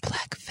 I'll take a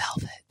black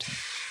velvet.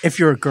 If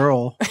you're a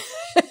girl,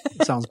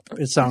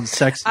 it sounds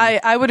sexy.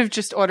 I would have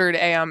just ordered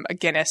a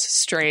Guinness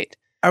straight.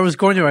 I was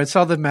going to. I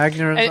saw the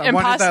Magners. I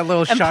wanted that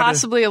little shot. And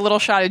possibly a little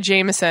shot of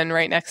Jameson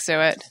right next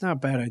to it. It's not a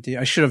bad idea.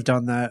 I should have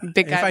done that.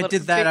 Big guy, if I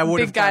did that, I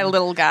would have big guy,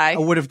 little guy. I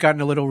would have gotten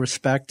a little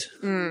respect.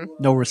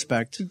 No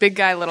respect. Big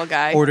guy, little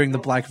guy. Ordering the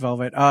black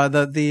velvet.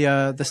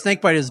 The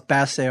snake bite is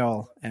Bass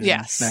Ale and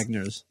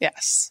Magners.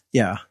 Yes.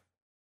 Yeah.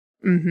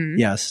 Mm-hmm.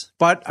 Yes.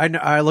 But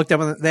I looked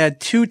up. They had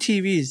 2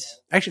 TVs.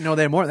 Actually, no,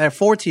 they had more. They had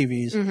 4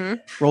 TVs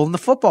rolling the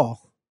football.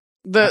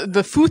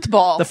 The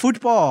football.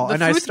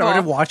 I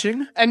started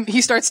watching. And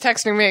he starts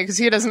texting me because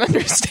he doesn't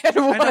understand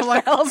what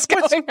the hell's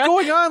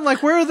going on.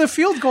 Like, where are the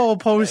field goal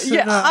posts?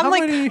 Yeah, I'm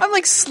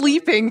like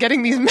sleeping,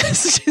 getting these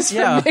messages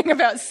from Ming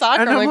about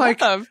soccer. And I'm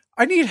like, what the?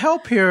 I need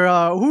help here.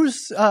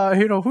 Who's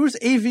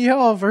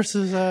AVL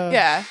versus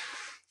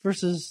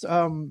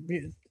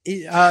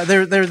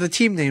they're the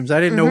team names. I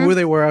didn't know who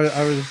they were.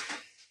 I was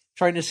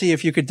trying to see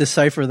if you could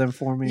decipher them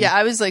for me. Yeah,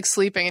 I was like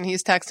sleeping, and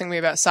he's texting me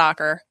about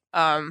soccer.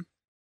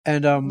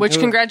 Which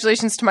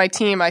congratulations to my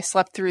team. I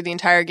slept through the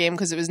entire game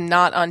because it was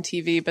not on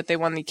TV, but they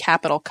won the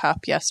Capital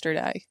Cup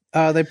yesterday.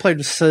 They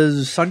played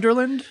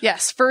Sunderland?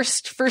 Yes,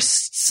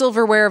 first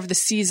silverware of the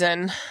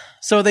season.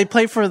 So they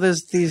play for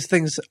these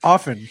things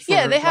often.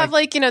 They have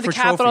the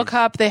Capital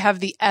Cup. They have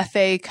the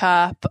FA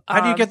Cup. How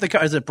do you get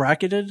the? Is it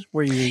bracketed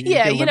where you?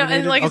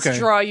 It's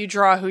draw. You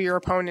draw who your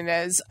opponent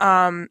is.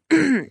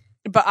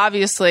 But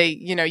obviously,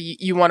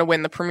 you want to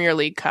win the Premier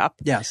League Cup.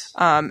 Yes.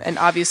 And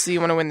obviously you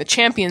want to win the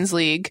Champions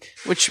League,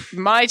 which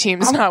my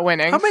team is not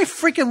winning. How many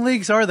freaking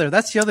leagues are there?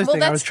 That's the other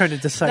thing I was trying to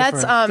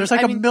decipher. There's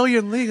a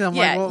million leagues. I'm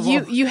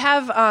you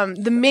have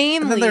the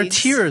main leagues. And then there are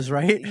tiers,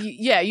 right?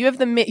 You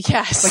have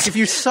yes. Like if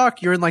you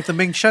suck, you're in like the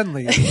Ming Chen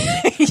League.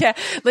 Yeah,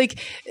 like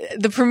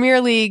the Premier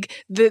League,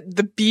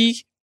 the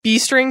B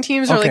string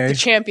teams are like the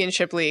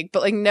Championship League,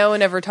 but like no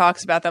one ever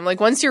talks about them. Like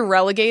once you're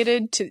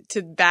relegated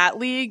to that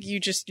league,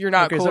 you're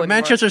not cool anymore.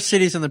 Manchester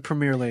City's in the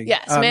Premier League.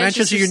 Yes,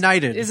 Manchester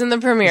United is in the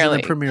Premier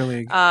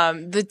League.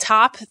 The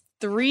top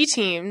 3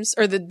 teams,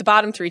 or the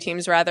bottom 3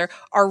 teams rather,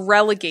 are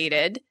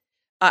relegated.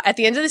 At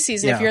the end of the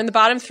season, if you're in the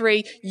bottom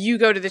 3, you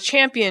go to the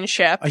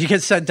Championship. You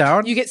get sent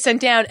down? You get sent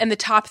down, and the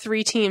top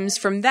 3 teams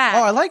from that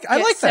I like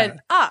that.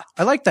 Up.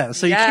 I like that.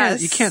 So you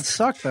can't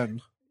suck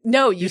then.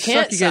 No, you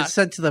can't. You get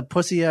sent to the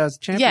pussy ass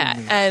champion. Yeah,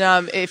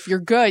 and if you're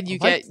good, you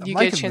get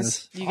a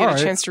chance. You get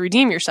a chance to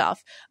redeem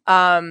yourself.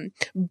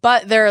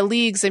 But there are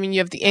leagues. I mean, you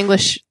have the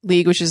English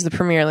league, which is the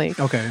Premier League.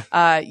 Okay.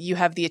 You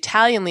have the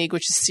Italian league,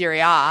 which is Serie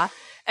A,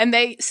 and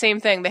same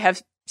thing. They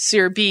have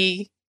Serie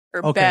B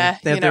or B,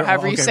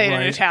 however you say it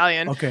in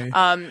Italian. Okay.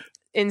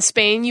 In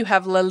Spain, you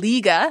have La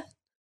Liga.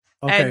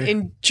 Okay. And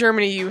in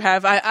Germany, you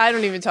have I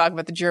don't even talk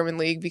about the German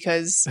league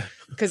because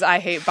I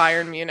hate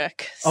Bayern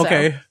Munich. So.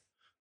 Okay.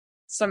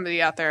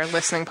 Somebody out there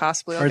listening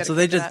possibly. All right, so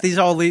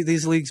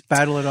these leagues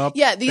battle it up.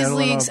 Yeah, these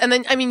leagues, and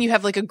then you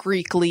have like a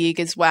Greek league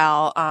as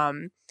well.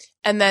 And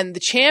then the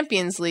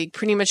Champions League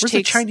pretty much takes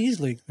the Chinese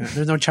league.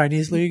 There's no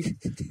Chinese league.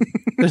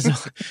 There's no.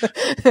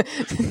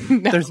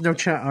 There's no.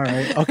 All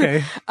right.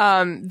 Okay.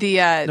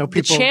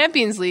 The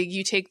Champions League,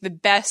 you take the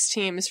best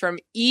teams from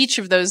each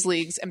of those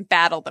leagues and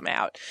battle them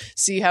out.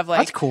 So you have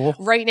that's cool.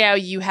 Right now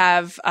you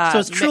have. So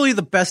it's truly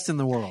the best in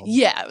the world.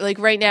 Yeah, like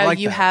right now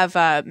you have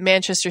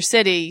Manchester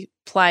City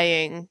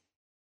playing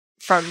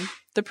from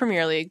the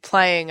Premier League,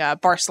 playing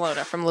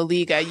Barcelona from La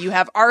Liga. You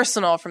have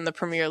Arsenal from the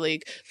Premier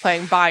League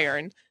playing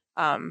Bayern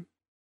from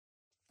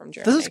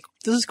Germany.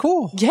 This is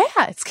cool. Yeah,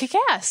 it's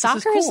kick-ass.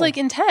 Soccer is like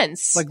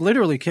intense. Like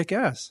literally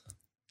kick-ass.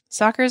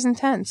 Soccer is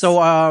intense.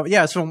 So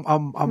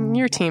so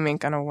your team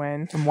ain't gonna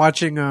win. I'm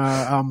watching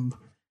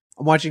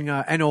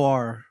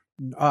NOR.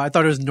 I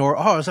thought it was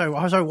I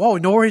was like, whoa,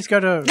 Norway's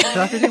got a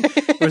soccer team?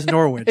 It was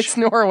Norwich. It's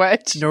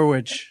Norwich.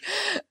 Norwich.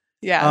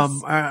 Yes.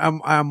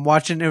 I'm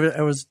watching.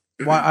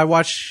 I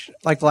watched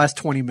like the last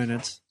 20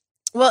 minutes.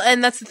 Well,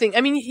 and that's the thing.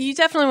 I mean, you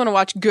definitely want to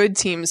watch good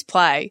teams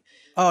play.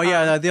 Oh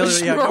yeah, the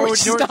other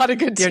Norwich is not a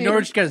good team. Yeah,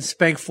 Norwich got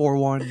spanked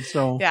 4-1.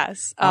 So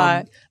yes,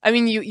 I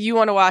mean, you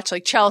want to watch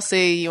like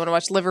Chelsea, you want to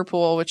watch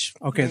Liverpool, which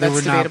okay, that's they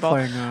were debatable.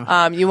 Not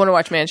playing. You want to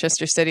watch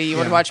Manchester City, you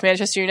want to watch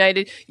Manchester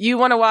United, you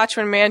want to watch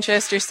when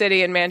Manchester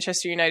City and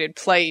Manchester United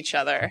play each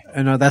other.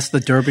 And that's the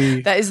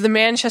derby. That is the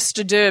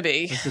Manchester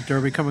Derby. Is the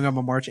derby coming up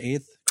on March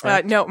 8th?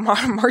 No,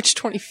 March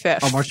 25th.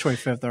 Oh, March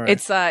 25th. All right.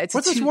 It's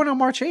what's this one on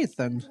March 8th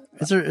then?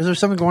 Is there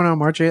something going on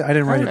March 8th? I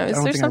didn't write it.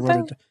 Is there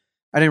something?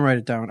 I didn't write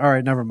it down. All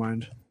right, never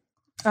mind.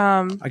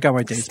 I got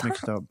my dates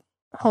mixed up.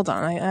 Hold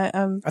on,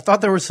 I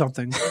thought there was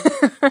something.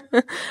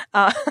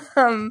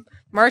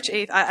 March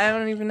 8th. I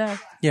don't even know.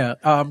 Yeah.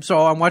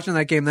 So I'm watching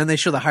that game. Then they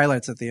show the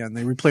highlights at the end.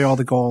 They replay all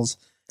the goals.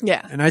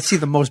 Yeah. And I see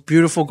the most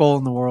beautiful goal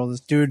in the world.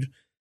 This dude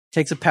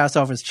takes a pass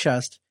off his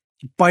chest.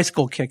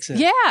 Bicycle kicks it.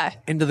 Yeah.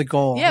 Into the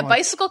goal. Yeah,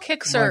 bicycle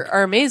kicks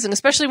are amazing,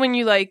 especially when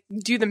you like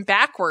do them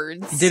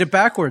backwards. He did it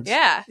backwards.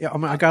 Yeah. Yeah.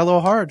 I got a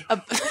little hard.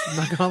 I'm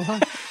not gonna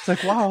lie. It's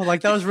like, wow,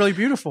 like that was really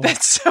beautiful.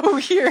 That's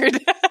so weird.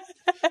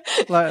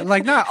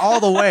 like not all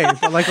the way,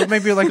 but like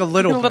maybe like a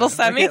little little bit.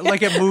 semi.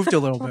 Like it moved a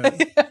little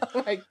bit.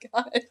 Oh my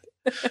god.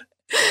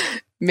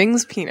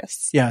 Ming's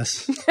penis.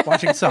 Yes.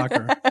 Watching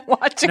soccer.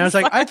 And I was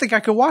like, I think I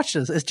could watch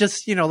this. It's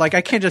just, like I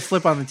can't just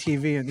flip on the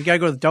TV and you gotta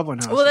go to the Dublin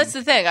house. Well, that's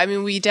the thing. I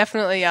mean, we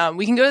definitely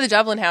we can go to the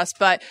Dublin house,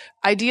 but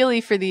ideally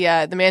for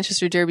the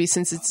Manchester Derby,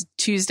 since it's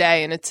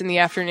Tuesday and it's in the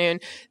afternoon,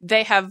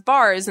 they have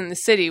bars in the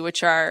city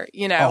which are,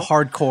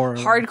 hardcore.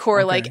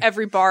 Okay. Like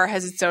every bar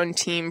has its own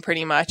team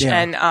pretty much.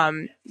 Yeah.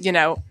 And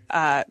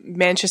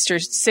Manchester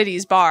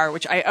City's bar,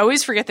 which I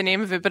always forget the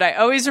name of it, but I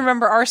always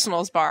remember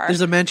Arsenal's bar.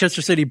 There's a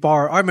Manchester City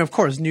bar. I mean, of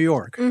course, New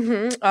York.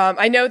 Mm-hmm.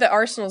 I know that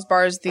Arsenal's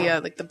bar is the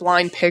like the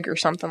Blind Pig or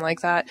something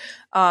like that.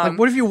 Like,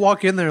 what if you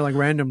walk in there like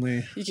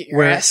randomly? You get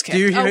your ass kicked. Do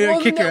you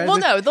kick your ass? Well,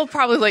 no, they'll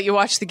probably let you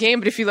watch the game,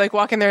 but if you like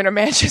walk in there in a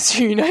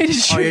Manchester United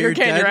shirt, you're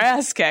getting your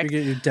ass kicked.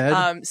 You're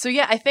dead. So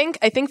yeah, I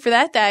think for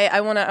that day,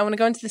 I wanna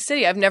go into the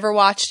city. I've never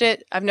watched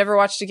it. I've never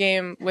watched a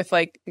game with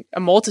like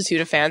a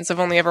multitude of fans. I've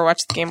only ever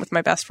watched the game with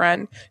my best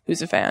friend,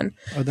 who's a fan.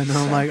 Oh, then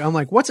I'm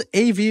like, what's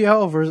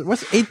AVL versus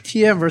what's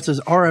ATM versus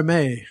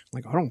RMA?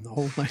 Like, I don't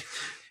know. Like,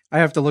 I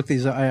have to look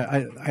these.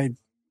 I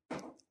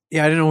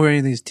didn't know who any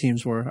of these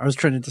teams were. I was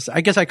trying to decide.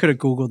 I guess I could have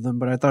Googled them,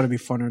 but I thought it'd be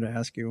funner to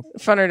ask you.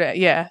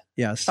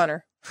 Yes.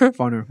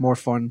 Funner, more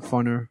fun,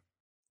 funner.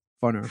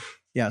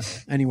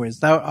 Yes. Anyways,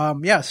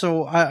 that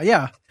So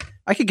I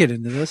could get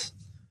into this.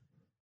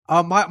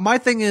 My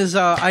thing is,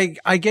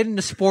 I get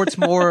into sports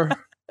more.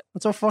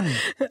 What's so funny?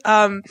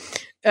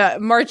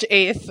 March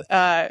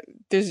 8th,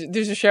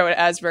 there's a show at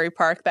Asbury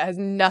Park that has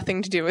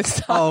nothing to do with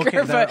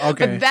soccer, but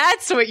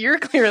that's what you're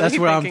clearly that's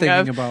what I'm thinking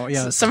of. about.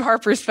 Yes, some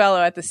Harper's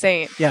Fellow at the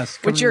Saint. Yes,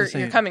 which you're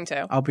coming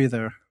to. I'll be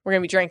there. We're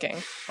gonna be drinking.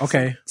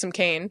 Okay, some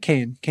cane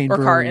or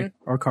Brewery.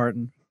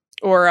 Carton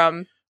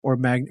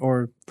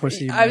or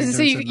Pussy. I was gonna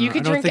say you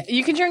could drink.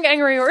 You can drink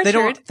Angry Orchard.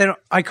 They don't.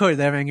 I could.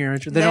 They have Angry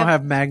Orchard. They don't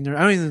have Magner.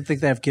 I don't even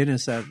think they have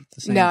Guinness at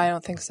the same. No, I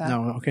don't think so.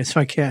 No. Okay,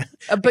 so I can't.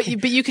 But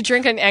you could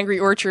drink an Angry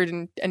Orchard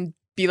and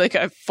be like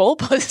a full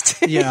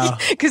pussy. Yeah,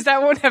 because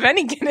that won't have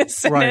any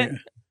Guinness in it.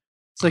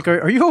 It's like,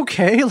 are you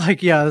okay?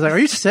 Like, yeah. I was like, are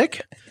you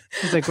sick?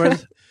 It's like,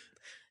 where's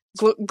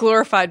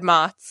glorified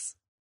Mott's?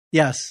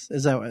 Yes,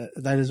 is that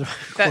is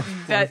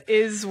that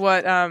is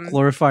what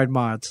glorified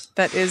Mott's.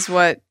 That is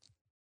what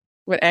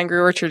Angry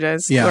Orchard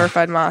is. Yeah.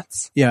 Glorified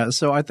Mott's. Yeah,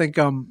 so I think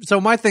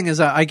so my thing is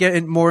I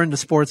get more into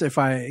sports if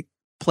I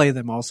play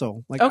them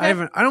also. Like I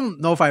don't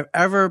know if I've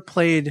ever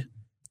played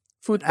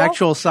football,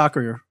 actual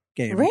soccer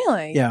game.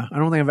 Really? Yeah, I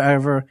don't think I've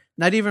ever,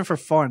 not even for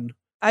fun.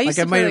 I used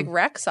to play like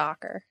rec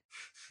soccer.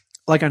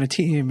 Like on a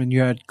team and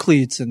you had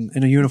cleats and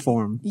a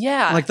uniform.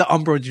 Yeah. Like the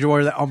Umbro, did you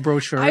wear the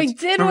Umbro shirt? I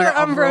did wear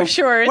Umbro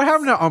shorts. What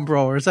happened to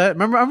Umbro? Or is that,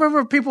 I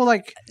remember people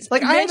like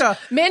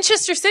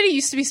Manchester City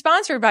used to be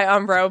sponsored by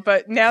Umbro,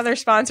 but now they're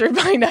sponsored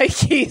by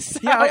Nike. So.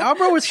 Yeah,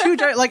 Umbro was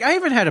huge. I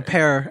even had a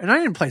pair and I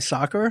didn't play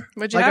soccer.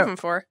 What'd you have them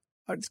for?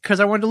 Because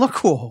I wanted to look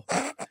cool.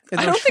 I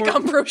don't think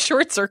Umbro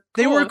shorts are cool.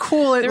 They were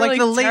cool at like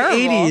the late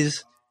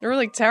 80s. They were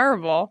like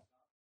terrible.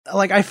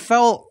 Like I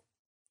felt.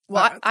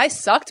 Well, I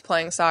sucked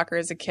playing soccer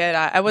as a kid.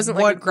 I wasn't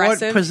like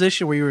aggressive. What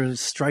position were you? A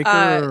striker?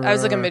 I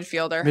was like a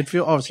midfielder.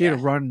 Midfield. Oh, so you had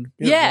to run.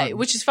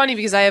 Which is funny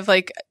because I have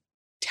like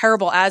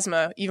terrible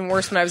asthma, even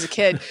worse when I was a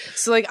kid.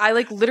 So like I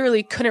like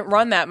literally couldn't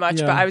run that much,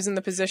 but I was in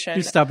the position.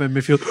 You stop in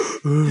midfield.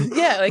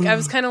 Yeah, like I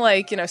was kind of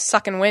like,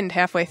 sucking wind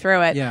halfway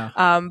through it. Yeah.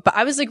 But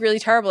I was like really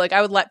terrible. Like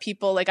I would let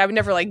people, like I would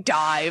never like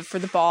dive for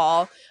the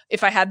ball.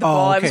 If I had the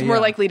ball, I was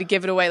more likely to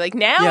give it away. Like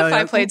now, if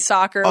I played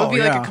soccer, it would be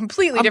like a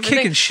completely different thing.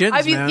 Kicking shins,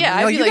 I'd be, man. Yeah,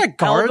 I'd be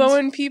like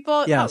elbowing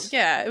people. Yes. Oh,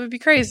 yeah, it would be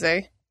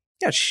crazy.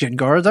 Yeah, shin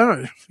guards.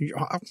 I'll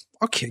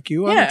kick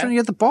you. I'm trying to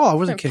get the ball. I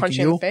wasn't kicking punch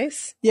you in the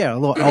face. Yeah, a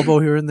little elbow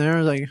here and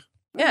there. Like,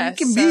 yeah,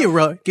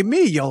 give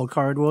me a yellow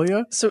card, will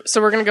you? So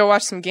we're gonna go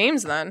watch some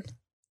games then.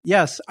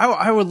 Yes,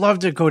 I would love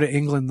to go to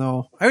England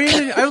though. I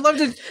would love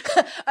to.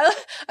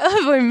 I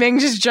love when Ming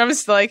just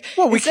jumps to like.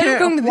 Well, we instead can't of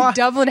going to the why-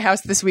 Dublin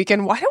house this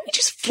weekend. Why don't we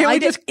just fly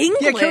to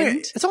England? Yeah,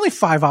 it's only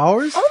 5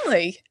 hours.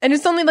 Only, and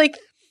it's only like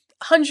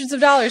hundreds of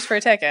dollars for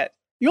a ticket.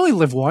 You only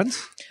live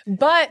once.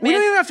 But We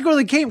don't even have to go to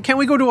the game. Can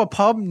we go to a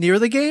pub near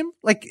the game?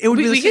 Like it would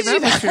be the same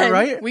atmosphere,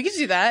 right? We could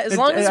do that as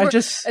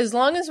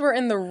long as we're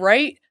in the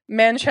right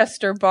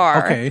Manchester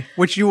bar. Okay,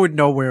 which you would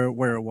know where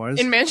it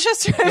was. In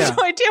Manchester, I have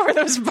no idea where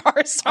those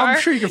bars are. I'm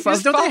sure you can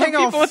find. Don't they hang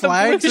out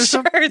flags or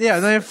something? Yeah,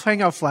 they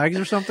hang out flags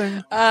or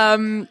something.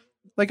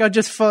 Like I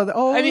just felt.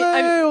 Oh, I mean,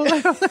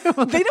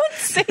 they don't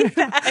say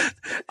that.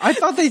 I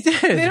thought they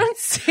did. They don't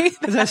say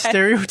that. Is that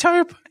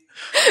stereotype?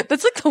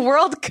 That's like the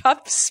World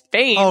Cup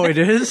Spain. Oh, it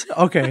is?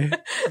 Okay.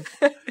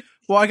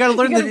 Well, I got to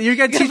learn you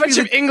got to teach me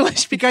the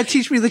English. You got to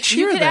teach me the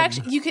cheer.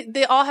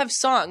 They all have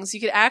songs.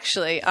 You could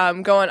actually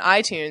go on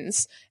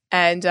iTunes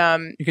and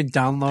you can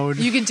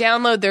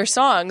download their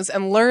songs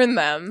and learn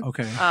them.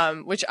 Okay.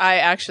 Which I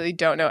actually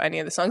don't know any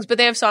of the songs, but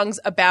they have songs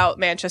about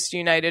Manchester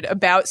United,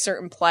 about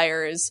certain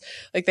players.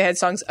 Like they had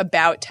songs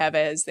about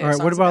Tevez. All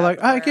right. What about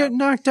like I get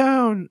knocked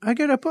down, I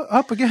get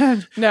up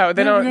again? No,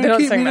 they don't. They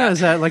don't sing that.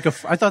 Is that like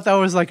I thought that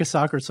was like a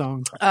soccer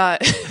song.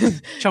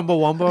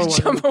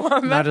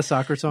 Chumbawamba. Not a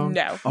soccer song.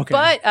 No.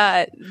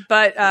 Okay.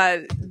 But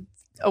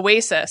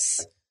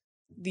Oasis.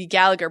 The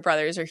Gallagher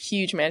brothers are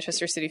huge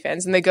Manchester City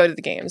fans, and they go to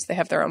the games. They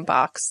have their own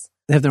box.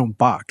 They have their own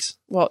box.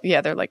 Well,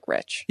 yeah, they're like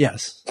rich.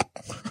 Yes.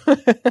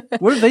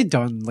 What have they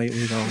done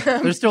lately, though?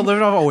 They're still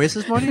living off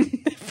Oasis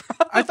money?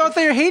 I thought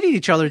they hated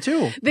each other,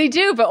 too. They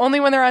do, but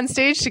only when they're on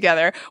stage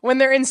together. When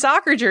they're in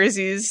soccer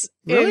jerseys.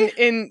 Really?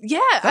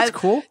 That's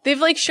cool. They've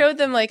like showed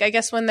them, like, I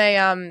guess when they,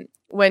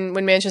 when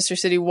Manchester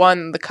City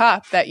won the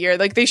cup that year,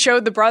 like they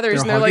showed the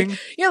brothers they're hugging? like,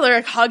 yeah, they're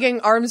like hugging,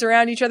 arms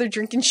around each other,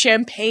 drinking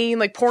champagne,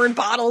 like pouring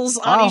bottles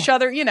on each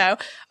other, you know.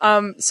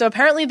 So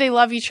apparently they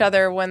love each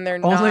other when they're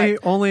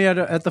only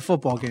at the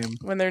football game.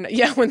 When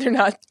they're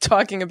not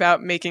talking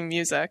about making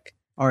music.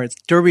 All right,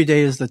 Derby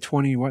Day is the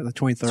 23rd?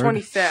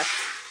 25th.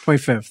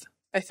 25th.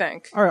 I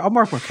think. All right, I'll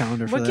mark my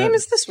calendar for that. What game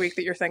is this week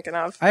that you're thinking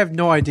of? I have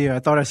no idea. I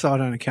thought I saw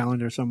it on a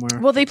calendar somewhere.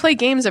 Well, they play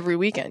games every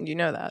weekend. You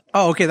know that.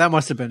 Oh, okay. That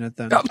must have been it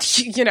then. Oh,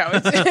 you know.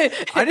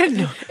 I didn't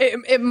know.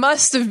 It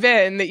must have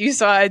been that you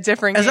saw a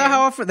different game. Is that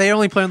how often? They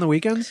only play on the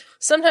weekends?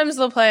 Sometimes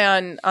they'll play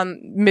on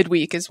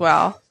midweek as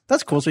well.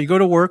 That's cool. So you go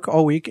to work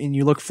all week and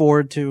you look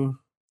forward to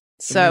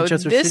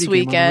this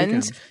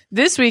weekend,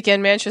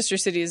 Manchester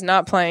City is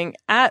not playing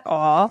at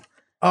all.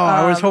 Oh,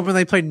 I was hoping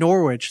they played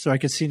Norwich so I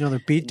could see another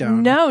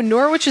beatdown. No,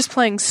 Norwich is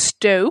playing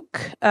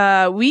Stoke.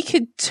 We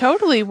could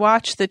totally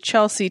watch the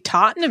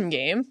Chelsea-Tottenham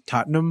game.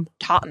 Tottenham.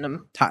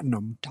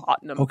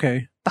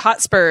 Okay. The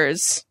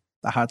Hotspurs.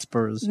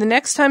 The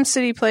next time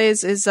City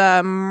plays is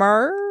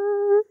March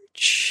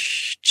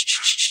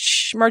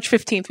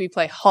 15th. We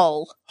play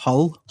Hull.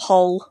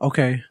 Hull.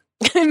 Okay.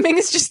 Ming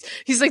is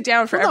he's like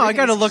down for everything. No, I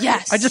gotta look.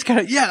 Yes. I just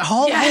gotta,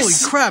 Hull. Yes. Holy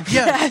crap.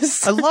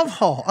 Yes. I love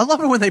Hull. I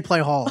love it when they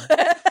play Hull.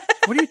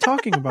 What are you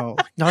talking about?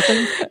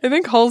 Nothing? I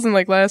think Hull's in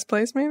like last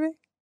place, maybe.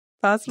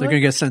 Possibly. They're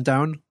gonna get sent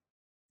down?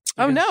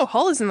 Oh no,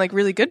 Hull is in like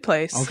really good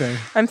place. Okay.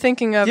 I'm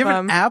thinking of. Do you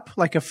have an app,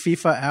 like a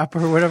FIFA app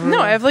or whatever? No,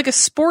 I have like a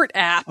sport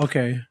app.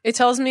 Okay. It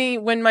tells me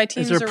when my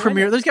teams are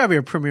winning. There's gotta be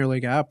a Premier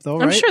League app though,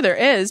 right? I'm sure there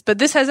is, but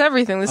this has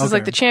everything. This is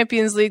like the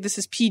Champions League. This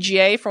is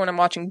PGA for when I'm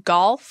watching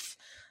golf.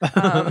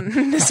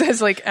 This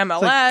has like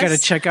MLS. Gotta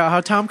check out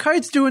how Tom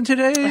Kite's doing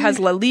today. It has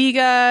La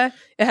Liga.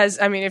 It has,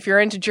 I mean, if you're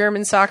into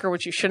German soccer,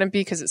 which you shouldn't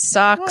be because it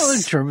sucks. Well,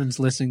 there's Germans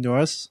listening to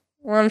us.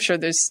 Well, I'm sure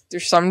there's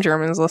some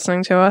Germans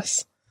listening to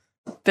us.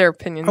 Their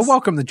opinions. I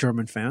welcome the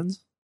German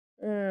fans.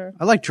 I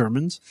like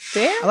Germans.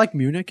 Yeah? I like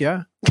Munich,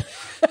 yeah.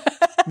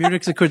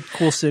 Munich's a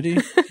cool city.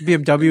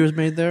 BMW is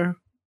made there.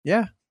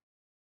 Yeah.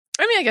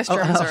 I mean, I guess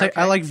Germans are okay.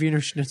 I like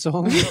Wiener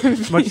Schnitzel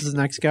as much as the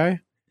next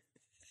guy.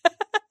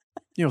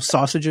 You know,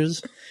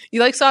 sausages. You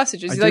like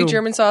sausages. You like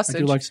German sausage. I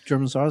do like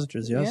German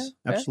sausages, yes.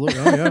 Yeah, absolutely.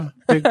 Oh,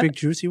 yeah. Big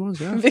juicy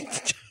ones, yeah.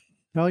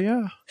 Hell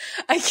yeah.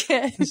 I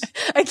can't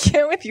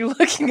with you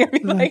looking at me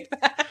like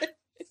that.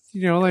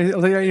 You know,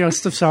 like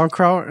stuffed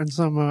sauerkraut and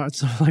some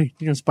like,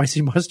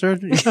 spicy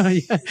mustard.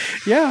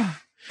 Yeah.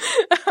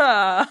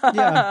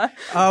 Yeah.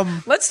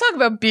 Let's talk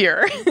about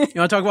beer. You want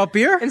to talk about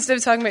beer? Instead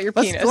of talking about your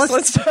penis,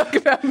 let's talk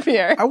about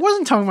beer. I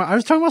was talking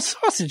about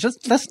sausage.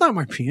 That's not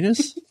my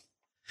penis.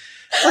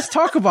 Let's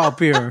talk about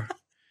beer.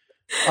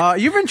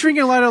 You've been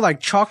drinking a lot of like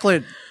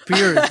chocolate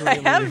beers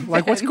lately. I have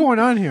like, what's going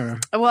on here?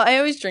 Well, I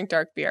always drink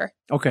dark beer.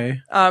 Okay.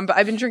 But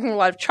I've been drinking a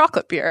lot of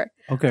chocolate beer.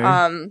 Okay.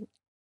 And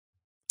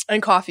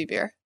coffee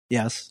beer.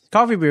 Yes,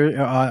 coffee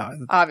beer.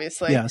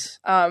 Obviously. Yes.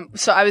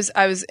 So I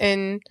was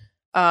in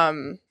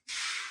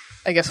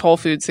I guess Whole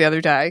Foods the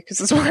other day because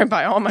that's where I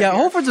buy all my beer.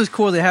 Whole Foods is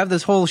cool. They have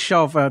this whole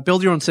shelf.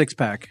 Build your own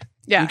 6-pack.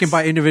 Yeah. You can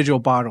buy individual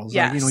bottles.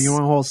 Yes. Like, you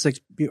want a whole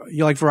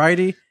you like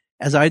variety,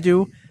 as I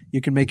do. You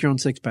can make your own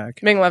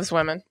 6-pack. Ming loves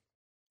women.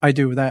 I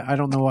do that. I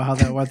don't know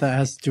what that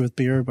has to do with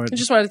beer, but I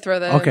just wanted to throw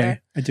that in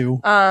there. I do.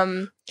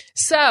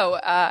 So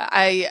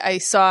I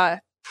saw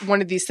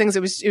one of these things.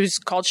 It was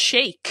called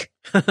Shake.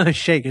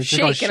 Shake. It's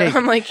Shake. called Shake. And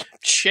I'm like,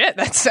 shit,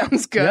 that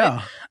sounds good.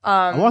 Yeah.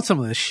 I want some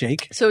of this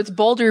Shake. So it's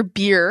Boulder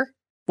Beer.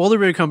 Boulder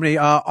Beer Company,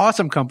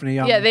 awesome company.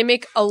 Yeah, they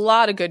make a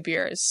lot of good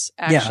beers,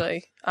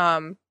 actually. Yeah.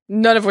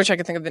 None of which I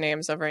can think of the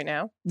names of right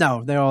now.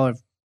 No, they all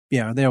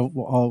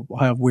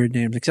have weird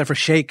names, except for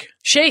Shake.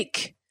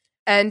 Shake.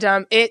 And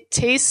it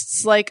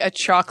tastes like a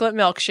chocolate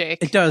milkshake.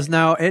 It does.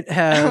 Now, it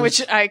has...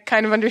 which I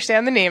kind of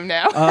understand the name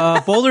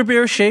now. Boulder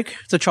Beer Shake.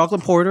 It's a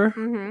chocolate porter.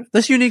 Mm-hmm.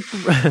 This unique...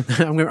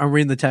 I'm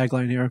reading the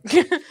tagline here.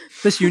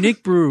 This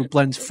unique brew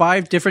blends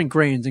 5 different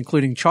grains,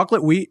 including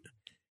chocolate wheat,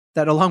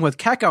 that along with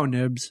cacao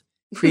nibs,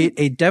 create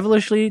a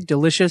devilishly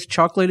delicious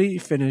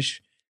chocolatey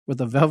finish with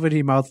a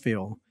velvety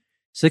mouthfeel.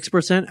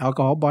 6%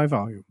 alcohol by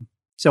volume.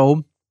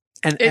 So...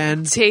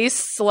 And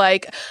tastes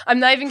like, I'm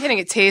not even kidding,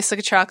 it tastes like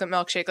a chocolate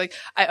milkshake. Like,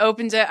 I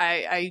opened it,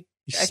 I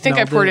think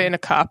I poured it in a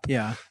cup.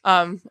 Yeah.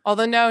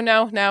 Although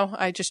no,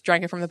 I just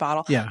drank it from the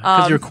bottle. Yeah,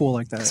 because you're cool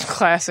like that. It's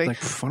classy.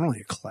 Like, I don't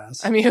need a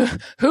class. I mean,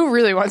 who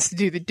really wants to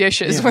do the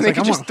dishes when they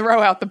can just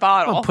throw out the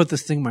bottle? I'll put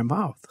this thing in my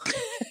mouth.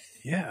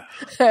 Yeah.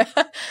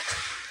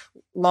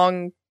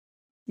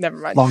 Never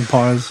mind. Long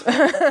pause.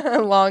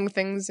 Long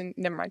things and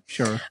never mind.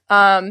 Sure.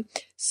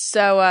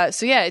 So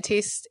yeah, it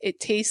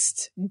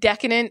tastes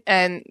decadent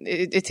and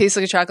it tastes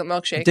like a chocolate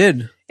milkshake. It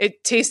did.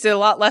 It tasted a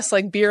lot less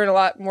like beer and a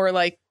lot more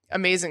like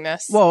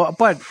amazingness. Well,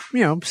 but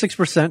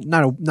 6%,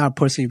 not a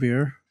pussy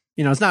beer.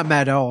 It's not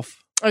Mad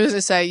Elf. I was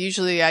gonna say,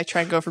 usually I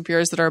try and go for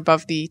beers that are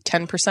above the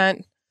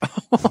 10%.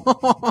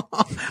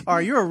 All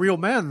right, you're a real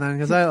man then,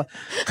 because I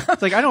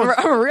don't.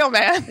 I'm a real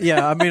man.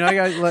 Yeah, I mean, I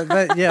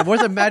got yeah.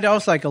 Was it Mad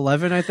Elf's like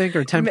 11, I think,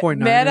 or 10.9?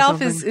 Mad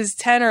Elf is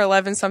 10 or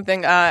 11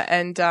 something,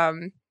 and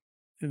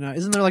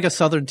isn't there like a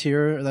southern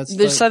tier?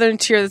 There's southern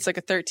tier that's like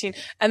a 13,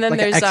 and then like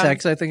there's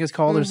XX, I think it's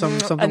called, or something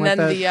and like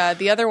that. And then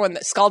the other one,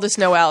 that Scaldus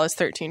Noel, is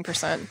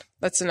 13%.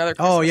 That's another.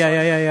 Christmas Oh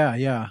yeah,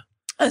 one. yeah.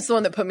 That's the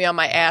one that put me on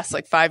my ass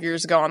like 5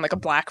 years ago on like a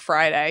Black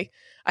Friday.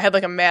 I had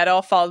like a Mad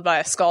Elf followed by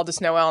a Scaldus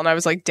Noel, and I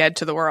was like dead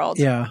to the world.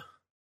 Yeah.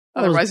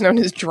 Otherwise known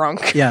as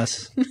drunk.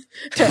 Yes.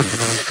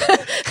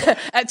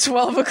 At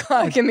 12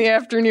 o'clock in the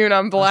afternoon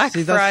on Black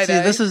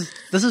Friday. This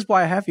is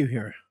why I have you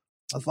here.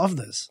 I love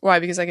this. Why?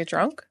 Because I get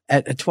drunk?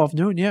 At 12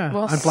 noon, yeah.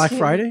 Well, on Black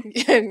Friday?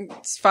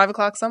 It's 5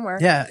 o'clock somewhere.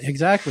 Yeah,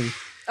 exactly.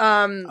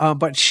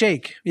 But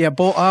Shake. Yeah,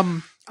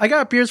 I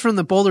got beers from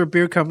the Boulder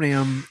Beer Company.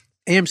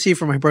 AMC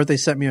for my birthday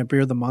sent me a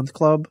Beer of the Month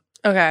Club.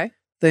 Okay.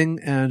 Thing,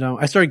 and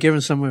I started giving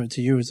some of it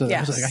to you. Yes. I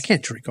was like, I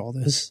can't drink all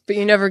this. But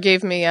you never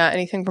gave me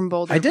anything from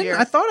Boulder. I didn't. Beer.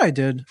 I thought I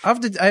did.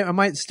 I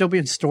might still be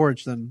in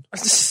storage then.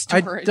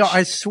 Storage.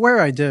 I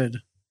swear I did.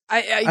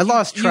 I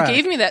lost track. You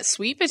gave me that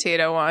sweet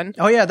potato one.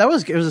 Oh yeah, it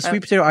was a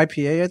sweet potato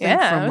IPA. I think.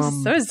 Yeah,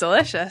 that was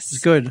delicious. It's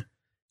good.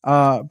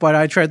 But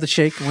I tried the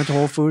Shake. I went to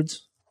Whole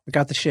Foods. I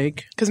got the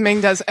Shake because Ming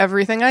does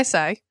everything I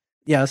say.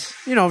 Yes,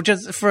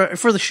 just for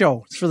the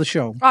show. It's for the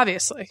show,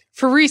 obviously,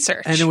 for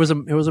research. And it was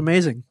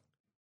amazing.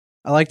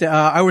 I liked it.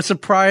 I was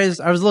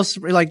surprised. I was a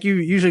little like you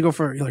usually go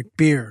for like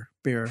beer.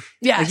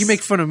 Yes. Like you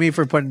make fun of me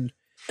for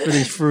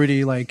these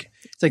fruity it's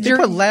like they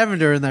put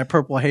lavender in that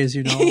purple haze.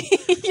 Yeah.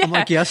 I'm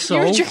like, yes. So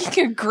you're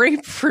drinking a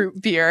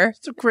grapefruit beer.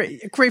 It's a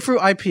grapefruit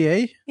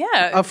IPA.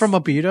 Yeah. From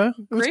Abita.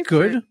 It was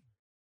good.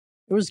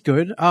 It was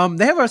good.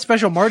 They have a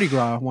special Mardi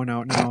Gras one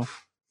out now.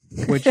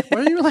 Which what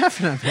are you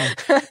laughing at? Man?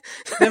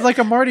 They have like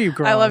a Mardi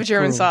Gras. I love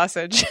German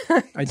sausage.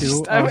 I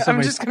do.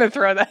 I'm just gonna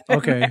throw that.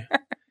 Okay.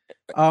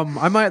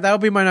 That'll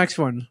be my next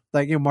one.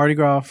 Like Mardi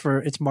Gras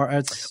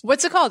it's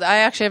what's it called? I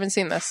actually haven't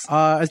seen this.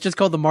 It's just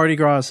called the Mardi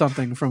Gras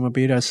something from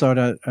Abita. I saw it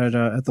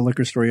at the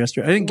liquor store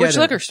yesterday. I didn't get it. Which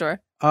liquor store?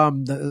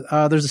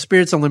 There's a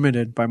Spirits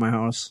Unlimited by my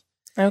house.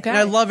 Okay. And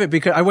I love it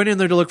because I went in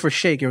there to look for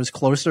Shake. It was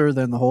closer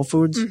than the Whole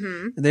Foods,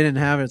 and they didn't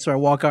have it. So I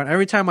walk out.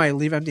 Every time I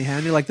leave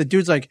empty-handed, like the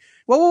dude's like,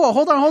 "Whoa,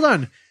 hold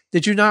on!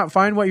 Did you not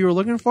find what you were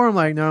looking for?" I'm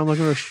like, "No, I'm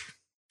looking for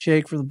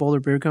Shake from the Boulder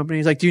Beer Company."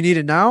 He's like, "Do you need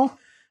it now?"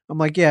 I'm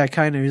like, "Yeah,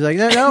 kind of." He's like,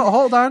 "No,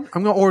 hold on.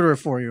 I'm going to order it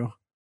for you."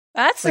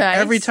 That's nice.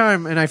 Every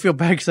time, and I feel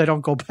bad because I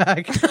don't go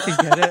back and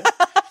get it.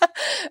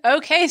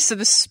 Okay, so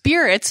the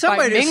Spirits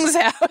by Ming's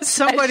house.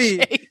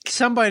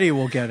 Somebody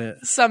will get it.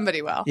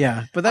 Somebody will.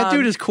 Yeah, but that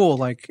dude is cool.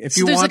 Like, if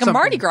you there's want like a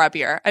Mardi Gras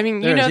beer. I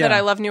mean, that I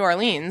love New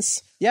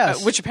Orleans.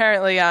 Yes. Which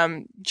apparently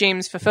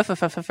James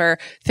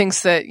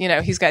thinks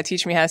that, he's got to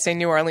teach me how to say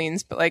New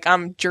Orleans, but like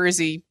I'm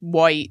Jersey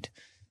white.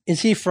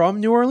 Is he from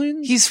New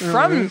Orleans? He's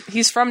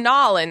from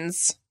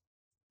Nolans.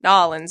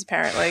 Nolans,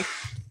 apparently.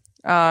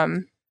 Hi,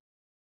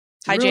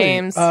 really?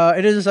 James.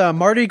 It is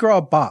Mardi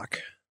Gras Bach.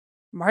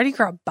 Mardi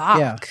Gras Bach.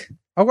 Yeah.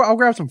 I'll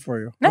grab some for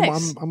you.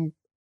 Nice.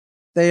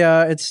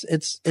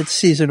 It's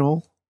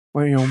seasonal,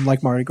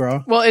 like Mardi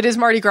Gras. Well, it is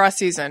Mardi Gras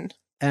season.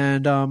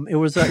 And it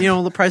was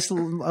the price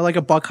like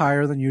 $1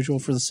 higher than usual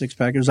for the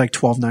 6-pack. It was like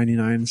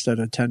 $12.99 instead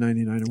of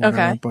 $10.99 or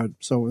whatever. Okay. But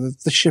so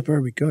the shit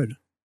better be good.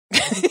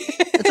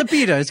 It's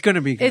Abita. It's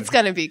gonna be good. It's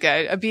gonna be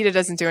good. Abita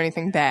doesn't do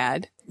anything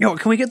bad.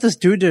 Can we get this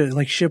dude to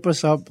like ship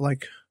us up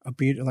like a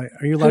beat? Like,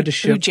 are you allowed to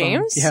ship? Who,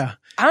 James? Yeah.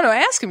 I don't know.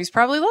 Ask him. He's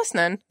probably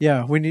listening.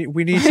 Yeah, we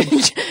need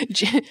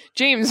some.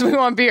 James, we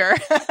want beer.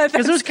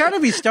 Because there's got to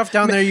be stuff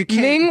down there you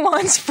can't. Ming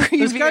wants free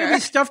There's beer. got to be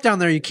stuff down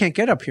there you can't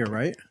get up here,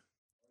 right?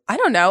 I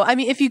don't know. I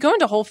mean, if you go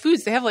into Whole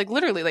Foods, they have like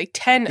literally like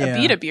 10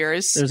 Avita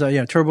beers. There's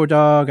a Turbo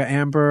Dog, a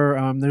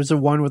Amber. There's a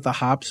one with the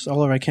hops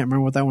all over. I can't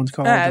remember what that one's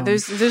called. Yeah,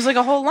 there's like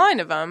a whole line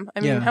of them. I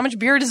mean, how much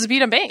beer does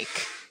Avita make?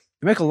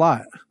 They make a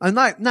lot.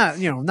 Not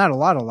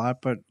a lot,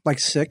 but like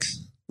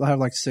 6. They'll have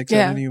like 6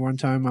 at any one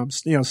time.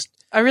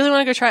 I really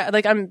want to go try.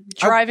 Like, I'm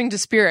driving to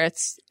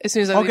Spirits as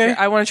soon as I leave here.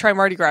 I want to try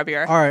Mardi Gras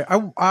beer. All right,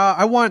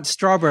 I want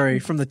strawberry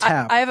from the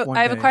tap. I have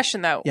a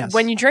question though. Yes.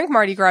 When you drink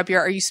Mardi Gras beer,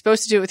 are you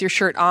supposed to do it with your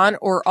shirt on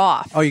or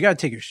off? Oh, you got to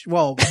take your.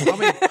 Well,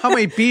 how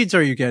many beads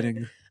are you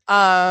getting?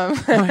 How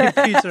many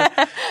beads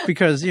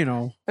because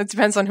it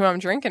depends on who I'm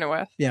drinking it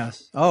with.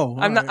 Yes. Oh,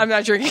 I'm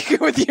not drinking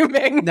it with you,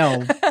 Ming.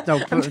 No. I'm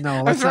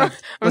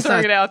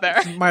throwing it out there.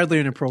 It's mildly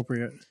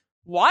inappropriate.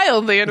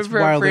 Wildly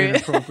inappropriate.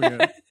 It's wildly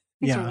inappropriate.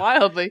 Yeah.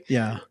 Wildly.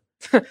 Yeah.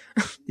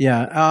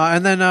 Yeah.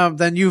 And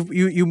then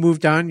you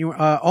moved on. You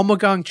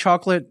Omegang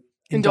chocolate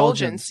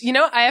indulgence.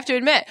 I have to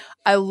admit,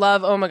 I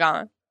love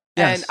Omegang.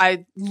 Yes. And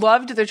I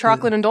loved their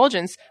chocolate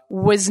indulgence.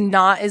 Was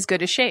not as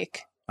good as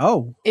Shake.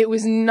 Oh. It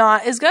was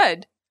not as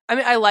good. I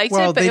mean, I liked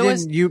it,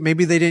 but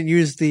maybe they didn't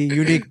use the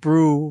unique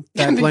brew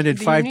that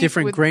blended 5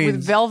 different grains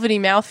with velvety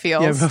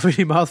mouthfeel. Yeah,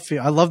 velvety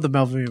mouthfeel. I love the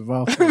velvety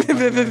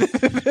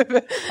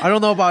mouthfeel. I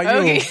don't know about you.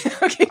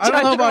 Okay, I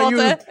don't know about you.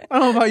 I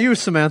don't know about you,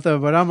 Samantha,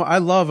 but I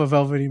love a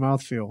velvety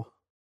mouthfeel.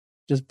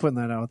 Just putting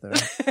that out there.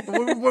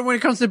 When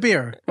it comes to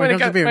beer. When it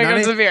comes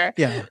to beer.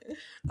 Yeah.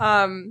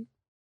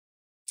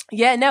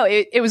 Yeah, no,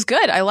 it was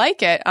good. I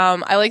like it.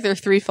 I like their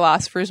 3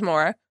 philosophers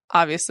more.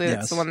 Obviously,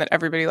 that's the one that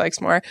everybody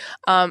likes more.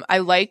 I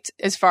liked,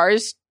 as far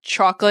as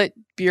chocolate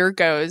beer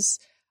goes,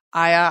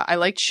 I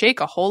liked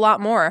Shake a whole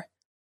lot more.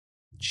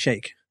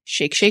 Shake,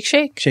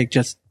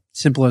 just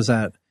simple as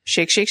that.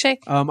 Shake.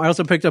 I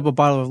also picked up a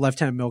bottle of Left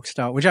Hand Milk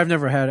Stout, which I've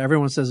never had.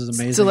 Everyone says is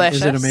amazing. It's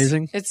delicious. Is it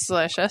amazing? It's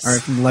delicious. All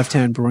right, from the Left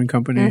Hand Brewing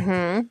Company.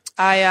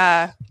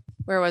 Mm-hmm.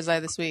 Where was I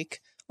this week?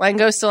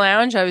 Langosta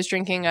Lounge. I was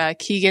drinking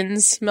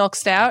Keegan's Milk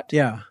Stout.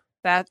 Yeah.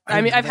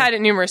 I've had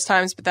it numerous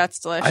times, but that's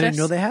delicious. I didn't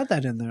know they had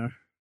that in there.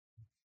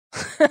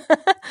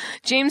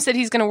 James said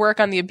he's going to work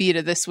on the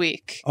Abita this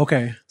week.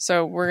 Okay.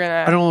 So we're going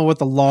to... I don't know what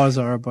the laws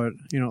are, but,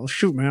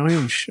 shoot,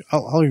 man.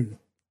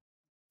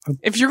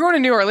 If you're going to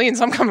New Orleans,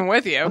 I'm coming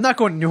with you. I'm not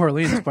going to New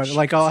Orleans, but,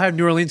 I'll have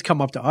New Orleans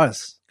come up to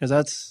us, because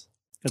that's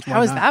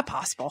how is that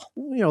possible?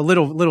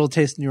 Little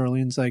taste of New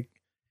Orleans, some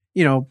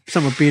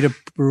Abita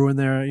brew in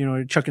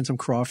there, chucking some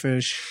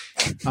crawfish,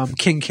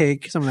 king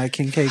cake, some of that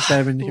king cake that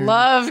I've been hearing.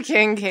 Love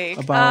king cake.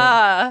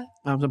 About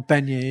some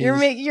beignets.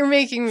 You're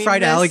making me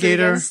fried miss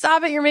alligator. It again.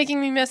 Stop it! You're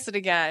making me miss it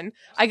again.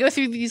 I go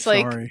through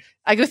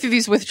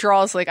these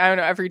withdrawals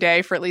every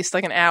day for at least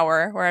an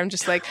hour where I'm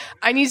just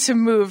I need to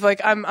move.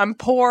 I'm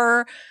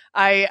poor.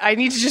 I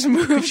need to just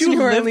move. Could you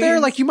live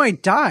there? You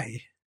might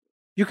die.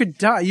 You could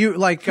die. You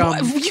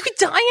could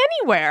die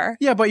anywhere.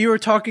 Yeah, but you were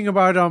talking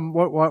about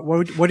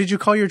what did you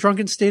call your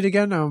drunken state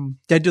again?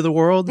 Dead to the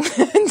world.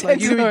 You could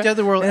be dead to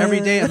the world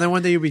every day, and then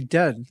one day you'll be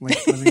dead.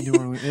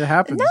 It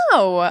happens.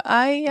 No,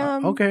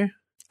 okay.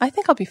 I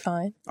think I'll be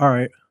fine. All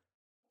right.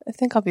 I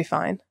think I'll be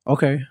fine.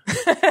 Okay.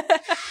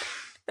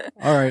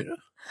 All right.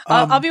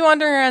 I'll be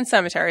wandering around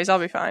cemeteries. I'll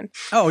be fine.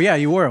 Oh yeah,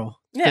 you will.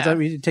 Yeah,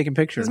 you're taking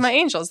pictures. Because my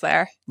angel's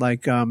there.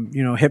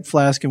 Hip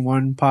flask in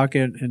one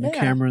pocket and a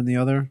camera in the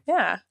other.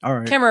 Yeah. All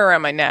right. Camera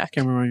around my neck.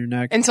 Camera around your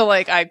neck. Until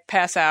I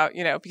pass out,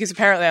 because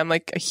apparently I'm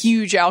a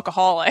huge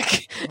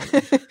alcoholic.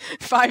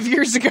 5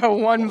 years ago,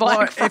 one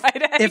Black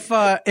Friday.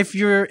 If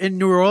you're in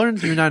New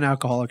Orleans, you're not an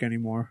alcoholic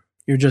anymore.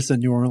 You're just in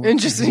New Orleans.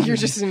 You're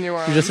just in New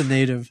Orleans. You're just a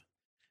native.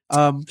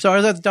 So I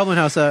was at the Dublin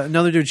House.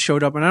 Another dude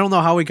showed up, and I don't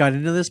know how we got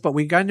into this, but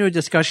we got into a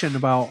discussion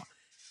about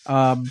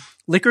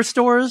liquor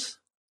stores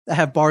that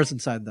have bars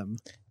inside them.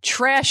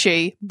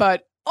 Trashy,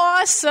 but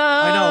awesome.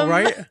 I know,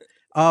 right?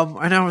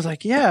 And I was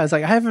like, I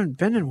haven't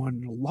been in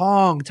one in a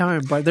long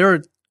time, but there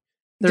are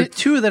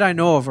 2 that I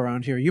know of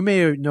around here. You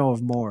may know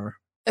of more.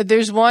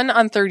 There's one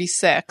on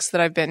 36 that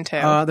I've been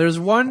to. There's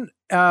one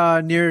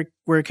near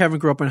where Kevin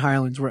grew up in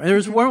Highlands.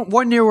 There's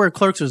one near where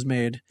Clerks was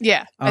made.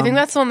 Yeah, I think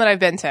that's the one that I've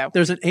been to.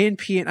 There's an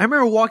A&P, and I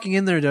remember walking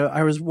in there.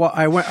 I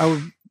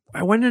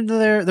went into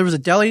there. There was a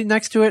deli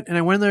next to it, and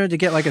I went in there to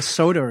get a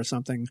soda or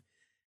something.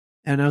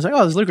 And I was like,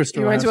 there's a liquor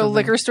store. You went to a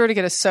liquor store to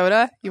get a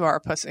soda? You are a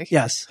pussy.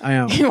 Yes, I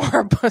am. You are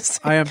a pussy.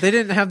 I am. They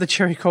didn't have the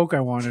cherry Coke I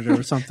wanted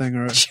or something.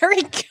 Or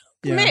cherry Coke?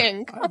 Yeah.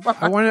 Man, come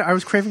on. I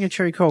was craving a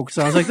cherry Coke,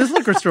 so I was like, this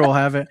liquor store will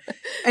have it.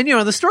 And, the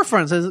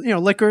storefront says,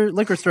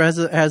 liquor store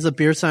has the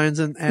beer signs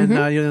and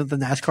the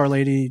NASCAR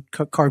lady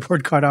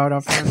cardboard cutout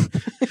up front.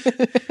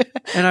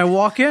 And I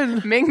walk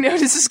in. Ming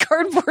notices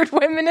cardboard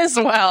women as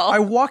well. I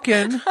walk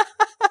in,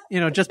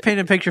 just paint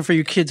a picture for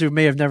you kids who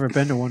may have never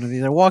been to one of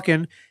these. I walk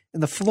in.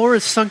 And the floor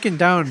is sunken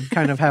down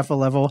kind of half a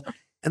level.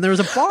 And there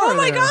was a bar Oh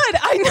my there. God.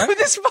 I know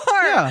this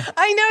bar. Yeah.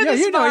 I know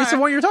this bar. It's the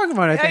one you're talking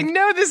about, I think. I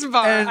know this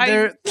bar.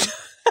 And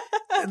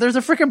There's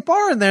a freaking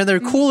bar in there. There are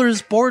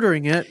coolers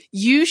bordering it.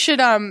 You should.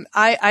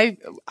 I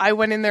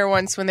went in there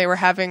once when they were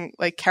having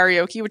like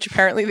karaoke, which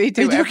apparently they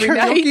do every karaoke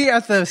night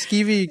at the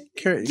Skeevy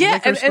Yeah,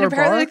 liquor and store apparently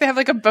bar? like, they have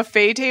like a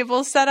buffet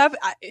table set up.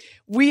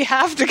 We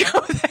have to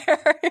go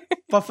there.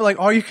 Buffet, like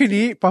all you can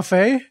eat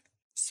buffet.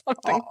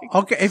 Something.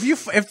 Okay,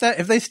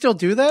 if they still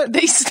do that,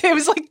 It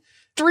was like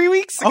 3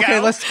 weeks ago. okay,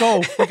 let's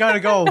go. We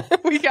gotta go.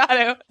 We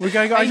gotta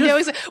go. I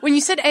know, when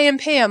you said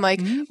AMP, I'm like,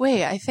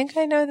 wait, I think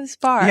I know this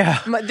bar. Yeah.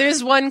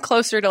 There's one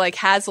closer to like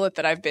Hazlitt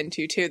that I've been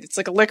to too. It's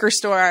like a liquor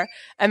store,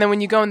 and then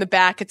when you go in the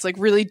back, it's like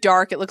really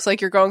dark. It looks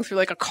like you're going through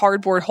like a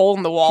cardboard hole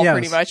in the wall, Yes.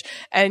 pretty much,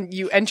 and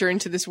you enter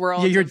into this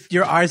world. Yeah,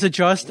 your eyes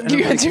adjust. And you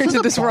I'm like, enter is into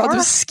this this a world bar?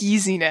 of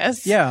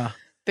skeeziness. Yeah.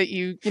 That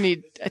you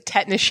need a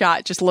tetanus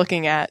shot just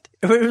looking at.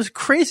 It was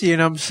crazy, and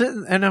I'm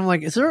sitting, and I'm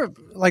like, "Is there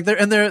like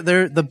they're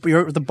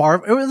the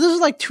bar?" This is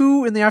like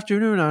 2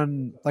 p.m.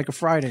 on like a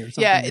Friday or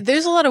something. Yeah,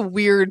 there's a lot of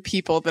weird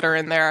people that are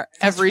in there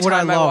every What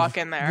time I love. walk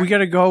in there. We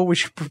gotta go. We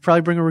should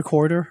probably bring a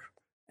recorder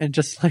and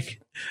just like,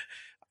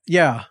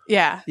 yeah.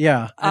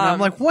 And I'm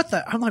like, what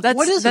the? I'm like,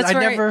 what is it? I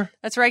never.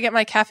 That's where I get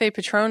my Cafe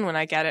Patron when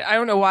I get it. I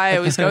don't know why I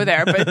always go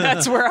there, but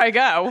that's where I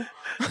go.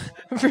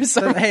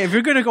 Hey, if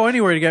you're gonna go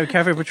anywhere to get a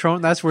Cafe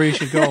Patron, that's where you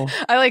should go.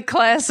 I like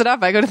class it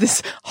up. I go to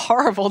this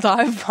horrible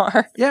dive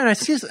bar. Yeah, and I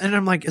see this, and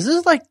I'm like, is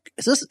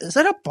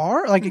that a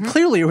bar? Like,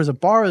 clearly it was a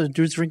bar. The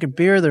dude's drinking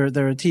beer. There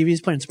are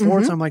TVs playing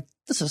sports. I'm like,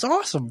 this is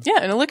awesome.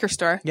 Yeah, in a liquor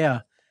store.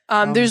 Yeah.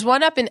 There's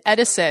one up in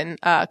Edison,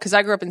 because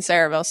I grew up in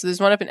Saraville. So there's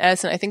one up in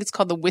Edison. I think it's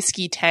called the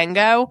Whiskey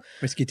Tango.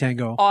 Whiskey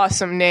Tango.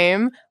 Awesome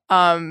name.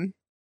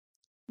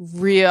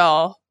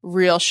 Real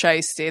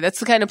shiesty. That's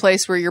the kind of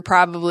place where you're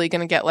probably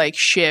going to get like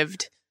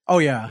shivved. Oh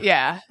yeah.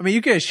 Yeah. I mean,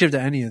 you get shivved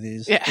at any of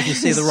these. Yeah. If you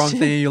say the wrong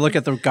thing, you look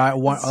at the guy.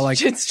 Like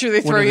it's true.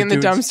 They throw you in the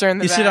dumpster in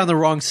the You back. sit on the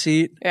wrong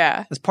seat.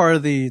 Yeah. That's part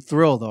of the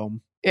thrill, though.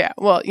 Yeah.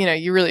 Well,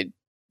 you really.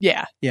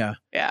 Yeah. Yeah.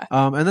 Yeah.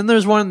 And then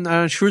there's one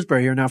in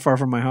Shrewsbury here, not far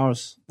from my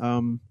house.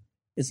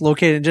 It's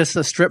located in just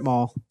a strip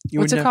mall.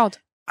 What's it called?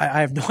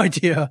 I have no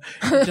idea.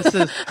 I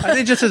think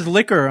it just says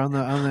liquor on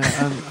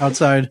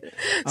outside.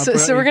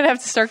 So we're gonna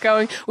have to start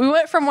going. We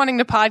went from wanting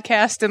to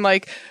podcast in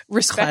like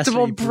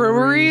respectable Classy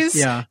breweries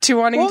to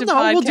wanting to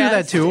podcast we'll do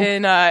that too.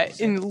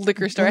 in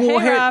liquor store.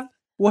 Hey, Rob.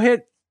 We'll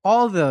hit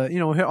all the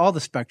hit all the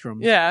spectrums.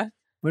 Yeah,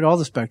 with all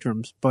the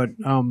spectrums. But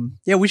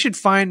we should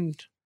find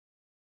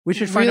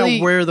really,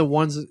 out where the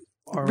ones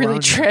are really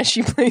around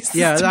trashy places.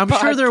 Yeah, I'm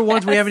podcast. sure there are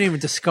ones we haven't even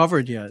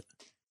discovered yet.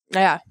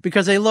 Yeah,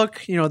 because they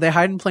look, they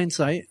hide in plain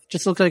sight.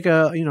 Just look like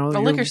a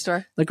liquor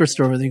store. Liquor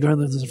store where they go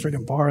and there's a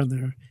freaking bar in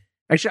there.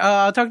 Actually,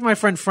 I'll talk to my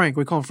friend Frank.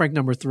 We call him Frank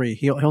number 3.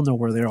 He'll know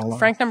where they all are.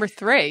 Frank number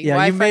 3. Yeah,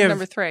 why you may Frank have,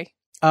 number 3?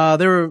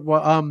 There were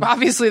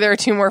obviously there are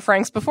 2 more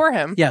Franks before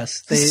him.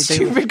 Yes,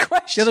 stupid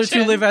question. The other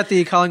 2 live at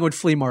the Collingwood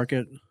Flea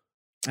Market.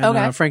 And,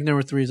 okay. Frank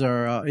number 3s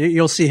are.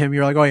 You'll see him.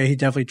 You're like, oh yeah, he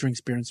definitely drinks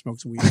beer and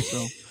smokes weed.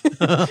 So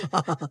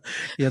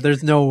yeah,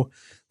 there's no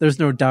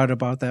doubt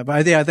about that.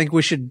 But I think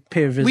we should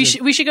pay a visit.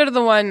 We should go to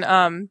the one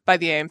by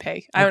the AMP.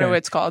 I don't know what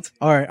it's called.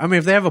 All right. I mean,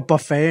 if they have a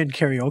buffet and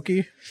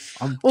karaoke,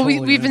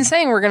 we've been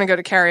saying we're going to go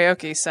to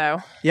karaoke,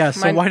 so yeah.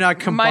 So why not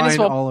combine might as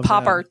well all of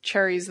pop that? our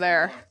cherries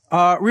there.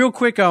 Real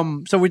quick.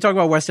 So we talk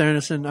about Wes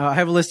Anderson. I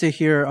have a list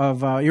here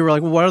of. You were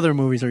like, well, what other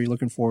movies are you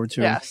looking forward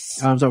to? Yes.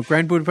 So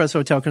Grand Budapest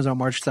Hotel comes out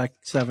March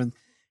 7th.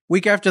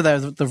 Week after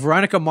that, the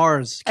Veronica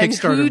Mars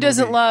Kickstarter. And who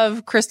doesn't movie.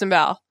 love Kristen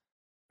Bell?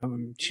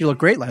 She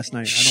looked great last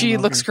night. She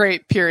looks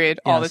great,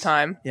 period, all the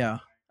time. Yeah.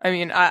 I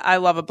mean, I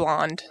love a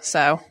blonde,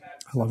 so.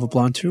 I love a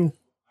blonde, too.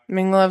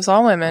 Ming loves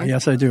all women.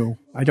 Yes, I do.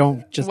 I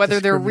don't just whether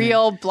they're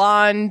real,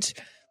 blonde,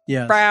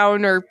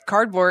 brown, or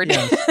cardboard.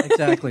 Yes,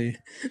 exactly.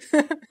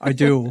 I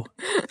do.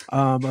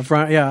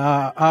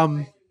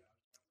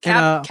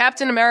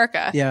 Captain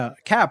America. Yeah,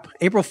 Cap,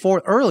 April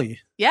 4th, early.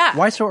 Yeah.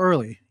 Why so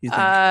early, you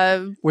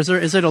think?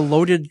 Is it a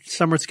loaded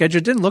summer schedule?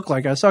 It didn't look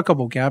like it. I saw a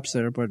couple gaps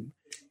there, but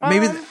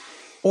maybe...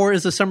 Or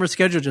is the summer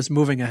schedule just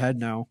moving ahead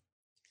now?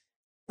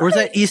 Or is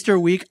that Easter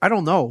week? I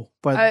don't know,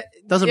 but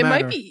doesn't matter.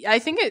 It might be. I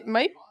think it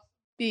might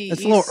be.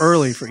 It's a little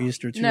early for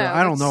Easter, too. No,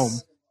 I don't know.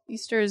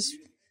 Easter's,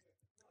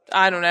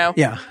 I don't know.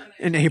 Yeah,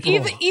 in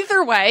April.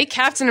 Either way,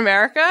 Captain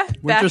America.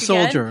 Winter back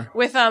Soldier. Again,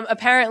 with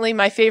apparently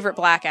my favorite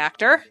black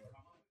actor.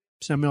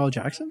 Samuel L.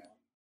 Jackson?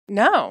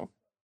 No.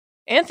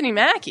 Anthony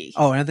Mackie.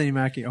 Oh, Anthony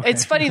Mackie. Okay.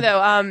 It's funny,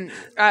 though.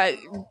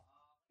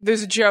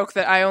 There's a joke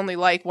that I only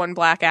like one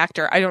black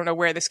actor. I don't know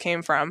where this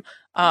came from.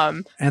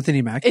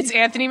 Anthony Mackie? It's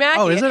Anthony Mackie.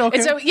 Oh, is it?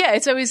 Okay.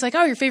 It's always like,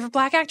 oh, your favorite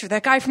black actor,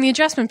 that guy from the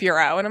Adjustment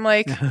Bureau. And I'm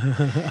like,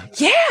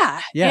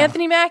 yeah,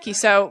 Anthony Mackie.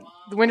 So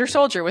the Winter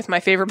Soldier with my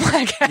favorite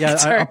black actor.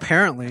 Yeah,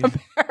 apparently.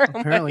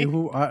 Apparently.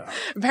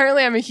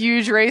 Apparently I'm a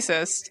huge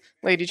racist,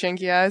 Lady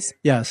Chinky Eyes.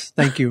 Yes,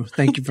 thank you.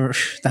 Thank you for,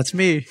 that's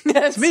me.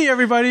 That's me,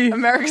 everybody.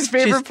 America's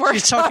favorite pork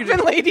chop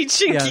and Lady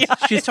Chinky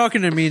Eyes. She's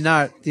talking to me,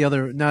 not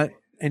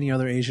any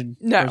other Asian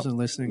person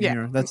listening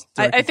here. That's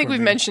I think we've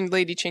mentioned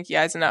Lady Chinky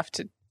Eyes enough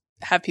to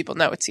have people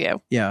know it's you.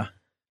 Yeah.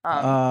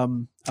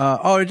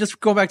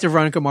 Just go back to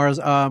Veronica Mars.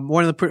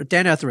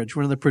 Dan Etheridge,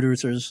 one of the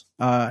producers.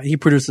 He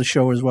produced the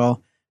show as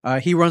well.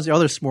 He runs the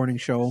other Smorning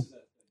show.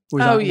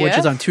 which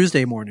is on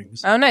Tuesday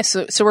mornings. Oh, nice.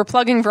 So we're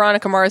plugging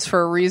Veronica Mars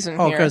for a reason.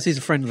 Oh, because he's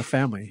a friend of the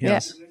family.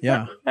 Yes.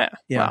 Yeah.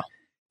 Wow.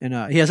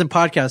 And he hasn't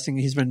podcasting.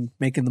 He's been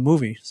making the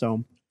movie.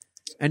 So,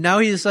 and now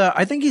he's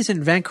I think he's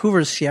in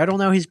Vancouver, Seattle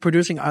now. He's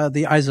producing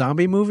the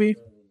iZombie movie.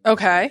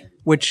 Okay.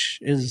 Which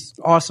is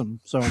awesome.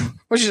 So,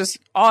 which is just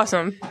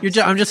awesome.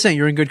 I'm just saying,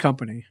 you're in good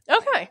company.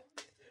 Okay.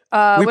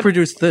 We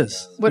produce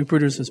this. We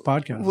produce this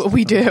podcast.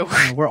 We do.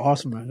 We're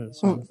awesome at it.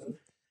 So.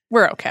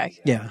 We're okay.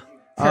 Yeah.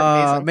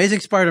 Amazing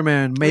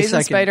Spider-Man, May 2nd.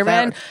 Amazing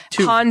Spider-Man.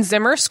 Hans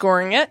Zimmer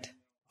scoring it.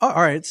 Oh,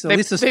 all right. So at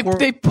least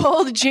they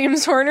pulled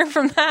James Horner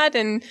from that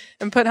and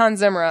put Hans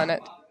Zimmer on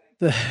it.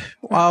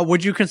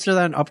 Would you consider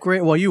that an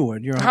upgrade? Well, you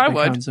would. You're a big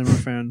Hans Zimmer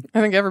fan.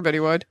 I think everybody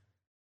would.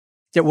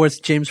 Was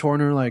James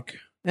Horner like,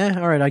 all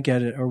right, I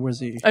get it. Or was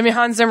he? I mean,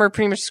 Hans Zimmer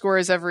pretty much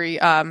scores every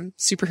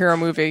superhero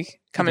movie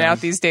coming out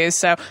these days,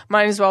 so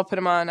might as well put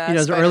him on. He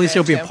does, or at least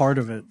he'll be a part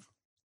of it,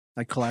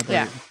 like collaborate.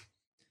 Yeah.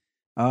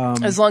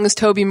 As long as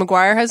Tobey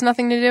Maguire has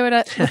nothing to do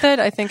with it,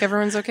 I think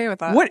everyone's okay with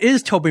that. What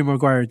is Tobey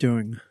Maguire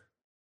doing?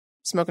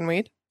 Smoking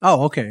weed.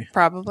 Oh, okay.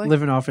 Probably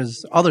living off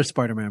his other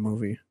Spider-Man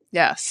movie.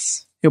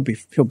 Yes, he'll be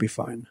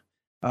fine.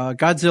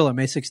 Godzilla,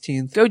 May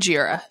 16th.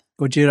 Gojira.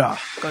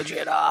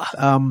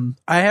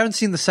 I haven't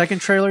seen the second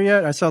trailer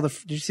yet. Did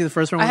you see the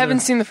first one? I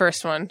haven't seen the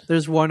first one.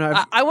 There's one.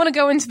 I want to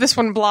go into this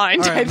one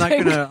blind. Right,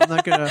 I'm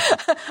not gonna.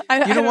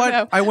 You know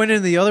what? I went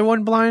in the other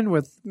one blind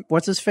with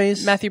what's his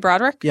face? Matthew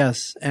Broderick.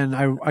 Yes, and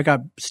I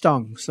got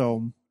stung.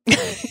 So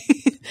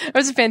it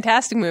was a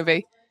fantastic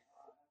movie.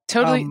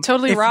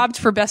 Totally robbed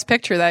for Best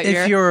Picture that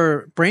year. If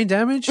you're brain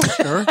damaged,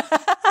 sure.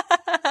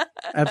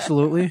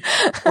 Absolutely.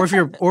 Or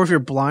if you're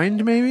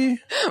blind, maybe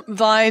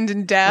blind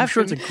and deaf. I'm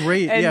sure it's a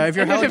great. If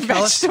you're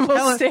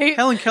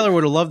Helen Keller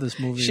would have loved this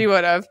movie. She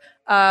would have.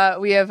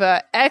 We have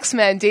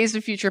X-Men: Days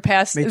of Future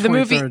Past, the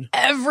movie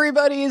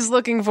everybody is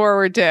looking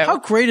forward to. How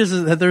great is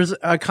it that there's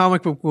a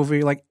comic book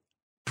movie like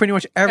pretty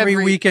much every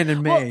weekend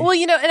in May? Well,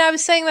 and I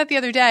was saying that the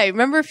other day.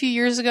 Remember a few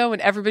years ago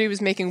when everybody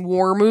was making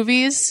war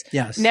movies?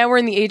 Yes. Now we're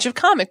in the age of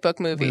comic book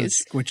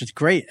movies, which is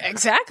great.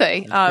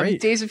 Exactly.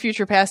 Days of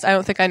Future Past. I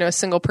don't think I know a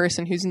single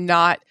person who's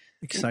not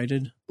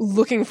excited,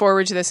 looking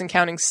forward to this, and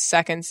counting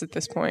seconds at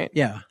this point.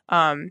 Yeah.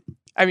 I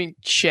mean,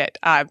 shit.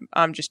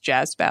 I'm just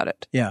jazzed about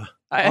it. Yeah.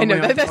 I know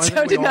that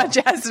sounded not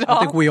jazzed at all. I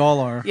think we all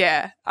are.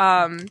 Yeah.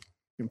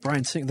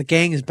 Brian Singer, the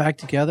gang is back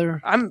together.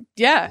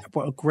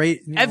 What a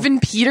great. Evan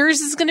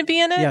Peters is going to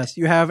be in it. Yes,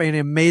 you have an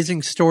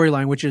amazing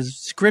storyline which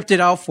is scripted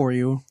out for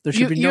you. There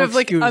should be no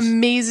excuse. You have like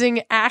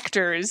amazing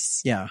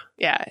actors. Yeah,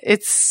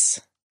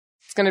 it's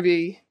going to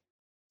be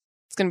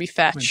fetch.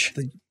 It's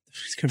going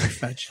to be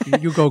fetch.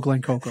 You go,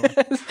 Glen Coco.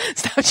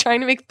 Stop trying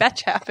to make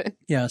fetch happen.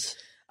 Yes.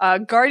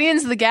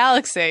 Guardians of the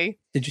Galaxy.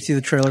 Did you see the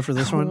trailer for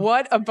this one?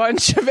 What a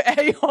bunch of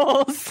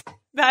a-holes.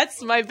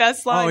 That's my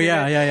best line. Oh,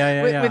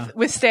 yeah.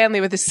 With Stanley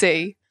with a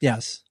C.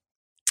 Yes.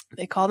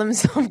 They call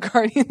themselves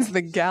Guardians of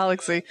the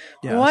Galaxy.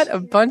 Yes. What a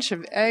bunch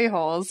of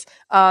a-holes.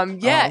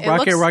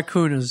 Rocket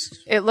Raccoon is...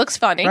 It looks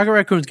funny. Rocket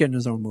Raccoon's getting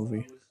his own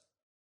movie.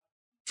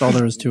 That's all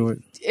there is to it.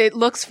 It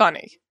looks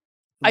funny.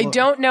 I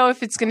don't know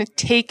if it's going to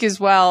take as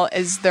well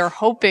as they're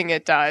hoping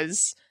it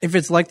does. If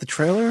it's like the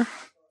trailer?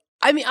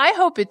 I mean, I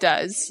hope it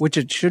does. Which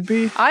it should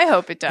be. I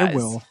hope it does. It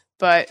will.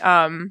 But,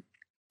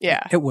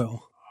 yeah. It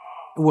will.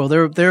 Well,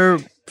 they're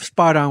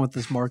spot on with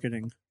this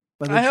marketing.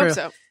 But I hope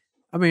so.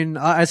 I mean,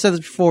 I said this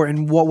before,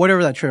 in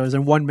whatever that trailer is,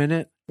 in 1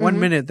 minute, 1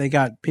 minute, they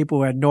got people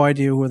who had no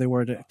idea who they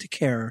were to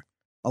care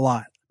a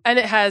lot. And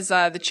it has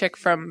the chick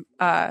from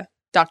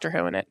Doctor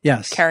Who in it.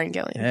 Yes. Karen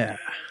Gillan.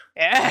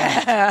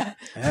 Yeah.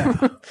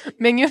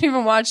 Ming, you don't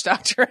even watch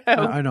Doctor Who.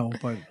 I know,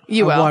 but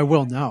you will. Well, I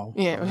will now.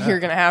 Yeah, you're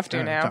gonna have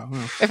to now.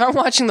 If I'm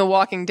watching The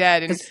Walking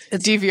Dead and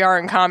it's DVR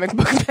and comic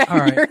book, all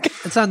right,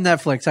 it's on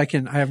Netflix. I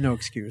have no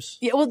excuse.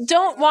 Yeah, well,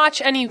 don't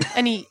watch any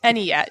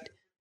yet.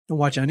 Don't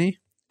watch any.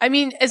 I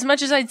mean, as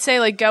much as I'd say,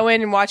 like, go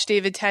in and watch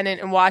David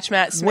Tennant and watch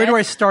Matt Smith. Where do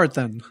I start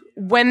then?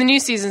 When the new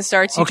season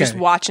starts, you just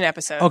watch an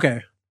episode.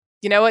 Okay.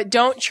 You know what?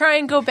 Don't try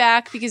and go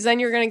back because then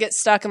you're going to get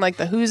stuck in like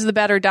the Who's the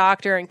Better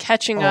Doctor and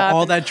catching up.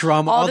 All that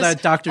drama, all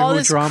that Doctor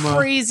Who drama.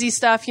 Crazy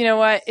stuff. You know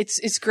what?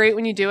 It's great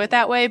when you do it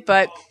that way,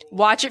 but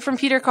watch it from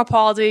Peter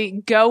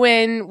Capaldi. Go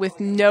in with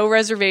no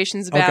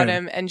reservations about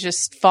him and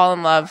just fall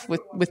in love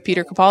with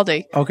Peter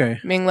Capaldi. Okay.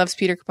 Ming loves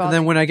Peter Capaldi. And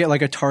then when I get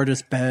like a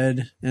TARDIS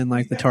bed and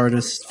like the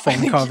TARDIS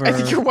phone cover. I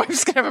think your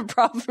wife's going to have a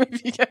problem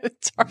if you get a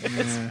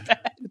TARDIS bed.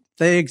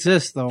 They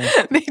exist though.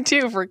 They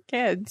do for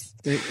kids.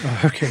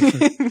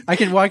 Okay. I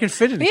can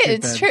fit in a kid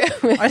it's bed.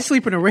 True. I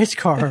sleep in a race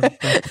car.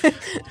 I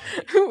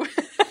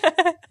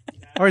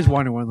always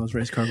wanted one of those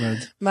race car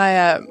beds.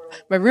 My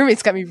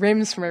roommate's got me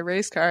rims for my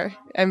race car.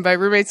 And by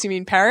roommates, you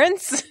mean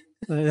parents?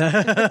 And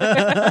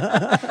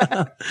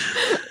that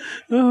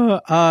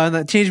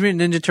Teenage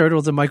Mutant Ninja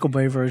Turtles, the Michael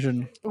Bay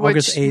version,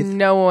 August 8th.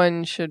 No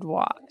one should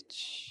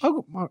watch. I'll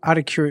go, out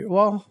of curiosity.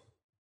 Well,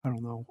 I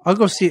don't know. I'll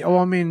go see. Oh,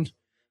 I mean,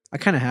 I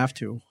kind of have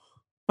to.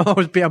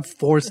 I'm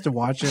forced to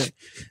watch it.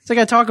 It's like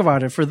I talk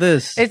about it for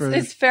this.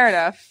 It's fair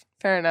enough.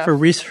 Fair enough. For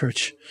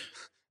research.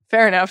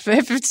 Fair enough.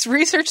 If it's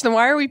research, then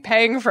why are we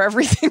paying for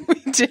everything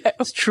we do?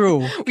 It's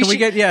true. Can we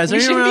get, is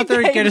there anyone out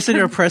there get us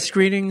into press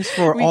screenings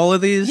for all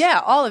of these?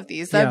 Yeah, all of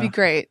these. That'd be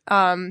great.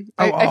 I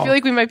feel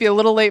like we might be a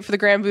little late for the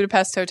Grand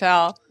Budapest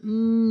Hotel.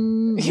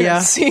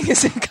 Seeing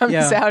as it comes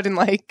out in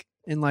like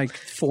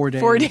 4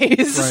 days. 4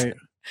 days. Right.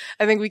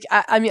 I think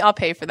I mean, I'll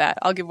pay for that.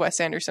 I'll give Wes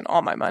Anderson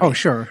all my money. Oh,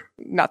 sure.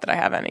 Not that I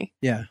have any.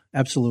 Yeah,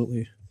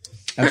 absolutely.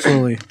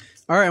 Absolutely.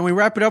 All right, and we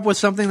wrap it up with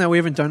something that we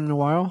haven't done in a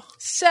while.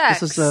 Sex.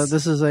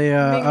 This is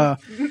a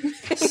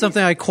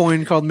something I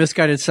coined called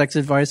misguided sex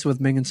advice with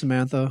Ming and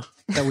Samantha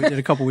that we did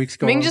a couple weeks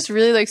ago. Ming just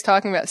really likes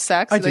talking about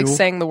sex. He likes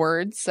saying the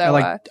words. So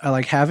I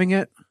like having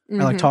it. I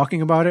like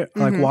talking about it.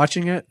 I like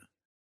watching it.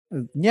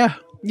 Yeah.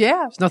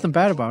 There's nothing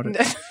bad about it.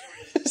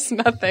 There's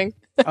nothing.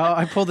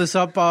 I pulled this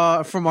up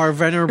from our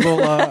venerable.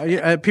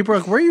 People are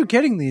like, "Where are you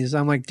getting these?"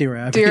 I'm like, "Dear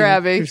Abby." Dear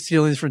Abby. You're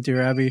stealing these from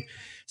Dear Abby.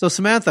 So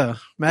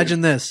Samantha,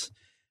 imagine this.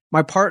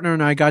 My partner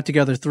and I got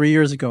together 3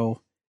 years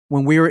ago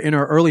when we were in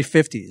our early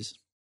 50s.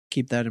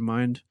 Keep that in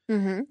mind.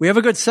 Mm-hmm. We have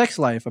a good sex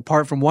life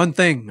apart from one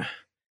thing.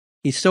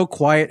 He's so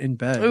quiet in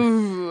bed.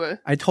 Ooh.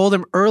 I told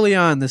him early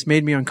on this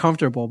made me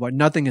uncomfortable, but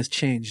nothing has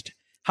changed.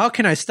 How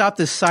can I stop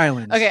this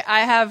silence? Okay, I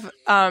have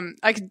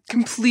I could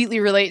completely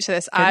relate to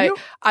this. I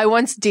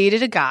once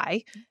dated a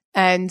guy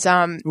and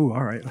Ooh,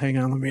 all right. Hang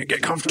on, let me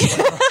get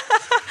comfortable.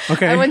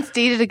 Okay. I once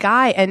dated a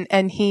guy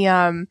and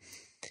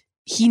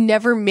he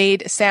never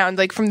made a sound,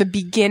 like from the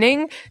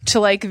beginning to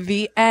like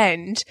the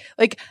end.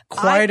 Like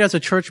quiet as a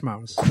church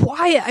mouse.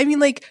 Quiet. I mean,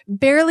 like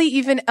barely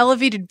even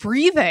elevated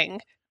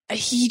breathing.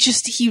 He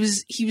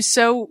was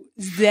so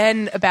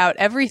zen about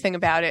everything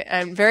about it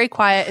and very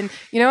quiet. And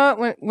you know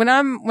what? When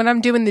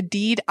I'm doing the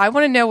deed, I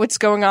want to know what's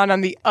going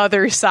on the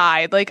other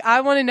side. Like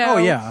I want to know. Oh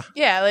yeah.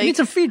 Yeah. Like you need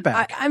some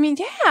feedback. I mean,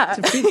 yeah.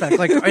 Some feedback.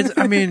 Like,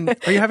 I mean,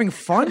 are you having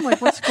fun?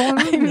 Like what's going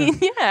on? I mean,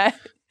 yeah.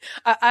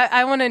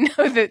 I want to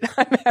know that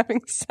I'm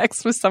having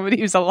sex with somebody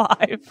who's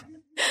alive.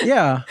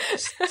 Yeah.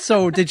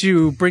 So did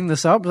you bring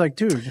this up? Like,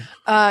 dude.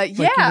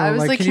 Yeah. I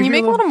was like, can you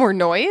make a little more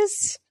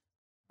noise?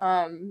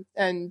 And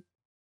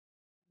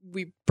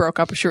we broke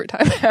up a short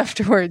time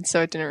afterwards,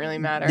 so it didn't really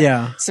matter.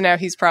 Yeah. So now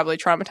he's probably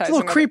traumatized. It's a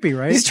little creepy,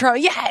 right? He's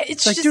yeah.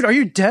 It's like, just, dude, are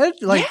you dead?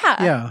 Like,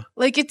 yeah.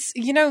 Like it's,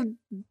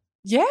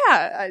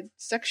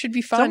 sex should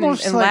be fun and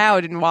like,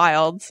 loud and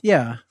wild.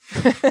 Yeah.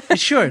 It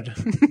should.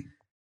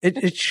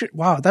 It should.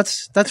 Wow,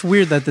 that's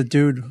weird that the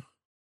dude,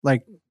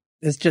 like,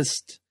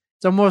 it's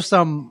almost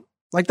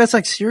like that's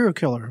like serial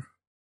killer,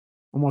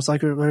 almost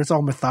like it's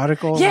all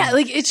methodical. Yeah,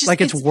 like it's just like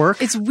it's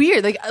work. It's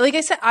weird. Like I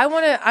said, I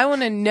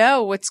want to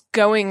know what's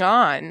going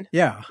on.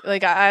 Yeah,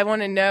 like I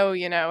want to know,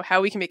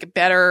 how we can make it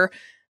better.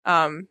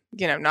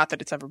 Not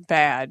that it's ever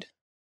bad.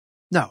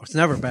 No, it's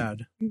never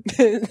bad.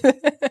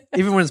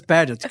 Even when it's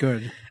bad, it's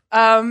good.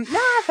 No,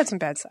 I've had some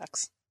bad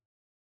sex.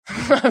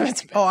 Because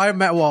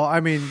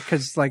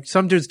like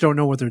some dudes don't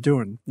know what they're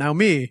doing. Now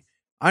me,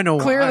 I know.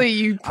 Clearly,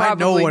 you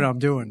probably I know what I'm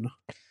doing.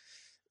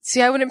 See,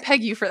 I wouldn't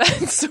peg you for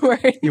that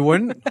story. You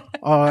wouldn't?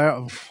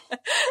 I'm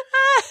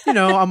a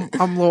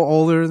little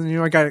older than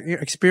you. I got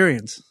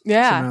experience.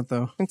 Yeah,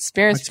 Samantha.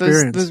 Experience.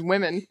 Those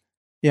women.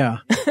 Yeah.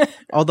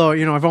 Although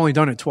I've only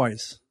done it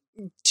twice.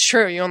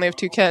 True, you only have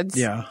 2 kids.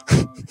 Yeah.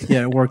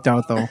 Yeah, it worked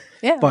out though.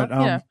 Yeah, but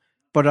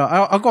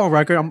I'll go on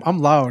record. I'm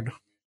loud.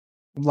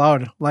 I'm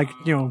loud, like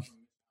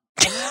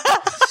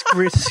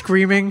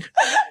screaming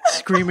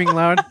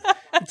loud.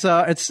 It's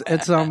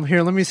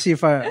here. Let me see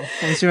if I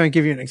can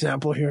give you an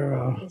example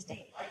here.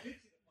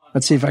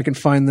 Let's see if I can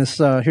find this.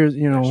 Here's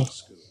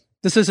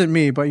this isn't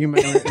me, but you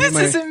might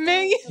isn't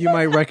me. You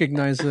might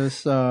recognize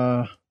this.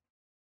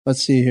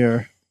 Let's see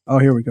here. Oh,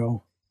 here we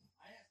go.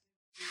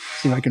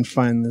 See if I can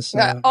find this.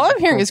 All I'm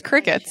hearing is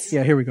crickets.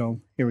 Yeah, here we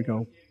go.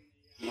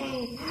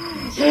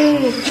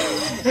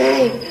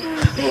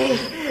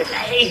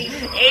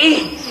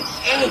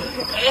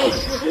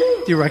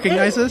 Do you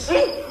recognize this?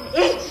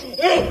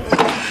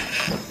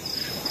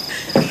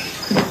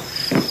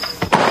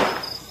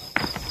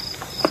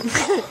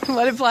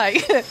 Let it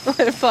play. Let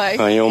it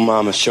play. Your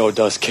mama sure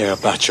does care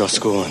about your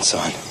schooling,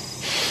 son.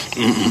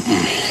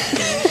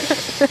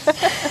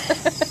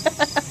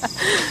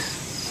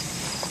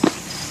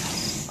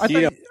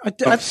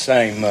 Don't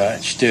say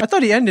much, dude. I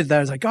thought he ended that. I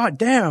was like, God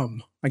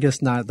damn. I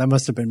guess not. That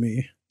must have been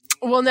me.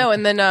 Well, no,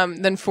 and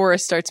then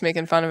Forrest starts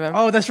making fun of him.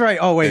 Oh, that's right.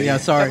 Oh, wait, yeah,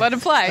 sorry. Let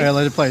it play. Yeah,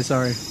 let it play.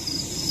 Sorry.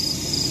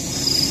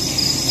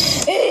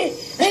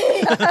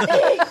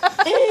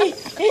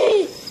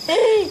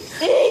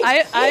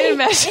 I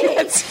imagine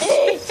that's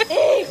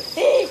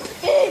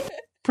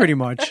pretty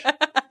much.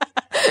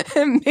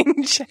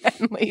 Ming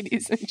Chen,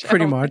 ladies and gentlemen.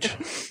 Pretty much.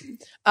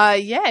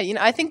 Yeah,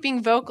 I think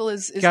being vocal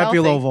is you gotta healthy. be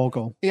a little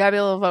vocal. You gotta be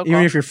a little vocal,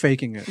 even if you're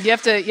faking it. You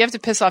have to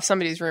piss off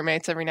somebody's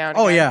roommates every now and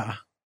again. Oh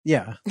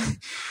yeah.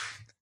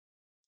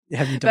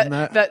 Have you done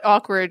that? That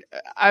awkward.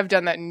 I've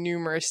done that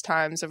numerous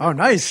times over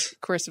nice. the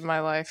course of my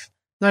life.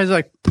 No, he's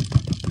like,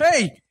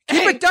 hey,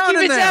 keep it down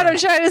in there. Keep it down. I'm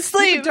trying to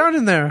sleep. Keep it down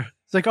in there.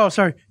 It's like, oh,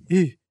 sorry.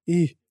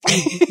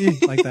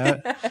 Like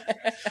that.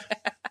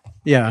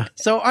 Yeah.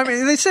 So, I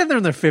mean, they said they're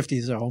in their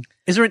 50s, though.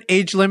 Is there an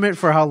age limit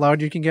for how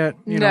loud you can get?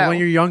 You know, when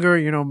you're younger,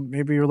 you know,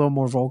 maybe you're a little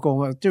more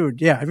vocal.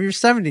 Dude, yeah. If you're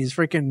 70s,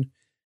 freaking...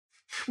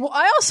 Well,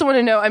 I also want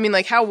to know, I mean,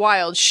 like, how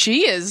wild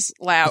she is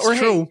loud. It's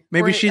true.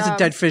 Maybe she's a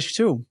dead fish,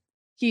 too.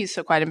 He's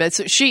so quiet in bed.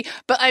 So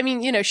but I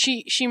mean, you know,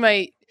 she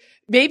might...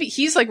 Maybe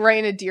he's like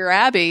right in Dear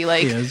Abby.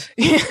 Like,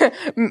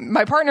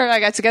 my partner and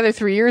I got together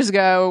 3 years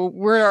ago.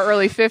 We're in our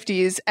early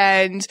 50s,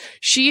 and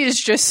she is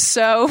just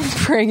so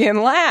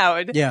friggin'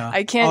 loud. Yeah,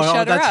 I can't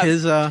shut her up. That's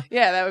his.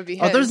 Yeah, that would be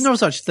his. Oh, there's no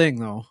such thing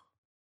though.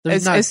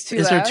 Is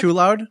there too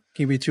loud? Can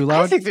you be too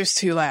loud? I think there's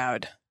too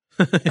loud.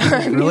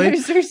 Really?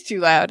 There's too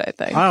loud. I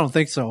think. I don't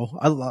think so.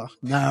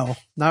 No,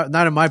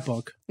 not in my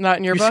book. Not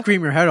in your book.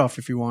 Scream your head off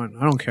if you want.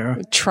 I don't care.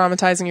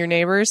 Traumatizing your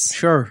neighbors.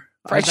 Sure.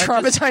 By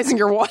traumatizing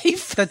your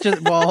wife? That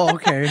just, well,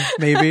 okay,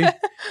 maybe.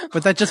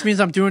 But that just means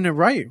I'm doing it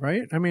right?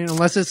 I mean,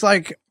 unless it's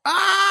like,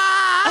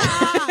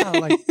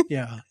 like,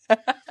 yeah.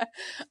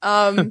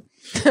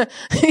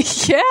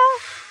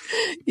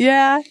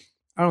 Yeah.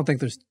 I don't think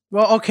there's,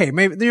 well, okay,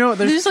 maybe, you know,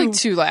 there's like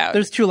too loud.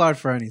 There's too loud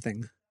for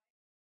anything.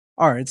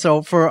 All right,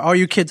 so for all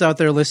you kids out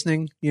there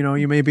listening, you know,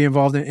 you may be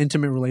involved in an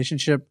intimate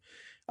relationship.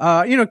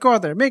 You know, go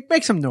out there,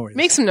 make some noise.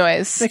 Make some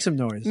noise.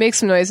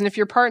 And if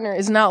your partner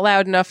is not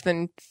loud enough,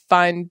 then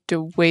find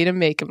a way to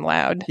make him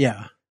loud.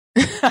 Yeah.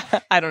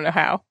 I don't know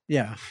how.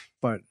 Yeah,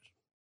 but,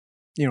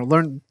 you know,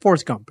 learn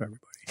Forrest Gump,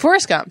 everybody.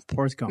 Forrest Gump.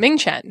 Ming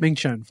Chen,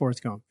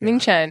 Forrest Gump. Yeah. Ming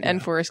Chen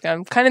and Forrest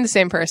Gump. Kind of the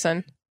same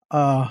person.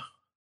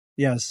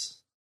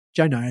 Yes.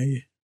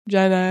 Janai.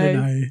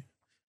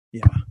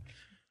 Yeah.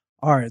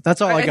 All right, that's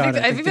all I got.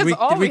 I think that's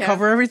all did we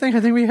cover everything?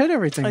 I think we hit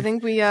everything. I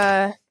think we,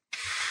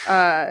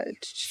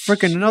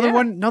 freaking another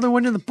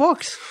one in the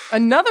books.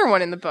 Another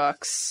one in the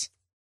books.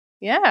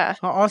 Yeah.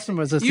 How awesome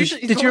was this?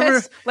 Usually, did you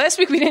ever? Last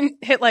week we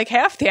didn't hit like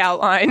half the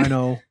outline. I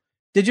know.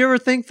 Did you ever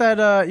think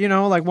that you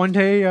know, like one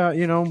day,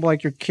 you know,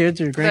 like your kids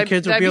or your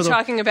grandkids would be able to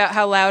talking about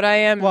how loud I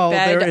am in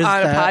bed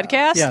on a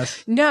podcast?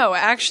 Yes. No,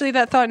 actually,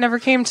 that thought never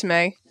came to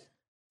me.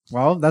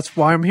 Well, that's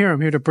why I'm here. I'm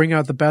here to bring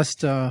out the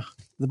best in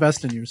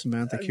you,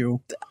 Samantha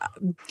Q.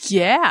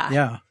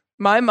 Yeah.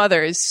 My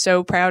mother is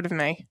so proud of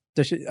me.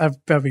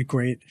 That'd be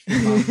great.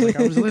 Like,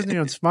 I was listening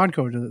on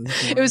Smodco to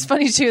this. It was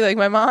funny too. Like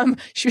my mom,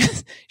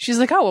 she's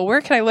like, "Oh, well, where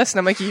can I listen?"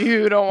 I'm like,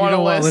 "You don't want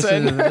to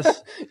listen. To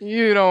this.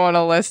 You don't want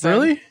to listen."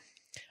 Really?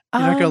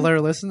 You're not gonna let her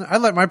listen? I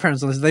let my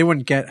parents listen. They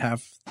wouldn't get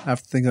half the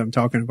things I'm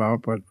talking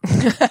about, but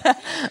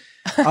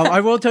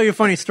I will tell you a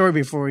funny story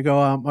before we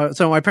go.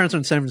 So my parents are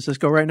in San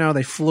Francisco right now.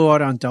 They flew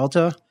out on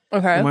Delta.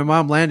 Okay. And my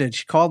mom landed.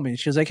 She called me.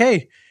 She was like,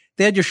 "Hey,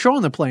 they had your show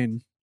on the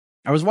plane."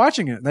 I was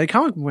watching it. They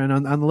comic went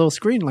on the little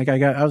screen. Like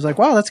I was like,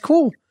 "Wow, that's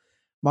cool,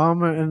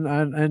 Mom."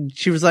 And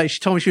she was like, she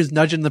told me she was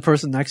nudging the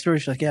person next to her.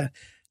 She's like, "Yeah,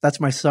 that's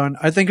my son."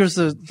 I think it was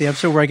the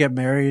episode where I get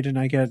married and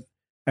I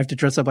have to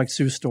dress up like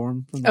Sue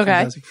Storm from the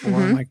Fantastic Four.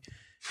 I'm like,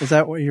 is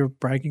that what you're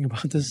bragging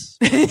about this?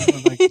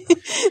 Like,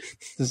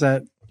 does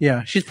that?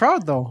 Yeah, she's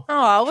proud though.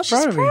 Oh, well,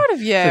 she's proud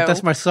of you. Like,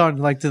 that's my son.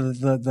 Like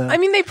the. I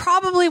mean, they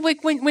probably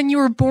like when you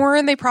were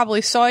born, they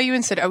probably saw you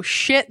and said, "Oh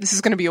shit, this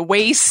is going to be a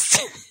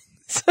waste."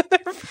 So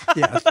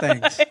yeah,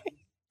 thanks.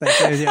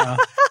 Yeah,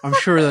 I'm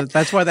sure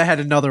that's why they had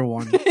another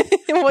one.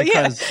 Well,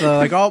 because,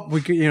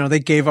 they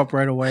gave up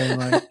right away.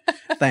 And like,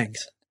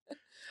 thanks.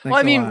 Well,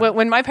 I mean,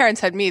 when my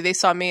parents had me, they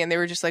saw me and they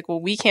were just like,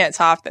 "Well, we can't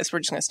top this. We're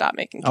just going to stop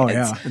making kids." Oh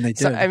yeah, and they did.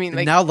 So, I mean,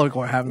 like, now look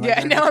what happened.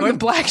 Yeah, now I'm the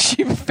black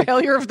sheep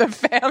failure of the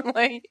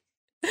family.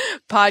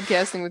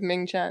 Podcasting with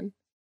Ming Chen.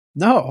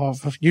 No,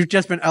 you've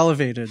just been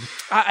elevated.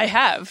 I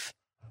have.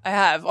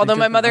 Although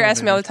my mother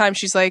asks me all the time,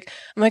 she's like,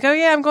 I'm like, "Oh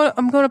yeah, I'm going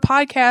to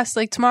podcast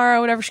like tomorrow,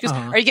 or whatever." She goes,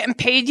 "Are you getting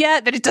paid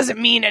yet?" That it doesn't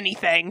mean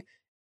anything.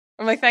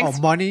 I'm like, "Thanks,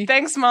 money.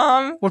 Thanks,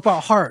 Mom." What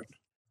about heart?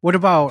 What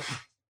about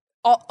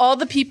all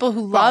the people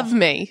who love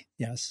me?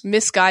 Yes,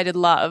 misguided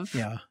love.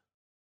 Yeah.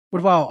 What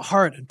about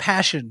heart and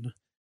passion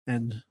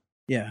and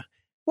yeah?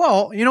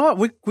 Well, you know what?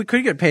 We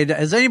could get paid.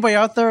 Is anybody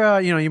out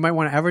there? You might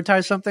want to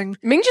advertise something.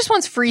 Ming just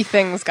wants free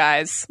things,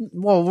 guys.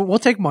 Well, we'll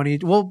take money.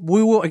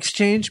 We will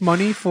exchange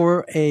money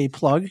for a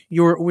plug.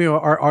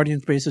 Our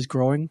audience base is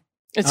growing.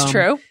 It's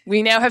true.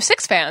 We now have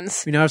 6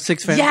 fans. Yes,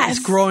 it's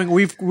growing.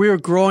 We're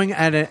growing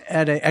at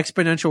an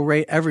exponential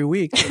rate every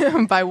week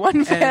by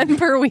 1 fan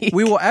per week.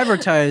 We will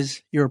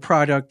advertise your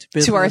product,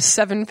 business, to our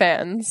 7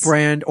 fans,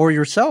 brand, or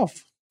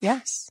yourself.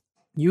 Yes.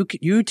 You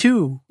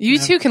too. You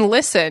too can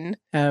listen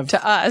to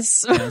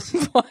us. Yes.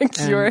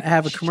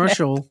 Have a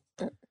commercial,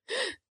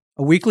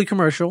 a weekly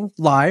commercial,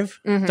 live,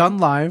 done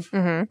live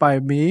by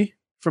me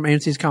from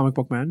AMC's Comic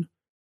Book Men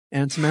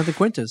and Samantha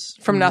Quintus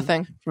from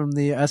nothing from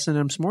the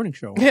S&M Smorning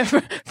Show.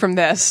 From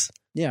this,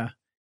 yeah,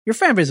 your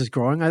fan base is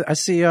growing. I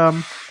see.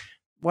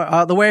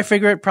 The way I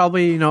figure it,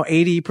 probably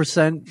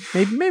 80%,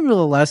 maybe a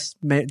little less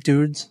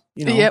dudes.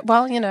 Yeah,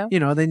 well,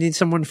 they need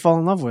someone to fall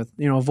in love with.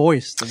 A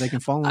voice that they can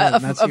fall in love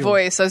with. And that's a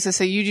voice. I was going to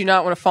say, you do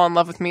not want to fall in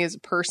love with me as a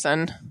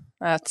person.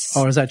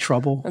 Is that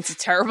trouble? That's a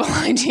terrible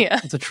idea.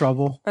 It's a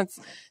trouble. It's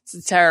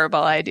a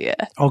terrible idea.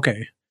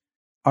 Okay.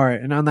 All right.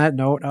 And on that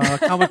note,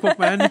 Comic Book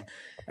Men,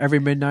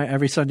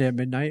 every Sunday at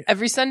midnight.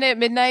 Every Sunday at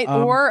midnight,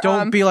 or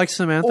don't be like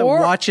Samantha.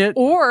 Watch it,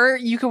 or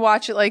you can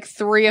watch it like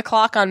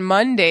 3:00 on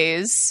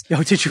Mondays.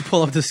 Yo, did you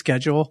pull up the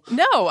schedule?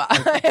 No,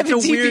 I have a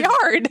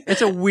DVR'd.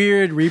 It's a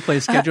weird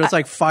replay schedule. It's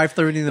like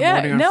 5:30 in the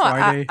morning on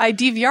Friday. I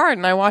DVR it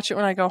and I watch it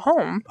when I go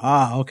home.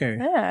 Ah, okay.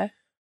 Yeah.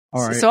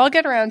 All right. So I'll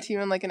get around to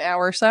you in like an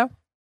hour or so.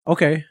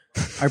 Okay,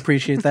 I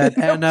appreciate that.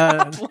 No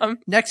and problem.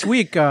 next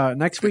week,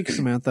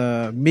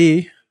 Samantha,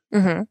 me,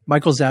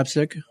 Michael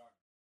Zapsik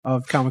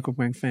of Comic Book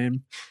Man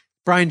fame,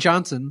 Brian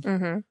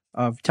Johnson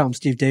of Tell 'em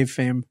Steve Dave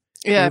fame.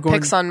 Yeah,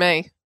 picks on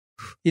me.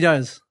 He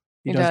does.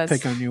 He does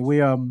pick on you.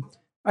 We I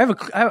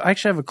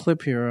actually have a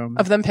clip here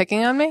of them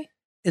picking on me.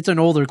 It's an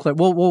older clip.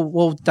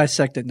 We'll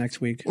dissect it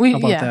next week. How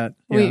about that?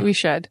 Yeah. We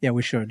should. Yeah,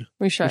 we should.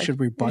 We should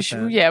rebut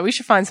that. Yeah, we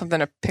should find something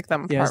to pick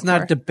them apart. Yeah, it's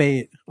not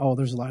debate. Oh,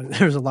 there's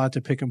a lot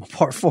to pick them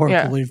apart for.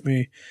 Yeah. Believe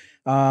me.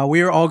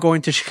 We are all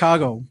going to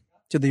Chicago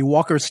to the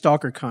Walker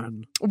Stalker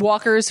Con.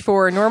 Walkers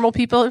for normal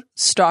people,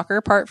 Stalker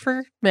part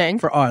for me.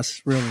 For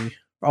us, really,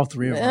 all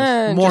three of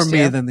us. More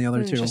me than the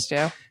other two. Just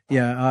you.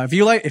 Yeah. If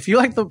you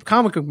like the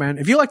Comic Book Man,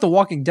 if you like The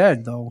Walking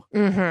Dead, though,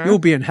 you'll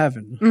be in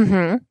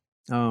heaven.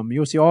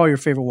 You'll see all your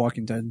favorite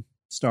Walking Dead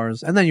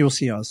stars, and then you'll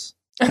see us.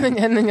 and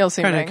then you'll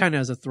see kind of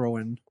as a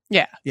throw-in.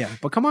 Yeah.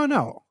 But come on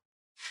out.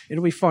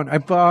 It'll be fun. I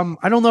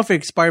don't know if it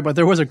expired, but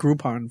there was a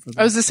Groupon for that.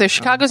 I was going to say,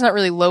 Chicago's not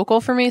really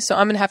local for me, so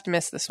I'm going to have to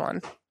miss this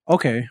one.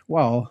 Okay,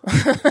 well.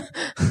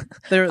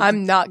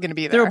 I'm not going to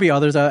be there. There will be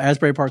others.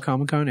 Asbury Park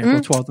Comic Con,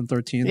 April 12th and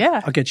 13th.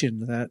 Yeah. I'll get you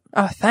into that.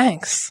 Oh,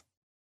 thanks.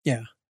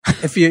 Yeah.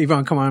 If you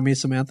want to come on with me,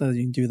 Samantha,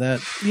 you can do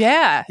that.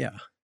 Yeah. Yeah.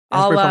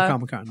 Asbury Park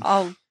Comic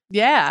Con.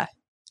 Yeah.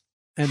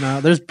 And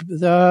I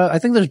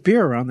think there's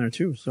beer around there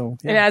too. So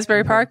in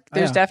Asbury Park,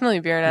 there's definitely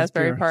beer in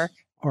Asbury Park.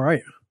 All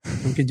right,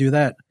 we can do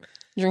that.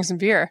 Drink some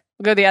beer.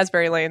 We'll go to the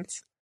Asbury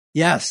Lanes.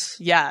 Yes.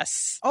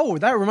 Oh,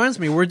 that reminds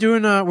me, we're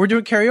doing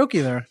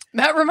karaoke there.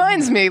 That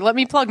reminds me. Let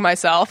me plug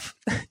myself.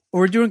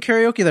 We're doing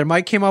karaoke there.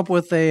 Mike came up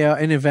with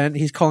an event.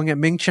 He's calling it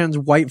Ming Chen's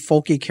White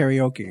Folky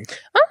Karaoke.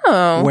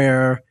 Oh.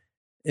 Where,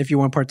 if you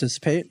want to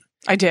participate,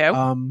 I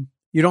do.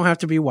 You don't have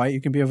to be white. You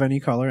can be of any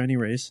color, any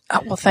race.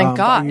 Oh, well, thank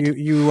God.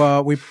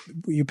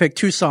 You pick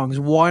two songs.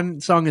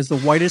 One song is the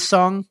whitest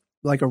song,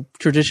 like a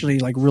traditionally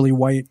like really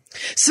white.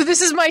 So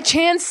this is my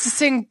chance to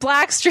sing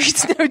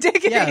Blackstreet's No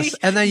Diggity. Yes,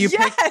 and then you do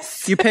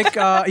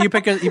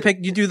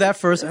that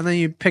first, and then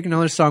you pick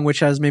another song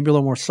which has maybe a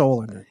little more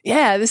soul in it.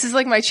 Yeah, this is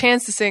like my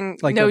chance to sing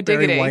like No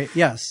Diggity. White,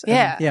 yes.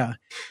 Yeah. Yeah.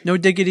 No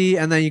Diggity,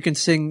 and then you can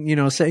sing,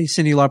 say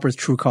Cyndi Lauper's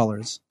True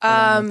Colors.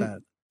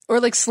 Or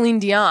like Celine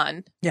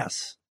Dion.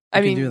 Yes. I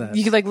mean, do that.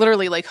 You could like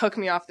literally like hook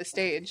me off the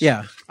stage.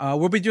 Yeah.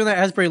 We'll be doing that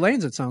at Asbury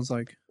Lanes, it sounds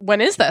like.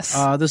 When is this?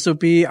 This will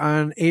be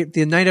on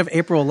the night of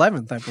April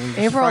 11th, I believe.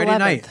 April Friday 11th.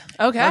 Night.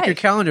 Okay. Mark your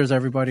calendars,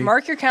 everybody.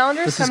 Mark your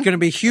calendars. This is going to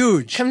be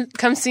huge.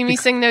 Come see me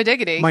sing No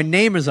Diggity. My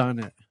name is on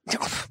it.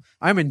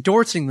 I'm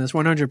endorsing this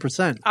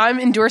 100%. I'm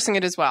endorsing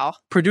it as well.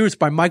 Produced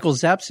by Michael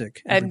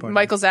Zapsik. And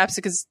Michael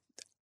Zapsik is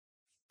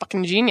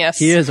fucking genius.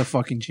 He is a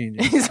fucking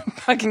genius. He's a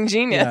fucking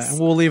genius. Yeah, and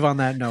we'll leave on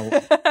that note.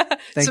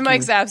 To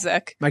Mike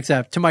Zapsik.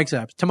 To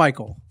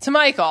Michael. To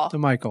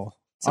Michael.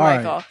 All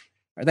right.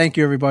 Thank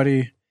you,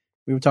 everybody.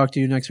 We will talk to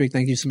you next week.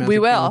 Thank you, Samantha. We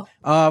will.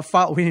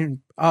 Follow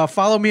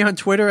me on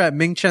Twitter at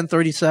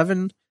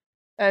MingChen37.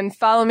 And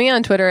follow me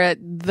on Twitter at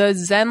The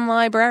Zen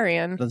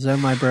Librarian. The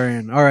Zen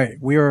Librarian. All right.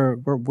 We are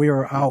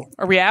out.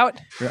 Are we out?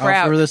 We're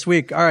out for this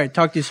week. All right.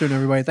 Talk to you soon,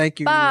 everybody.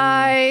 Thank you.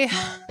 Bye.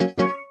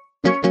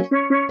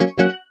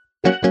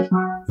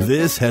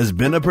 This has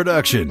been a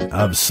production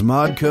of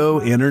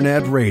Smodco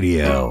Internet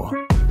Radio.